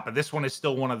got a shot, but this one is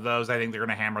still one of those. I think they're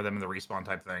going to hammer them in the respawn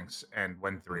type things and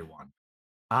win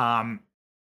 3-1.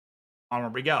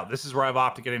 Onward we go. This is where I've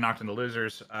opted getting knocked into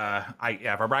losers.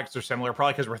 If our brackets are similar,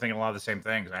 probably because we're thinking a lot of the same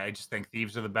things. I just think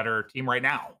Thieves are the better team right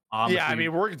now.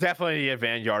 We're definitely at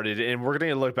Vanguarded, and we're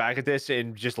going to look back at this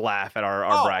and just laugh at our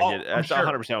bracket. That's sure.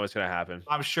 100% what's going to happen.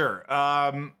 I'm sure.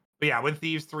 But yeah, with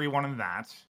Thieves 3-1 in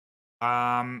that.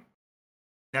 Um,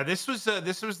 Now this was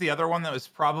the other one that was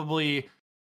probably,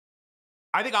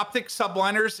 I think Optic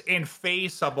subliners and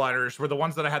phase subliners were the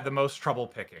ones that I had the most trouble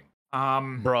picking.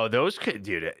 Bro, those could,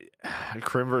 dude.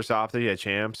 Crim versus Optic at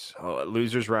Champs,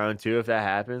 losers round 2. If that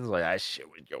happens, like that shit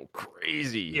would go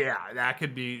crazy. Yeah, that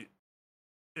could be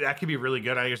really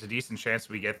good. I think there's a decent chance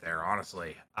we get there,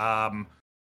 honestly.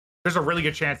 There's a really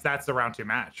good chance that's the round 2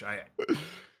 match.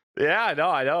 Yeah,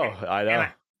 I know.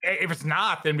 If it's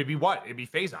not, then maybe what? It'd be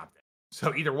phase Optic.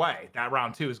 So either way, that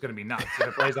round 2 is going to be nuts if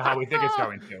it plays out how we think it's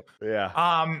going to.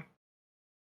 Yeah.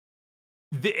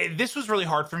 This was really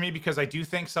hard for me because I do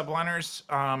think subliners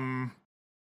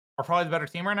are probably the better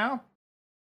team right now.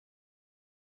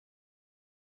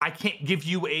 I can't give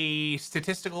you a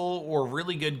statistical or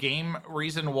really good game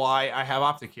reason why I have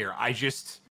Optic here. I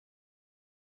just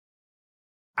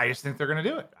think they're going to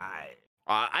do it.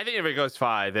 I think if it goes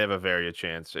 5, they have a very good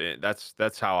chance.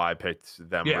 That's how I picked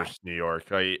them versus New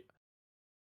York.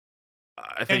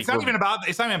 I think it's not even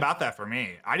about that for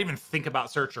me. I didn't even think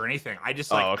about search or anything. I just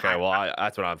like. Oh, okay.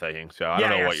 That's what I'm thinking. So I don't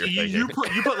know what you're thinking. You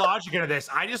put logic into this.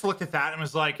 I just looked at that and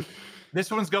was like, this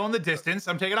one's going the distance.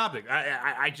 I'm taking Optic.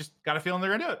 I just got a feeling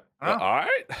they're gonna do it. All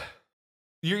right.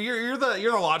 You're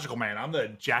the logical man. I'm the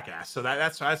jackass. So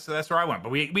that's where I went. But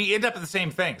we end up at the same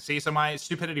thing. See, so my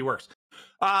stupidity works.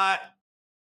 I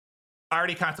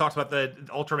already kind of talked about the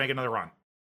Ultra make another run.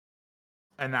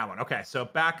 And that one. Okay, so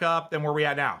back up. Then where we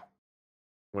at now?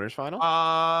 Winners final?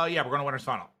 Yeah, we're going to winners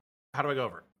final. How do I go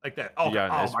over it? Like that? Oh, my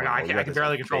God, I can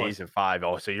barely control phase it. 5.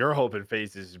 Oh, so you're hoping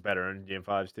phases is better in game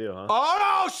 5s too, huh?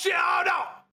 Oh no, shit! Oh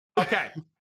no. Okay.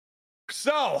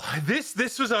 So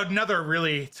this was another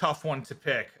really tough one to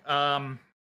pick. And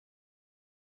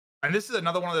this is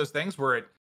another one of those things where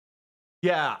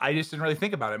I just didn't really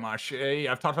think about it much.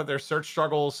 I've talked about their search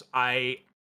struggles.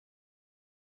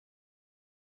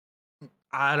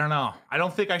 I don't know. I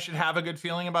don't think I should have a good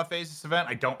feeling about FaZe this event.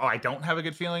 I don't have a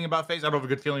good feeling about FaZe. I don't have a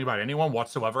good feeling about anyone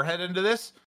whatsoever head into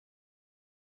this.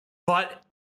 But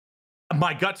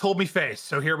my gut told me FaZe,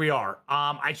 so here we are.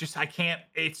 I can't.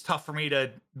 It's tough for me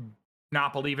to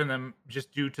not believe in them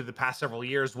just due to the past several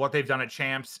years, what they've done at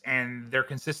Champs, and their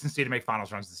consistency to make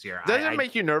finals runs this year. Doesn't it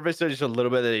make you nervous just a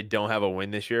little bit that they don't have a win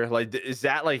this year? Like, does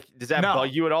that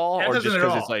bug you at all, or just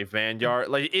because it's like Vanguard?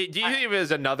 Like, do you think if it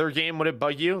was another game, would it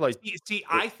bug you? Like, see,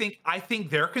 I think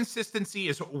their consistency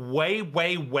is way,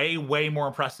 way, way, way more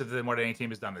impressive than what any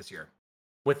team has done this year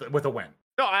with a win.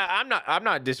 No, I'm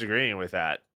not disagreeing with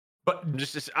that. But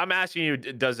I'm asking you,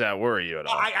 does that worry you at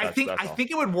all? I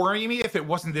think it would worry me if it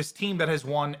wasn't this team that has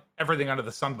won everything under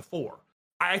the sun before.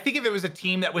 I think if it was a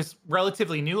team that was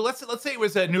relatively new, let's say it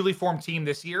was a newly formed team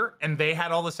this year and they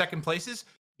had all the second places,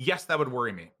 yes, that would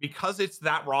worry me. Because it's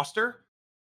that roster,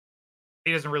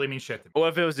 it doesn't really mean shit to me. Well,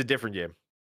 if it was a different game.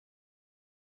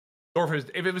 Or if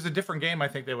it was a different game, I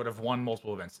think they would have won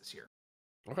multiple events this year.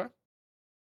 Okay.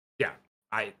 Yeah.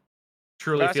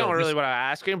 Truly that's not really what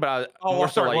I'm asking, but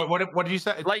sorry. Like, what did you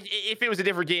say? Like, if it was a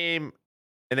different game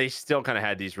and they still kind of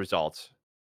had these results,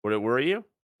 would it worry you,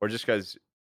 or just because,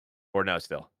 or no,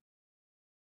 still?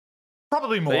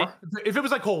 Probably more. If it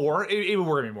was like Cold War, it would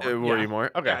worry me more. It would worry you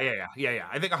more. Okay. Yeah.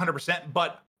 I think 100%.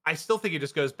 But I still think it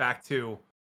just goes back to,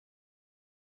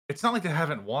 it's not like they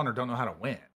haven't won or don't know how to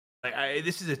win. Like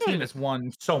this is a team that's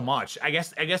won so much. I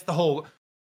guess the whole.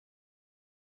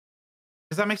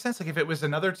 Does that make sense? Like if it was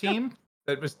another team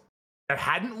that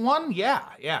hadn't won, yeah,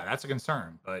 that's a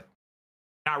concern, but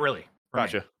not really.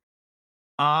 Gotcha.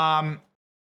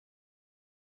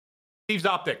 Steve's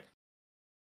Optic.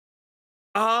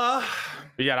 You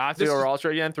got Optic or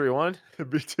Ultra again, 3-1.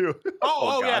 Me too.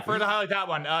 Oh yeah, for to highlight that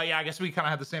one. Yeah, I guess we kind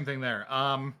of had the same thing there.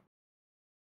 I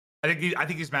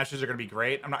think these matches are going to be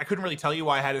great. I couldn't really tell you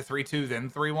why I had it 3-2 then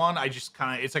 3-1. I just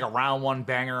it's like a round 1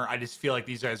 banger. I just feel like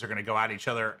these guys are going to go at each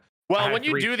other. Well, when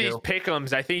you do these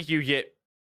pick'ems, I think it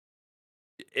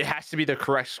has to be the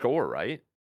correct score, right?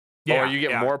 Yeah. Or you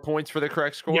get more points for the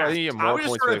correct score. Yes. I think you get more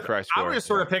points for the correct score. I would just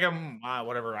sort of pick them,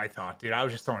 whatever I thought, dude. I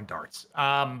was just throwing darts.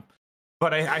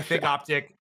 But I think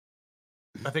Optic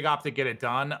get it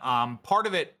done. Part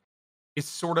of it is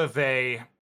sort of I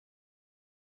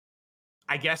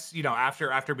guess,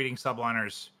 after beating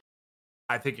subliners,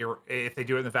 I think if they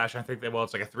do it in the fashion I think they will,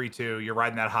 it's like a 3-2. You're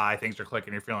riding that high, things are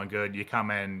clicking, you're feeling good. You come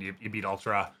in, you beat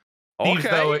Ultra.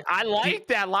 Okay, I like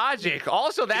that logic.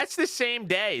 Also, that's the same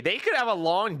day. They could have a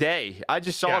long day. I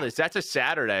just saw this. That's a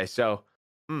Saturday, so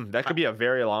that could be a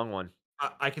very long one.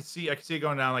 I could see it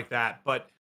going down like that. But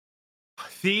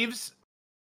Thieves,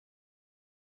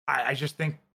 I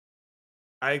think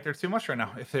they're too much right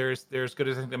now. If they're as good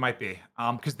as I think they might be,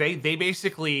 because they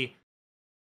basically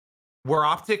where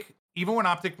Optic, even when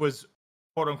Optic was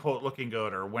quote unquote looking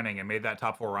good or winning and made that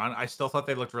top 4 run, I still thought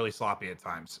they looked really sloppy at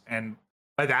times. And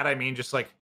by that I mean just like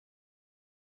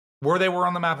where they were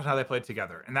on the map and how they played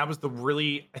together. And that was the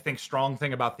really, I think, strong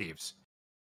thing about Thieves.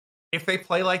 If they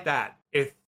play like that,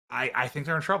 if I think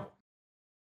they're in trouble.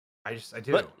 I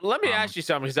do. Let me ask you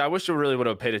something, because I wish I really would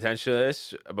have paid attention to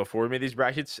this before we made these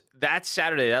brackets. That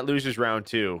Saturday, that loses round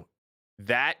 2.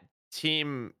 That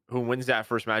team who wins that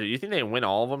first match, do you think they win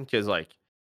all of them? Because like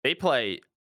they play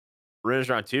winners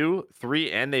round 2,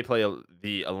 3, and they play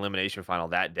the elimination final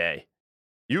that day.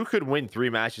 You could win 3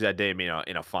 matches that day and be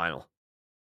in a final.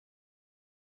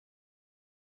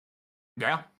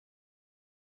 Yeah.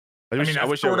 I I mean, that's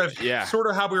wish yeah. sort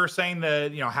of how we were saying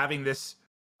that, having this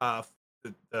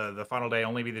the final day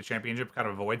only be the championship kind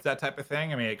of avoids that type of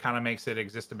thing. I mean, it kind of makes it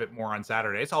exist a bit more on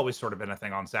Saturday. It's always sort of been a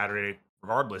thing on Saturday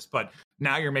regardless, but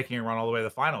now you're making it run all the way to the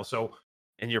final. So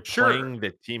And you're sure, playing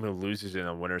the team who loses in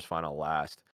a winners final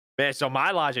last. Man, so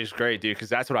my logic is great, dude, because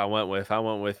that's what I went with. I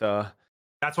went with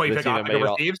that's why you the pick team that Optic made over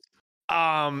all. Thieves.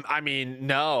 I mean,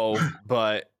 no,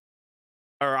 but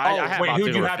I Oh, have wait, who'd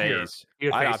optic you over have here? phase.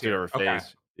 You had I FaZe opted here. over Okay.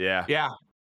 phase. Yeah. Yeah.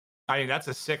 I mean, that's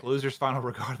a sick losers final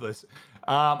regardless.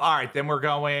 All right, then we're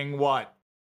going what?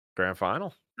 Grand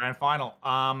final. Grand final.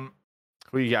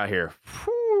 Who you got here?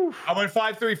 Whew. I went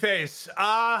 5-3 FaZe.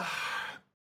 I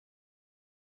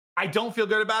don't feel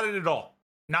good about it at all.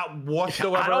 Not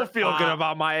whatsoever. I don't feel good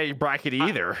about my bracket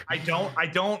either. I don't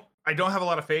have a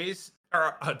lot of FaZe,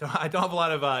 or I don't have a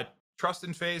lot of trust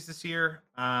in FaZe this year.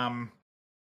 I'll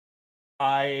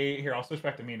switch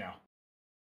back to me now.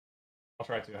 I'll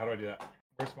try to. How do I do that?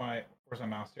 Where's my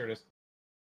mouse? Here it is.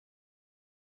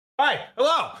 Hi,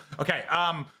 hello. Okay.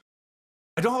 I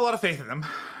don't have a lot of faith in them.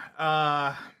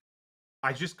 I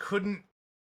just couldn't.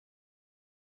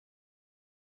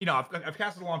 I've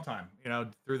casted a long time.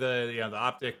 Through the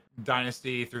Optic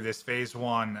Dynasty, through this Phase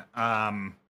 1,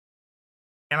 and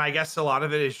I guess a lot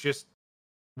of it is just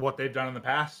what they've done in the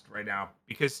past right now,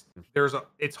 because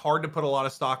it's hard to put a lot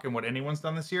of stock in what anyone's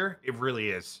done this year. It really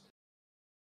is.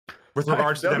 With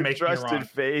regards to them making it trust in wrong.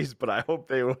 FaZe, but I hope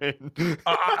they win.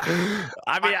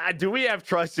 I mean, do we have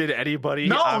trust in anybody?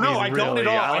 No, I I don't at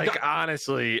all.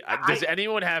 Honestly, does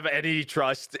anyone have any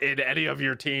trust in any of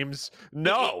your teams?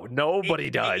 No, nobody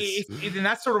does. And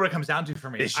that's sort of what it comes down to for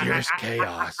me. This year's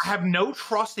chaos. I have no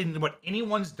trust in what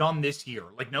anyone's done this year.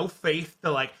 Like, no faith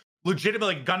to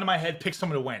legitimately, gun to my head, pick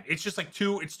someone to win. It's just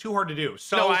it's too hard to do.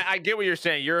 So no, I get what you're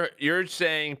saying. You're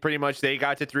saying pretty much they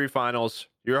got to 3 finals.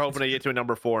 You're hoping to get to a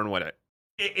number 4 and win it.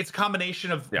 It's a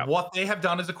combination of what they have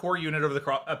done as a core unit over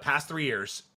the past 3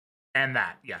 years, and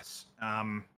that, yes.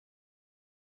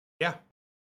 Yeah.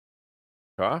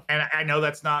 Huh? And I know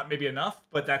that's not maybe enough,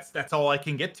 but that's all I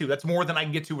can get to. That's more than I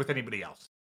can get to with anybody else.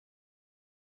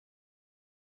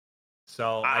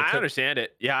 So I understand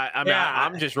it. Yeah, I mean,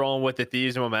 I'm just rolling with the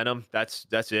Thieves momentum. That's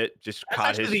it. Just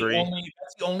COD history.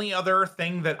 That's the only other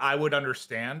thing that I would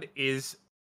understand is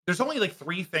there's only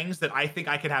 3 things that I think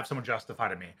I could have someone justify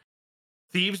to me.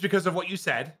 Thieves because of what you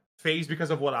said, FaZe because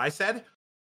of what I said,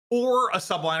 or a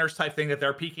subliners type thing that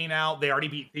they're peeking out. They already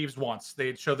beat Thieves once.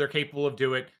 They showed they're capable of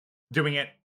doing it.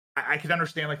 I could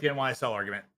understand the NYSL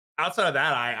argument. Outside of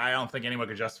that, I don't think anyone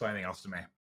could justify anything else to me.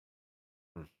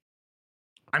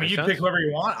 I mean, you can pick whoever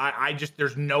you want. I just,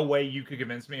 there's no way you could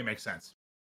convince me it makes sense.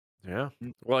 Yeah.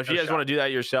 Well, if you guys want to do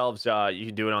that yourselves, you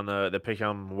can do it on the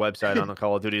Pick'em website on the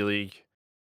Call of Duty League.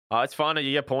 It's fun.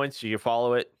 You get points. You can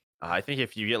follow it. I think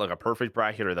if you get a perfect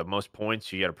bracket or the most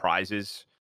points, you get prizes.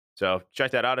 So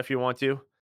check that out if you want to.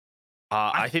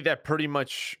 I think that pretty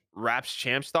much wraps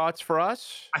Champs thoughts for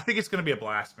us. I think it's going to be a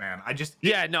blast, man. I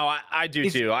do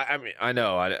too. I mean, I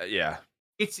know. Yeah.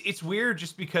 It's weird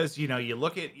just because you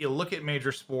look at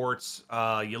major sports,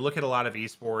 you look at a lot of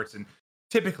esports, and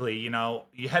typically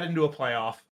you head into a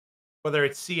playoff, whether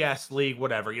it's CS, League,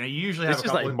 whatever. You usually have this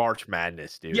is like March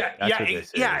Madness, dude.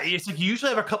 It's like you usually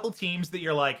have a couple teams that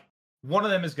you're like, one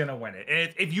of them is going to win it,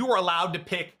 and if you were allowed to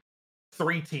pick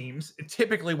 3 teams,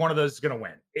 typically one of those is going to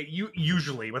win.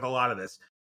 Usually with a lot of this,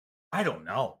 I don't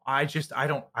know. I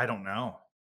don't know.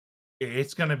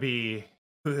 It's going to be.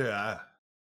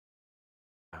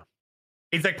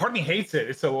 It's like part of me hates it.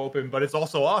 It's so open, but it's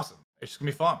also awesome. It's just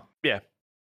gonna be fun. Yeah.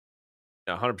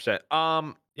 100%.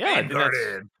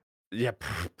 Yeah,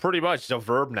 pretty much. It's a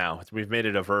verb now. We've made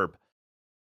it a verb.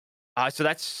 So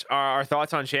that's our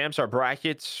thoughts on Champs, our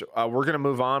brackets. We're gonna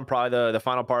move on. Probably the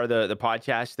final part of the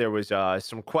podcast. There was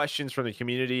some questions from the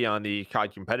community on the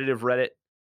COD competitive Reddit.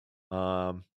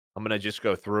 I'm gonna just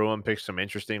go through them, pick some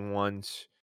interesting ones.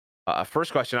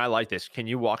 First question. I like this. Can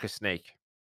you walk a snake?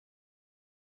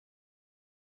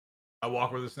 I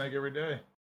walk with a snake every day.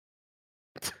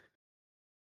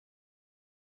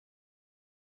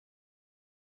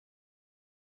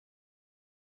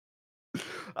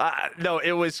 No,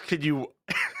 it was. Could you?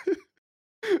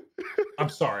 I'm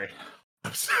sorry.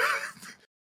 I'm sorry.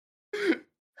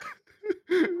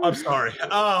 I'm sorry.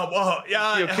 Well, You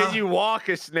yeah. know, can you walk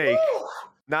a snake? Woo!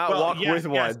 Not Well, walk yes,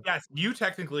 with yes, one. yes. You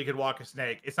technically could walk a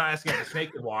snake. It's not asking if the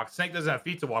snake could walk. Snake doesn't have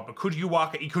feet to walk, but could you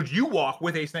walk? Could you walk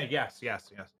with a snake? Yes, yes,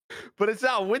 yes. But it's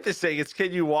not with the snake. It's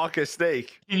can you walk a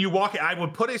snake? Can you walk it? I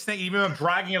would put a snake, even if I'm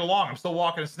dragging it along. I'm still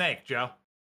walking a snake, Joe.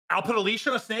 I'll put a leash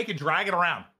on a snake and drag it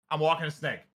around. I'm walking a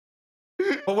snake.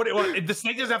 But the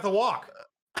snake doesn't have to walk.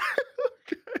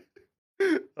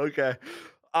 Okay.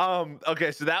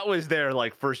 Okay, so that was their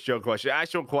like first joke question.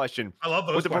 Actual question. I love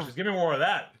those With the questions. Give me more of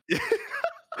that.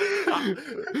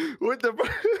 with the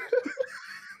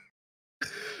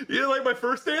You like my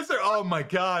first answer? Oh my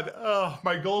god. Oh,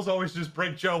 my goals always just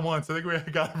break Joe once. I think we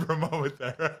got him for a moment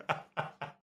there.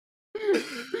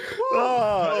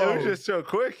 Oh, it was just so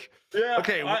quick. Yeah.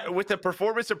 Okay, with the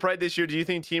performance of Pride this year, do you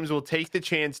think teams will take the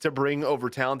chance to bring over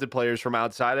talented players from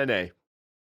outside NA?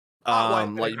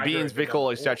 Like Beans,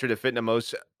 Vickle, etc., to fit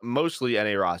into mostly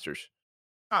NA rosters.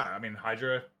 I mean,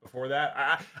 Hydra before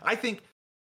that. I think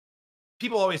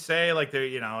people always say like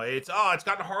it's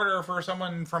gotten harder for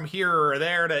someone from here or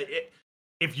there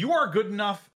if you are good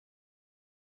enough,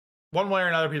 one way or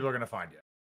another, people are going to find you.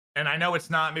 And I know it's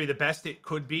not maybe the best it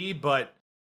could be, but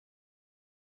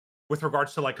with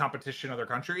regards to like competition in other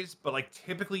countries, but like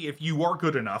typically if you are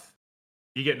good enough,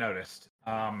 you get noticed.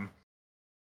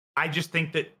 I just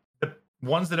think that the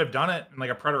ones that have done it,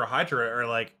 like a Predator Hydra, are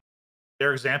like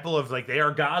their example of like they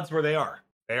are gods where they are.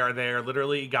 They are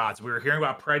literally gods. We were hearing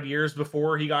about Pred years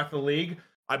before he got to the league.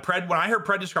 When I heard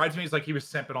Pred described to me, it's like he was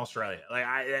simp in Australia. Like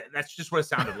that's just what it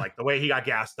sounded like, the way he got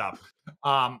gassed up.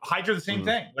 Hydra, the same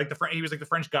thing. Like he was like the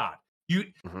French god.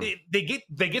 They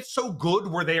get so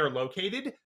good where they are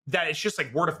located that it's just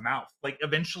like word of mouth. Like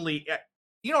eventually,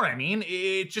 you know what I mean?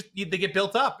 It just they get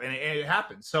built up and it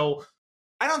happens. So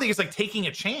I don't think it's like taking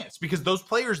a chance, because those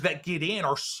players that get in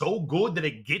are so good that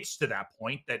it gets to that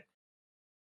point that.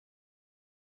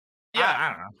 Yeah, I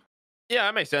don't know. Yeah,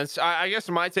 that makes sense. I guess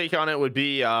my take on it would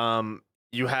be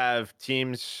you have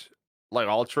teams like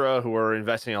Ultra who are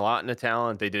investing a lot in the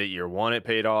talent. They did it year one, it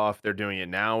paid off. They're doing it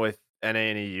now with NA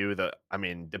and EU. I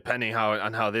mean, depending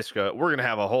on how this goes, we're gonna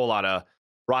have a whole lot of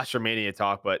roster mania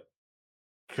talk, but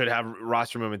could have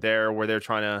roster movement there where they're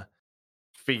trying to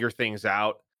figure things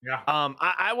out. Yeah.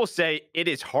 I will say it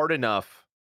is hard enough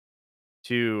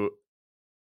to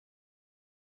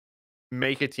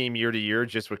make a team year to year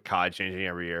just with COD changing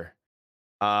every year.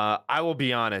 I will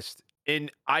be honest,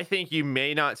 and I think you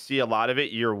may not see a lot of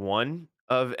it year one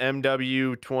of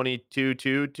MW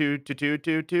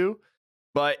 22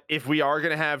 but if we are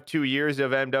going to have 2 years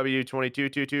of MW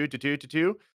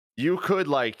 22 you could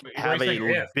like have a big.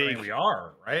 I mean, we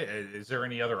are, right? Is there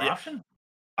any other option?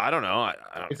 I don't know.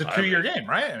 It's a 2-year game,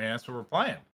 right? I mean, that's what we're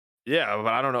playing. Yeah, but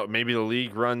I don't know. Maybe the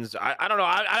league runs. I don't know.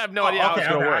 I have no idea how it's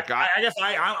going to work. I guess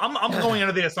I'm going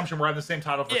under the assumption we're having the same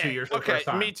title for 2 years. For the first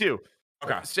time. Me too.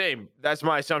 Okay, same. That's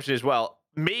my assumption as well.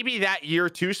 Maybe that year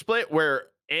two split where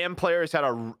AM players had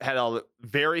a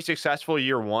very successful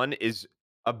year one is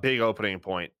a big opening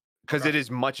point, because it is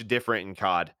much different in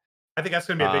COD. I think that's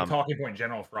going to be a big talking point in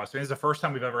general for us. I mean, it's the first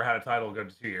time we've ever had a title go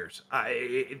to 2 years.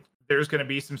 There's going to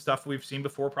be some stuff we've seen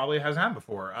before, probably hasn't happened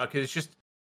before, because it's just.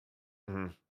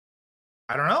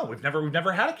 I don't know. We've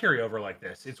never had a carryover like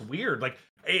this. It's weird. Like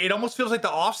it almost feels like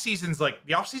the off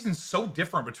season's so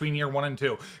different between year 1 and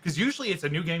 2. Because usually it's a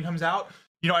new game comes out.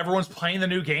 You know, everyone's playing the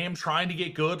new game, trying to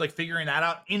get good, like figuring that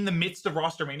out in the midst of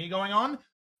roster mania going on.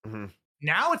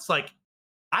 Now it's like,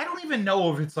 I don't even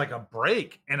know if it's like a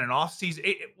break and an off season.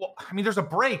 Well, I mean, there's a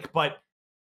break, but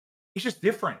it's just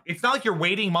different. It's not like you're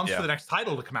waiting months for the next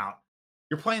title to come out.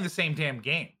 You're playing the same damn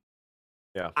game.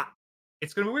 Yeah.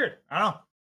 It's going to be weird. I don't know.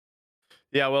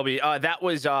 Yeah, will be. That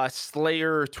was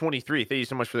Slayer 23. Thank you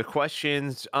so much for the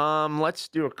questions. Let's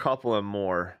do a couple of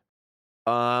more.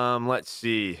 Let's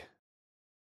see.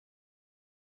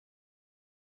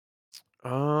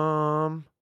 I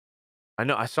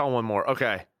know I saw one more.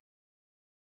 Okay,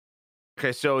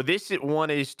 so this one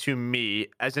is to me.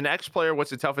 As an ex-player,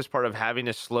 what's the toughest part of having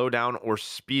to slow down or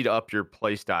speed up your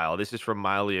play style? This is from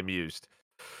Mildly Amused.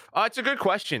 It's a good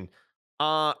question.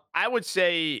 I would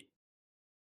say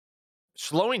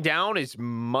slowing down is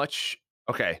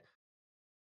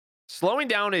slowing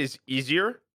down is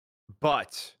easier,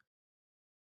 but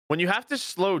when you have to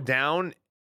slow down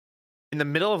in the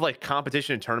middle of like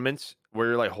competition and tournaments where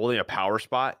you're like holding a power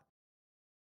spot,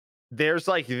 there's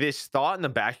like this thought in the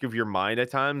back of your mind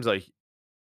at times, like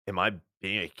am I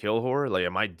being a kill whore? Like,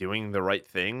 am I doing the right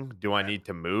thing? Do I Right. need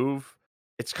to move?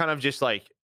 It's kind of just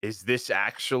like, is this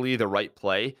actually the right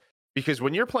play? Because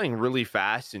when you're playing really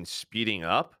fast and speeding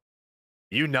up,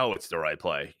 you know it's the right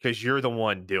play because you're the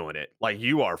one doing it. Like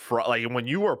you are like when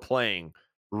you are playing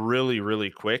really, really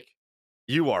quick,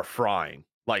 you are frying.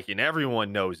 Like, and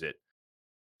everyone knows it.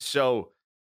 So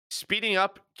speeding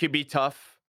up can be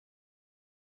tough.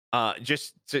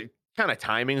 Just to kind of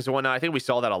timings and whatnot. I think we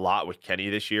saw that a lot with Kenny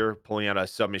this year, pulling out a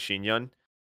submachine gun.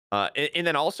 And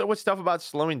then also what's tough about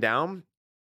slowing down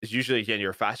is usually again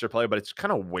you're a faster player, but it's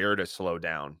kind of where to slow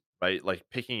down, right? Like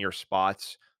picking your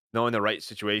spots, knowing the right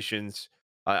situations.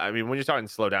 I mean, when you're talking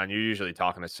slow down, you're usually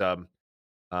talking a sub.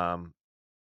 Um,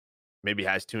 maybe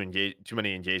has too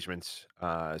many engagements.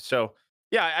 So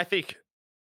yeah, I think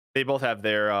they both have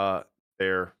their I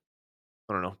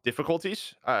don't know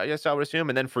difficulties. I guess I would assume.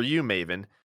 And then for you, Maven,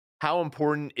 how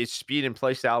important is speed and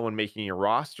play style when making your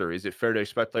roster? Is it fair to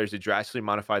expect players to drastically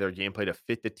modify their gameplay to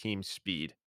fit the team's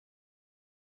speed?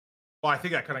 Well, I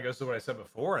think that kind of goes to what I said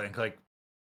before. I think like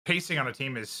pacing on a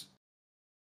team is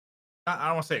I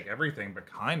don't want to say like everything, but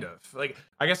kind of like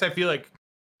I guess I feel like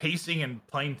pacing and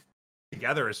playing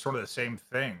together is sort of the same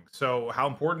thing. So how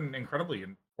important? Incredibly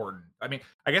important. I mean,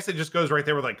 I guess it just goes right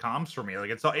there with like comms for me. Like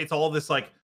it's all this like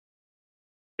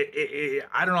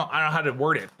I don't know how to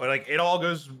word it, but like it all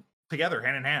goes together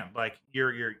hand in hand. Like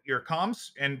your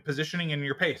comms and positioning and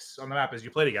your pace on the map as you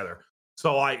play together.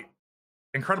 So I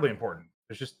incredibly important.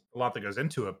 There's just a lot that goes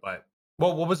into it. But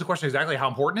well, what was the question exactly? How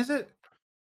important is it?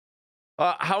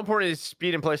 How important is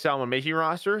speed and play style when making a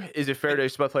roster? Is it fair It to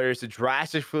expect players to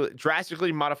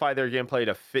drastically modify their gameplay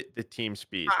to fit the team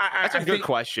speed? That's a I good think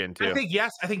question I too. think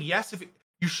yes. I think yes. If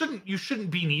you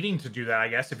shouldn't be needing to do that. I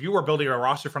guess if you were building a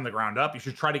roster from the ground up, you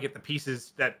should try to get the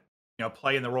pieces that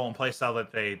play in the role and play style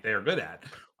that they are good at.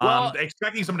 Well,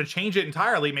 Expecting someone to change it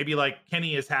entirely, maybe like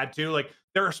Kenny has had to. Like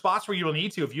there are spots where you will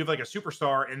need to if you have like a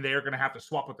superstar and they're going to have to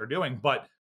swap what they're doing. But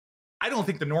I don't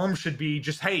think the norm should be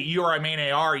just hey, you are a main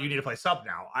AR, you need to play sub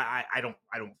now. I don't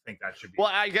think that should be. well,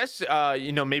 I guess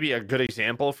maybe a good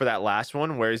example for that last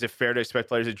one, where is it fair to expect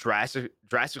players to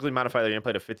drastically modify their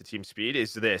gameplay to fit the team speed?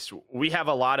 Is this we have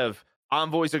a lot of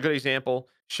Envoy's a good example,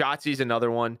 Shotzi's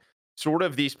another one, sort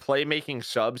of these playmaking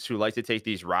subs who like to take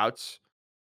these routes.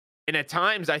 And at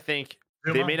times, I think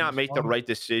they Zuma, may not make the Zuma. right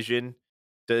decision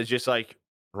to just like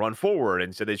run forward,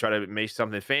 and so they try to make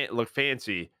something look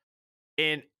fancy.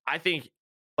 And I think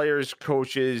players,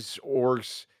 coaches,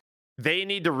 orgs, they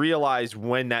need to realize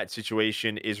when that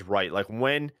situation is right. Like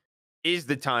when is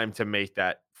the time to make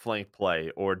that flank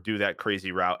play or do that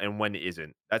crazy route, and when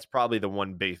isn't. That's probably the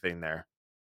one big thing there.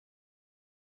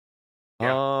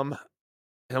 Yeah. Um,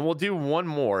 and we'll do one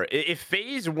more. If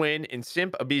FaZe win and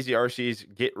Simp, Abizi,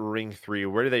 RCs get ring 3,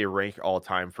 where do they rank all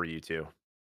time for you two?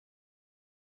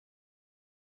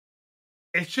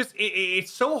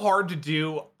 It's so hard to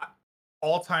do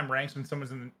all-time ranks when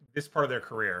someone's in this part of their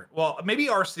career. Well, maybe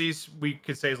RC's we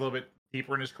could say is a little bit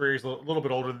deeper in his career. He's a little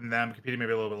bit older than them, competing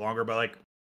maybe a little bit longer. But like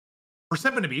for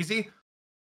Simp and Abizi,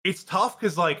 it's tough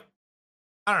because like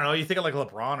I don't know. You think of like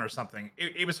LeBron or something.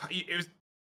 It was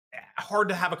hard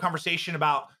to have a conversation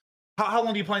about how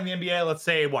long do you play in the NBA? Let's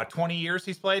say what 20 years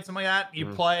he's played something like that. You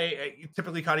Mhm. play you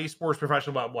typically caught esports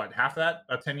professional about what half that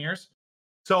 10 years.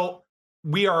 So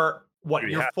we are what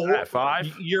Maybe year half four that,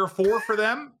 5. year four for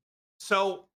them.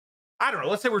 So I don't know.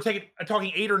 Let's say we're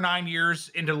talking 8 or 9 years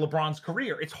into LeBron's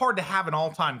career. It's hard to have an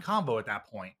all time combo at that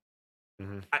point.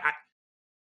 Mhm. I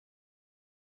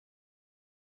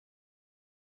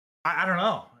I don't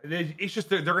know. It's just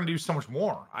they're going to do so much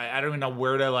more. I don't even know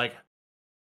where to like.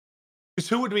 Because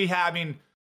who would we have? I mean,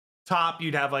 top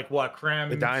you'd have like what The Krim,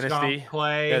 Scump, dynasty. Yeah,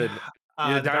 Clay, the the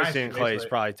dynasty dynasty and Clay is basically.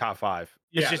 probably top 5.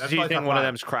 It's Yeah, just, that's do you probably think top one of five.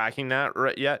 them's cracking that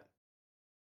right yet?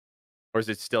 Or is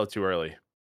it still too early?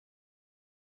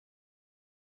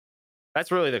 That's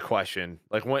really the question.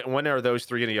 Like, when are those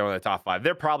 3 gonna go in the top 5?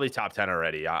 They're probably top 10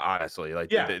 already, honestly.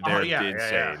 Like, Yeah, they're yeah.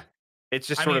 insane. It's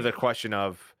just I sort of mean, the question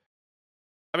of,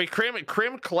 I mean,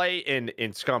 Krim, Clay, and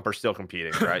Scump are still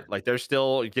competing, right? Like, they're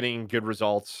still getting good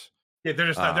results. yeah, they're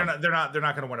just not. They're Um, not. They're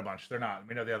not going to win a bunch. They're not.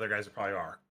 We know the other guys probably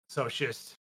are. So it's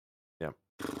just. yeah.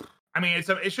 I mean,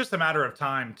 it's just a matter of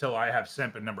time till I have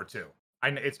Simp in number 2.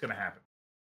 It's going to happen.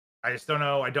 I just don't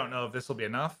know. I don't know if this will be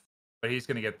enough, but he's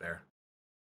going to get there.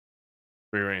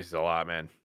 3 rings is a lot, man.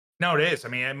 No, it is. I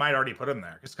mean, it might already put him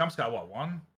there because Scump's got what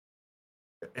 1,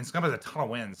 and Scump has a ton of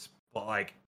wins. But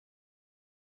like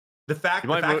the fact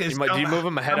is, Do Scump, you move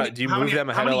them ahead of, do you move them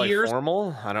how ahead of many like years?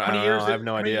 formal? How I many don't know. years? I have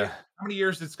no idea. How many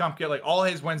years did Scump get? Like all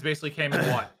his wins basically came in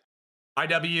what?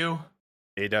 IW,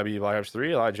 AW Black Ops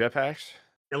 3, a lot of jetpacks.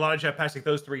 a lot of jetpacks like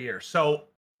those 3 years. So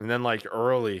And then like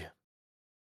early.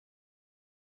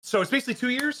 So it's basically 2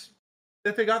 years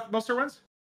that they got most of their wins,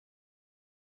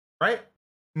 right?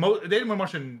 They didn't win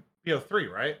much in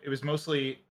BO3, right? It was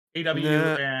mostly AW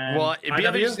Nah. and Well,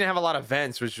 BW just IW. didn't have a lot of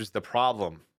events, which was the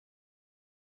problem.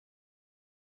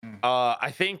 Mm.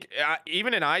 I think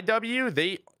even in IW,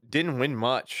 they didn't win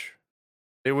much.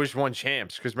 It was one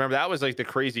champs because remember that was like the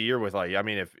crazy year with like I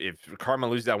mean if Karma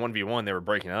loses that 1v1 they were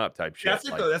breaking up type shit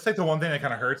like That's like the one thing that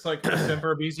kind of hurts like with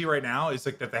Simper BZ right now is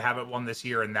like that they haven't won this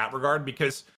year in that regard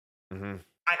because mhm.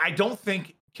 I don't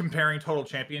think comparing total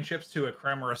championships to a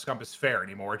Krem or a Scump is fair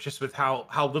anymore. It's just with how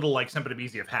little like Simper and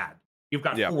BZ have had. You've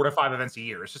got Yeah. 4 to 5 events a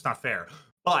year. It's just not fair.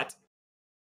 But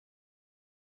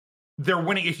they're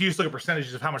winning. If you just look at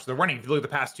percentages of how much they're winning, if you look at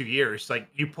the past 2 years, like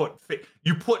you put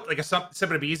like a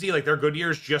Simper and BZ, like their good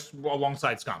years just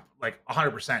alongside Scump, like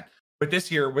 100%. But this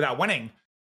year, without winning,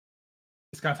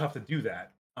 it's kind of tough to do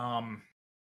that.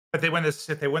 But they win this.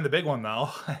 If they win the big one though,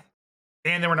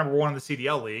 and they were number 1 in the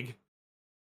CDL league.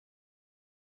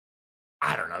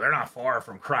 I don't know. They're not far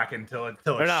from cracking until it's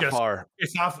They're not just far.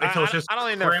 it's not until it's just I don't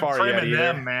think they're far yet and either.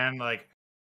 them, man. Like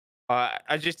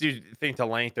I just do think the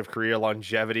length of career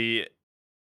longevity.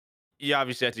 You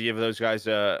obviously have to give those guys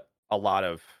a lot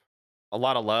of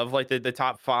love, like the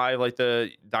top 5, like the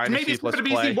maybe dynasty it's plus going to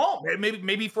be play. won't.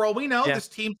 Maybe for all we know, Yeah. this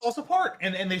team falls apart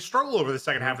and they struggle over the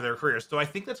second Mhm. half of their careers. So I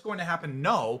think that's going to happen.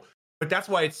 No, but that's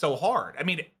why it's so hard. I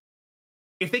mean,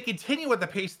 if they continue at the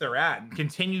pace they're at and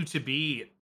continue to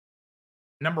be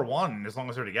number 1 as long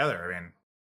as they're together, I mean,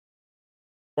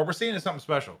 what we're seeing is something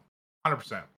special.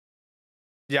 100%.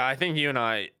 Yeah, I think you and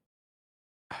I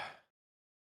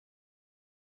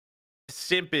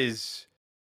Simp is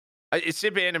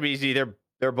Simp and BZ,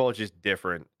 they're both just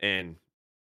different and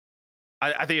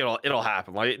I think it'll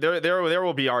happen. Like there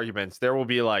will be arguments. There will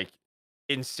be like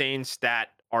insane stat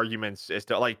arguments as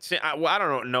to like I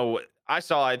don't know. I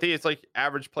saw. I think it's like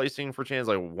average placing for chance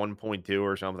like 1.2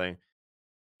 or something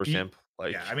for Simp.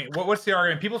 Like Yeah, I mean, what's the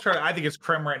argument? People try to. I think it's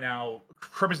Krim right now.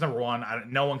 Krim is number 1.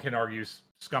 No one can argue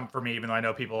Scump for me, even though I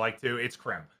know people like to. It's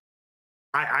Krim.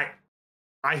 I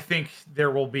I think there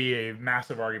will be a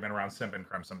massive argument around Simp and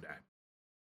Krim someday.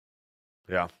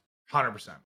 yeah, 100%.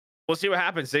 we'll see what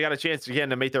happens. They got a chance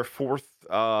again to make their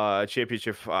 4th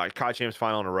championship COD Champs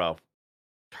final in a row.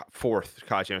 4th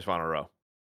COD Champs final in a row.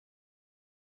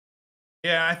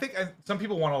 Yeah, I think some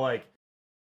people want to like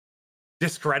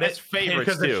discredit That's favorites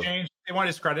because too. the change. They want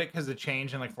to discredit because the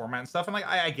change in like format and stuff. And like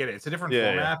I get it. It's a different Yeah,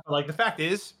 format. yeah. But like the fact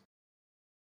is,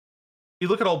 you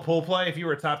look at old pool play. If you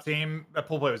were a top team, that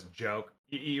pool play was a joke.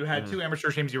 You had Mhm. 2 amateur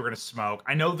teams you were going to smoke.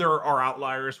 I know there are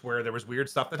outliers where there was weird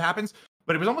stuff that happens,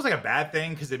 but it was almost like a bad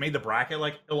thing because it made the bracket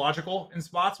like illogical in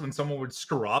spots when someone would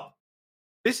screw up.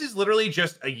 This is literally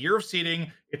just a year of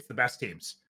seeding. It's the best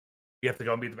teams. You have to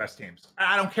go and beat the best teams.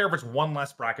 I don't care if it's one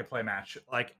less bracket play match.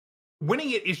 Like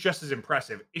winning it is just as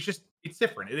impressive. It's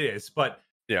different. It is, but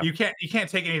Yeah. you can't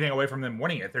take anything away from them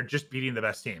winning it. They're just beating the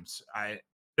best teams.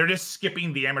 They're just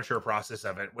skipping the amateur process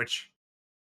of it, which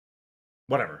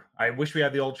whatever. I wish we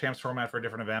had the old champs format for a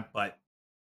different event, but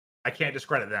I can't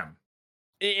discredit them.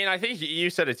 And I think you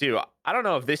said it too. I don't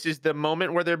know if this is the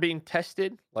moment where they're being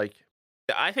tested. Like,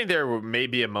 I think there may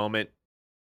be a moment.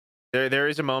 There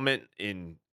is a moment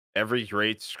in every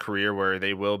great's career where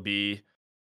they will be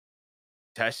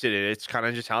tested. And it's kind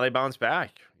of just how they bounce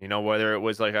back. You know, whether it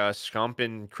was like a Scump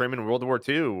and Krim in World War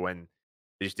II when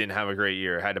they just didn't have a great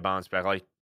year, had to bounce back. Like,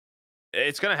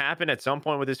 it's gonna happen at some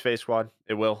point with this face squad.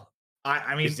 It will.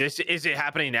 I mean, Is it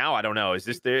happening now? I don't know. Is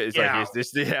this there? Is like yeah. is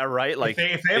this yeah right? Like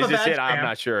If they have is a this bad it? I'm champ,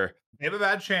 not sure. they have a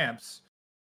bad champs.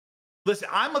 Listen,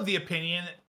 I'm of the opinion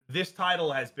this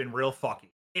title has been real fucky.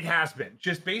 It has been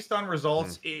just based on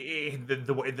results,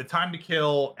 the time to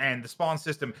kill and the spawn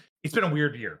system. It's been a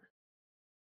weird year.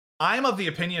 I'm of the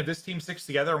opinion if this team sticks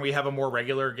together and we have a more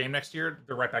regular game next year,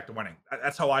 they're right back to winning.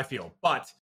 That's how I feel.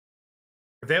 But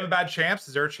if they have a bad champs,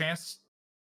 is there a chance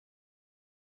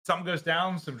something goes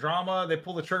down, some drama, they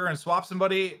pull the trigger and swap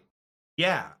somebody?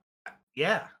 Yeah,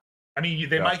 yeah. I mean,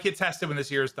 they Yeah. might get tested when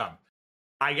this year is done.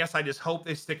 I guess I just hope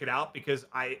they stick it out because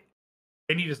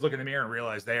they need to just look in the mirror and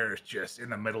realize they're just in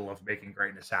the middle of making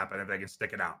greatness happen if they can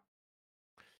stick it out.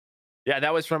 Yeah,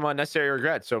 that was from Necessary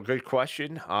Regret. So good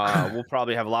question. We'll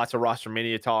probably have lots of roster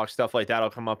media talk, stuff like that'll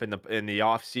come up in the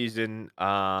off season.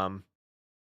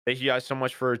 Thank you guys so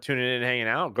much for tuning in and hanging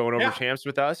out, going over Yeah. champs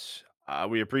with us.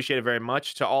 We appreciate it very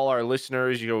much. To all our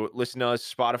listeners, you go listen to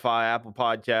us Spotify, Apple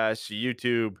Podcasts,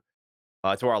 YouTube.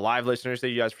 To our live listeners,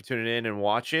 thank you guys for tuning in and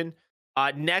watching.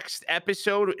 Next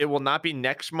episode, it will not be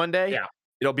next Monday. Yeah.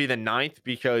 It'll be the 9th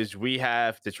because we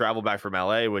have to travel back from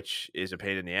LA, which is a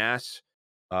pain in the ass,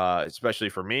 especially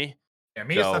for me. Yeah,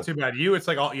 me, it's not So too bad. You, it's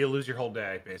like you lose your whole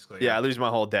day, basically. yeah, Yeah. I lose my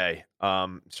whole day.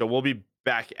 So we'll be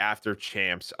back after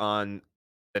champs on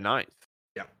the 9th.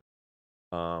 Yeah.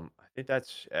 I think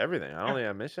that's everything. I don't Yeah. think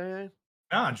I missed anything.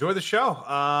 Yeah, enjoy the show.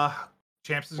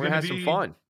 Champs is We're gonna gonna have some be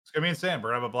fun. it's gonna be insane. We're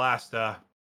gonna have a blast.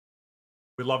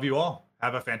 We love you all.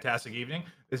 Have a fantastic evening.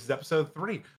 This is episode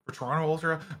 3 for Toronto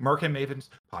Ultra Merk and Maven's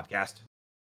podcast.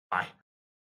 Bye.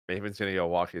 Maven's gonna go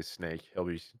walk his snake. He'll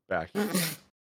be back.